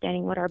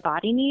understanding what our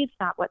body needs,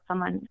 not what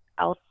someone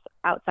else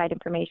outside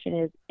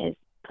information is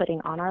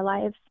putting on our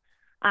lives.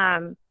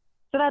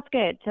 So that's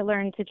good to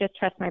learn to just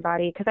trust my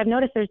body, because I've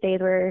noticed there's days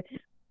where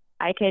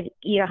I could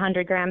eat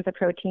 100 grams of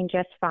protein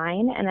just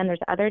fine. And then there's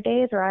other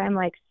days where I'm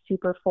like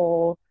super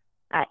full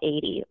at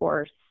 80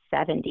 or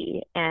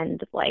 70.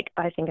 And like,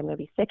 I think I'm going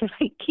to be sick if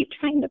I keep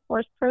trying to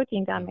force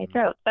protein down my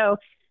throat. So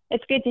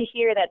it's good to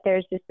hear that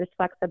there's just this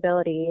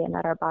flexibility and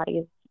that our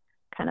bodies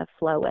kind of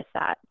flow with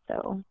that.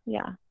 So,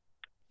 yeah.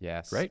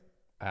 Yes. Right.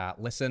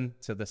 Listen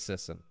to the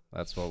Sisson.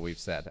 That's what we've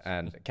said.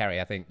 And Carrie,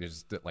 I think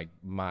there's like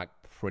Mark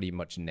pretty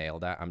much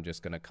nailed that. I'm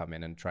just going to come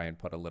in and try and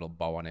put a little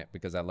bow on it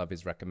because I love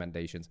his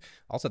recommendations.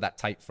 Also that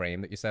tight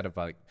frame that you said of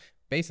like,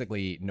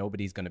 basically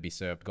nobody's going to be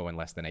served going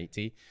less than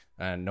 80,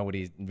 and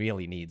nobody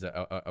really needs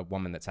a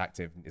woman that's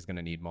active is going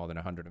to need more than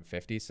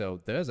 150.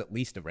 So there's at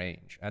least a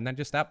range, and then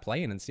just start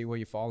playing and see where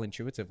you fall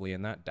intuitively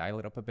in that. Dial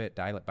it up a bit,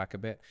 dial it back a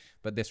bit.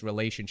 But this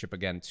relationship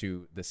again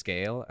to the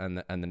scale and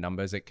the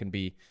numbers, it can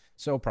be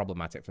so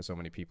problematic for so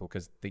many people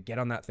because they get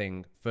on that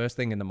thing first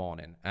thing in the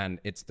morning, and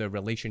it's the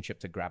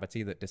relationship to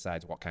gravity that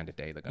decides what kind of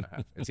day they're going to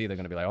have. It's either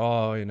going to be like,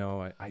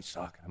 oh, I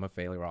suck, I'm a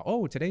failure, or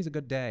oh, today's a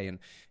good day. And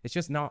it's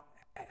just not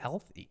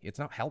healthy. It's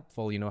not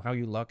helpful. How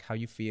you look, how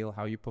you feel,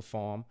 how you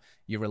perform,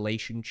 your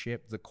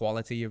relationship, the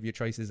quality of your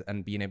choices,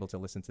 and being able to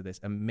listen to this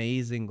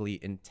amazingly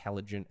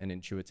intelligent and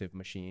intuitive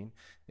machine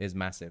is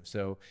massive.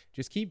 So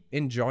just keep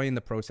enjoying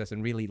the process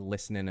and really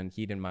listening and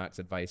heeding Mark's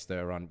advice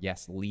there on,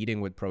 yes,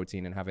 leading with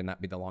protein and having that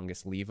be the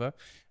longest lever,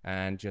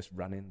 and just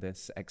running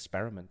this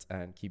experiment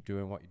and keep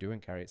doing what you're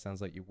doing, Carrie. It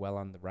sounds like you're well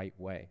on the right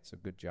way. So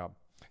good job.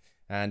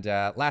 And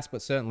last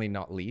but certainly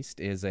not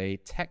least is a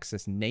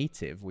Texas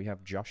native. We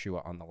have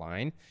Joshua on the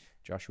line.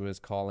 Joshua is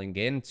calling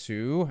in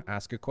to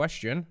ask a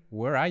question.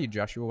 Where are you,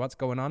 Joshua? What's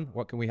going on?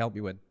 What can we help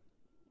you with?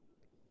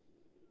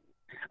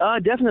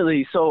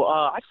 Definitely. So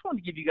I just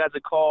wanted to give you guys a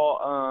call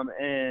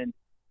and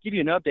give you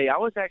an update. I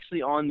was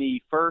actually on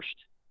the first,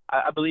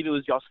 I believe it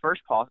was y'all's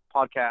first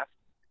podcast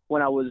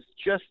when I was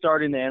just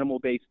starting the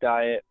animal-based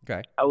diet.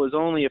 Okay. I was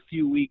only a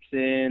few weeks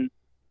in,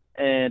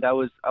 and I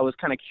was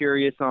kind of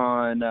curious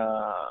on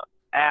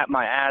at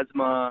my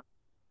asthma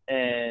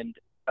and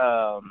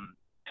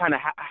kind of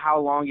how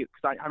long it,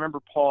 because I remember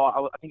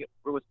Paul, I think it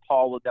was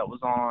Paul that was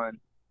on,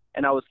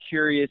 and I was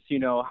curious,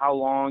 how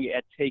long it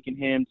had taken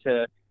him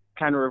to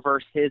kind of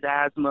reverse his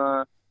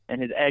asthma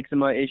and his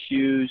eczema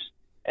issues.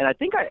 And I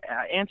think I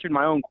answered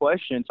my own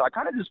question, so I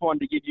kind of just wanted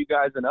to give you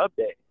guys an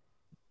update.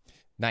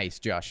 Nice,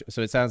 Josh.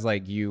 So it sounds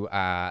like you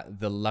are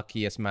the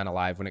luckiest man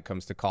alive when it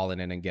comes to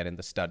calling in and getting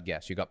the stud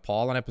guests. You got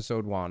Paul on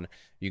episode 1,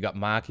 you got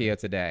Mark here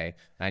today,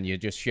 and you're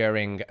just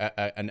sharing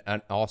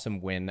an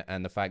awesome win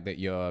and the fact that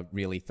you're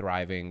really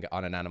thriving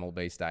on an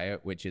animal-based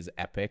diet, which is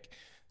epic.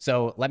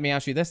 So let me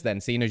ask you this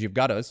then, seeing as you've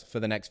got us for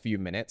the next few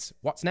minutes,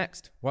 what's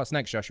next? What's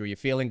next, Joshua? You're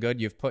feeling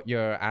good? You've put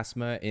your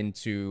asthma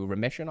into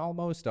remission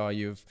almost, or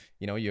you're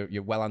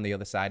well on the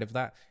other side of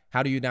that.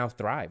 How do you now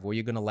thrive? Well,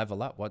 you're going to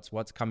level up.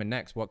 What's coming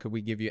next? What could we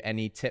give you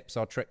any tips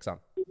or tricks on?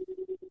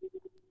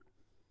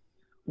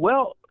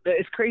 Well,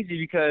 it's crazy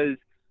because,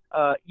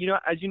 as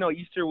you know,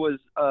 Easter was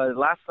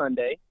last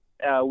Sunday.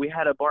 We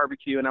had a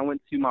barbecue, and I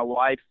went to my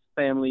wife's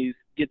family's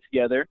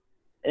get-together.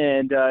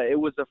 And it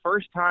was the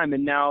first time,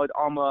 and now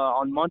I'm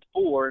on month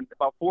 4, in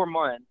about 4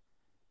 months,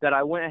 that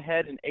I went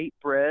ahead and ate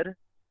bread,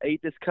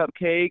 ate this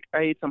cupcake, I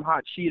ate some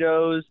hot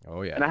Cheetos,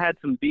 and I had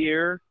some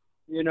beer.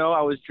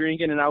 I was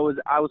drinking, and I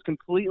was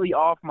completely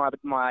off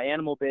my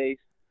animal base.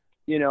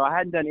 I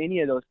hadn't done any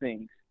of those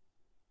things,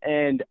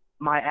 and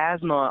my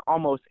asthma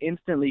almost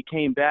instantly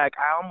came back.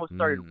 I almost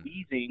started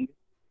wheezing.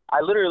 I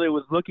literally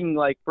was looking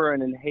like for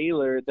an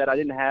inhaler that I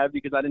didn't have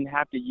because I didn't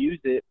have to use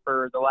it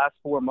for the last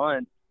 4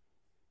 months.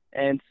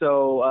 And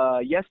so,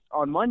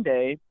 on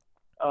Monday,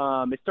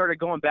 it started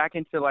going back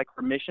into like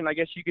remission, I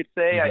guess you could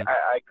say.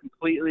 I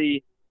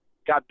completely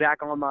got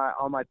back on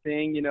my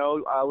thing.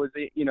 I was,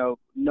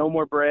 no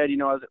more bread.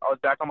 I was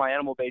back on my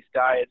animal-based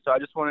diet. So I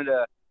just wanted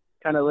to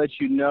kind of let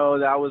you know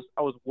that I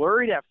was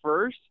worried at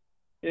first.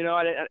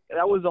 That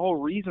was the whole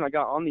reason I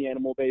got on the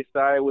animal-based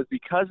diet, was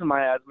because of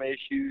my asthma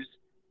issues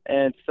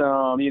and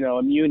some,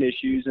 immune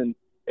issues. And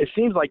it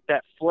seems like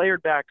that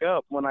flared back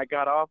up when I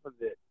got off of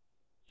it.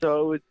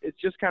 So it's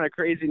just kind of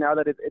crazy now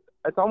that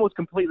it's almost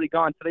completely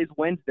gone. Today's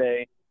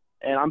Wednesday,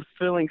 and I'm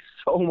feeling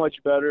so much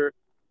better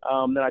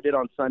than I did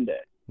on Sunday.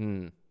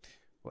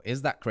 Well,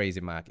 is that crazy,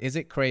 Mark? Is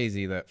it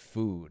crazy that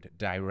food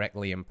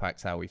directly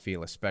impacts how we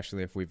feel,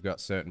 especially if we've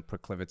got certain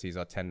proclivities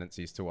or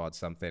tendencies towards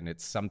something?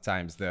 It's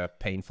sometimes the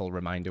painful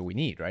reminder we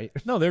need, right?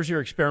 No, there's your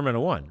experiment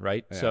of one,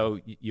 right? Yeah. So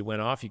you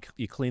went off,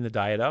 you cleaned the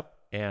diet up,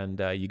 and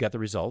you got the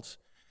results.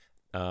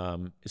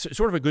 It's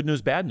sort of a good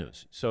news, bad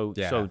news. So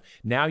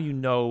now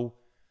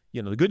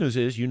the good news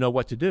is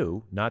what to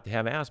do not to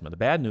have asthma. The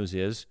bad news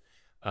is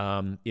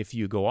if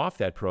you go off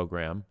that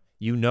program,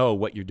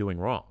 what you're doing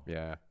wrong.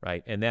 Yeah.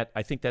 Right. And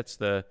I think that's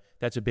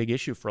a big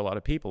issue for a lot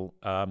of people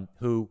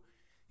who,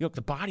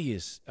 the body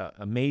is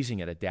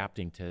amazing at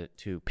adapting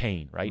to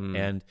pain. Right.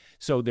 And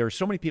so there are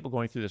so many people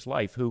going through this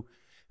life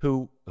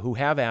who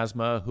have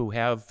asthma, who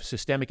have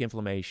systemic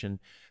inflammation,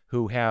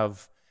 who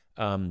have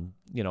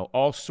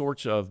all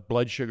sorts of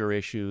blood sugar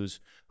issues,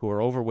 who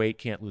are overweight,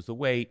 can't lose the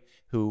weight,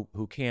 who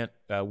can't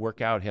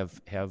work out,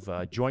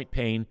 have joint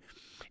pain.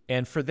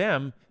 And for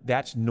them,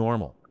 that's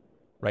normal,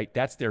 right?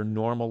 That's their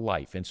normal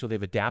life. And so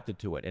they've adapted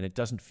to it, and it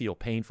doesn't feel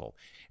painful.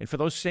 And for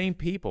those same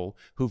people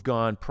who've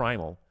gone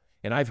primal,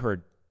 and I've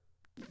heard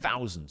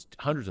thousands,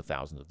 hundreds of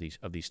thousands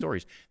of these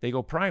stories, they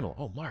go primal.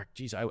 Oh, Mark,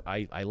 geez,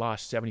 I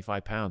lost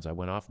 75 pounds. I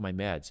went off my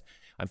meds.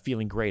 I'm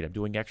feeling great. I'm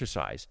doing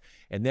exercise.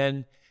 And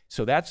then,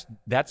 so that's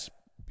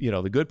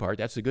the good part.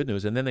 That's the good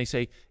news. And then they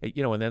say,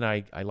 and then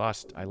I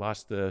lost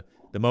the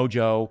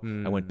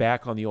mojo. I went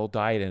back on the old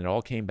diet, and it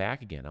all came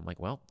back again. I'm like,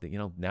 well,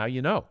 now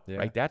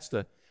right? That's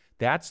the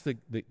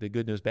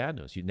good news, bad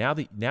news.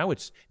 Now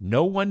it's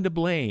no one to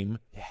blame.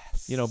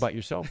 Yes. But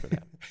yourself for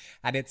that.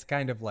 And it's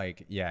kind of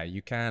like,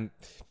 you can't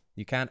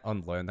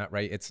unlearn that,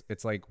 right?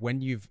 It's like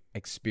when you've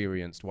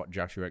experienced what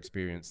Joshua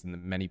experienced, and the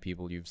many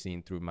people you've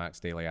seen through Mark's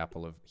Daily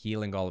Apple of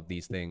healing all of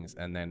these things,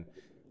 and then,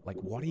 like,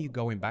 what are you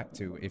going back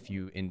to if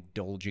you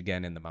indulge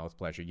again in the mouth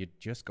pleasure? You're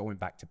just going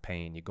back to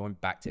pain. You're going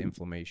back to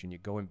inflammation. You're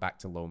going back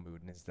to low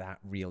mood. And is that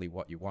really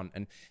what you want?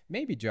 And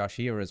maybe, Josh,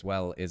 here as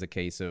well is a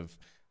case of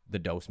the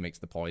dose makes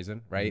the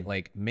poison, right?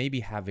 Like maybe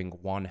having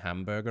one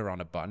hamburger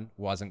on a bun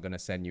wasn't going to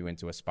send you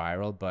into a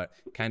spiral, but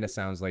kind of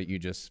sounds like you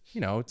just,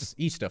 it's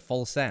Easter,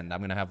 full send.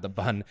 I'm going to have the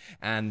bun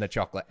and the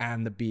chocolate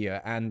and the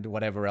beer and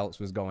whatever else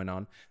was going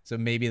on. So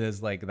maybe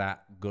there's like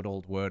that good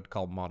old word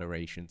called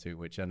moderation too,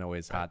 which I know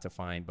is hard to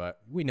find, but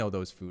we know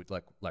those foods,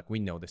 like we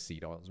know the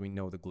seed oils, we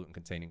know the gluten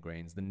containing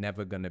grains. They're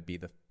never going to be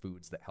the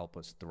foods that help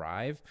us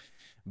thrive.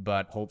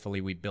 But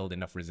hopefully we build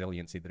enough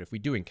resiliency that if we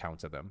do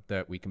encounter them,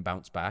 that we can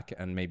bounce back.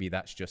 And maybe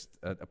that's just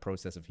a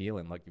process of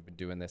healing. Like you've been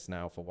doing this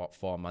now for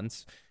 4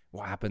 months.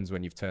 What happens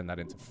when you've turned that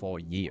into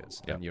 4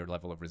 years and your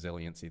level of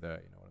resiliency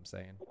there? You know what I'm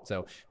saying?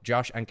 So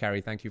Josh and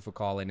Carrie, thank you for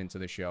calling into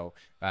the show.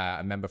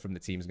 A member from the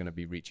team is going to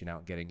be reaching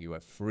out, getting you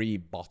a free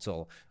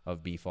bottle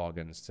of beef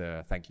organs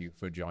to thank you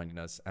for joining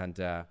us. And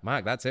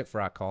Mark, that's it for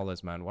our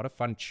callers, man. What a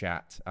fun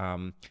chat.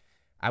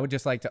 I would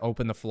just like to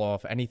open the floor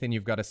for anything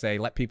you've got to say.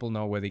 Let people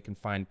know where they can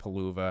find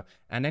Paluva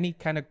and any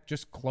kind of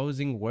just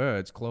closing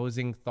words,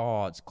 closing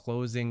thoughts,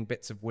 closing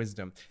bits of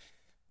wisdom.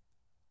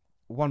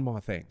 One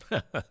more thing.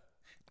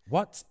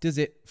 What does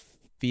it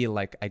feel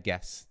like, I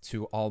guess,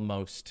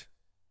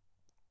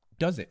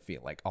 does it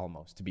feel like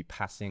almost to be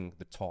passing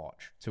the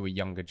torch to a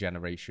younger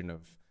generation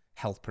of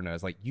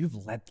healthpreneurs? Like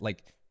you've led,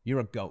 like you're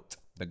a goat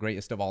the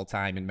greatest of all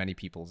time in many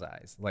people's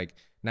eyes. Like,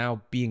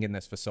 now being in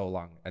this for so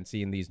long and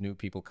seeing these new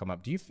people come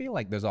up, do you feel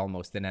like there's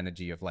almost an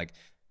energy of like,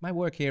 my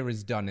work here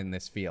is done in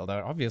this field?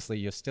 Obviously,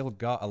 you've still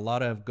got a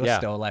lot of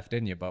gusto left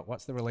in you, but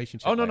what's the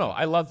relationship? Oh, no, like? no.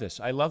 I love this.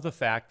 I love the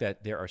fact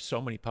that there are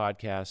so many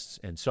podcasts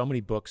and so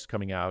many books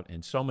coming out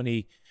and so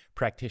many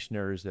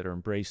practitioners that are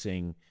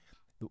embracing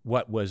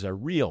what was a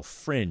real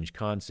fringe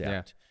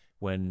concept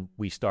when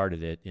we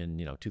started it in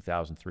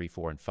 2003,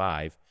 4, and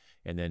 5,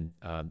 and then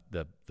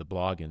the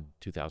blog in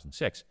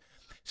 2006.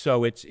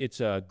 So it's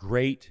a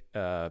great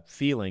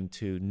feeling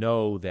to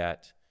know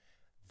that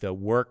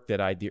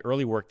the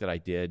early work that I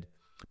did,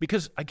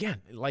 because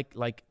again,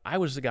 like I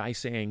was the guy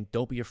saying,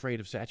 don't be afraid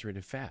of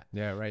saturated fat.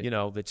 Yeah, right.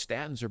 That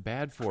statins are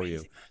bad for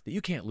you, that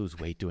you can't lose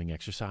weight doing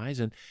exercise.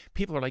 And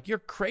people are like, you're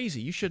crazy.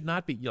 You should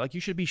not be, like, you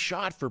should be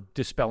shot for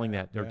dispelling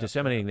that or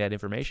disseminating that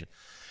information.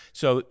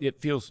 So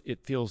it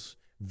feels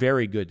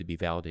very good to be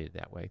validated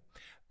that way.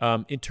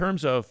 In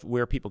terms of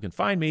where people can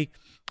find me,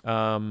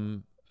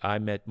 I'm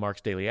at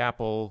Mark's Daily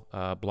Apple,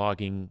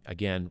 blogging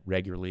again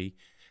regularly.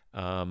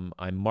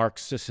 I'm Mark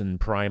Sisson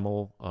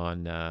Primal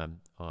on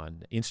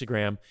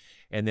Instagram,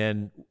 and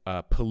then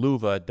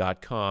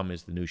Peluva.com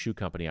is the new shoe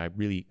company. I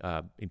really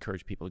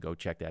encourage people to go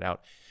check that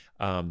out.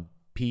 Peluva,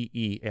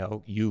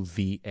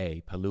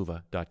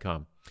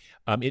 Peluva.com.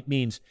 It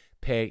means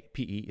Pe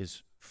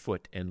is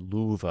foot and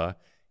luva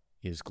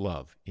is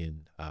glove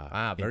in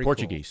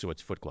Portuguese, so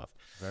it's foot glove.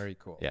 Very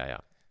cool. Yeah.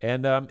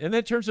 And then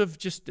in terms of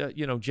just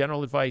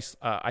general advice,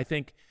 I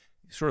think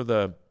sort of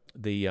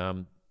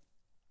the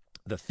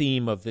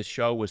theme of this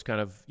show was kind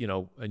of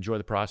enjoy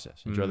the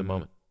process, enjoy the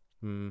moment.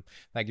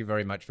 Thank you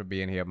very much for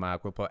being here,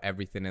 Mark. We'll put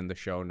everything in the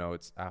show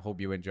notes. I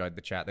hope you enjoyed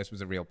the chat. This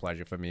was a real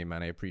pleasure for me,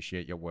 man. I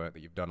appreciate your work,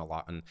 that you've done a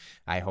lot, and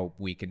I hope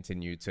we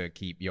continue to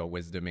keep your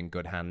wisdom in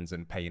good hands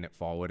and paying it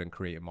forward and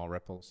creating more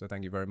ripples. So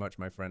thank you very much,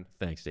 my friend.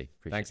 Thanks, Steve.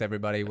 Thanks,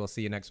 everybody. We'll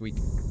see you next week.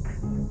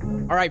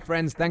 All right,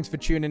 friends, thanks for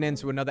tuning in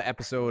to another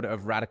episode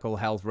of Radical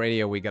Health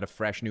Radio. We got a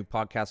fresh new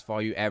podcast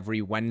for you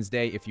every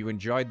Wednesday. If you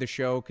enjoyed the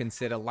show,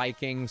 consider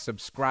liking,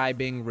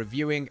 subscribing,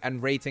 reviewing,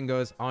 and rating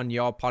us on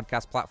your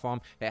podcast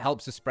platform. It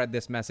helps to spread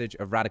this message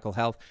of radical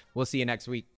health. We'll see you next week.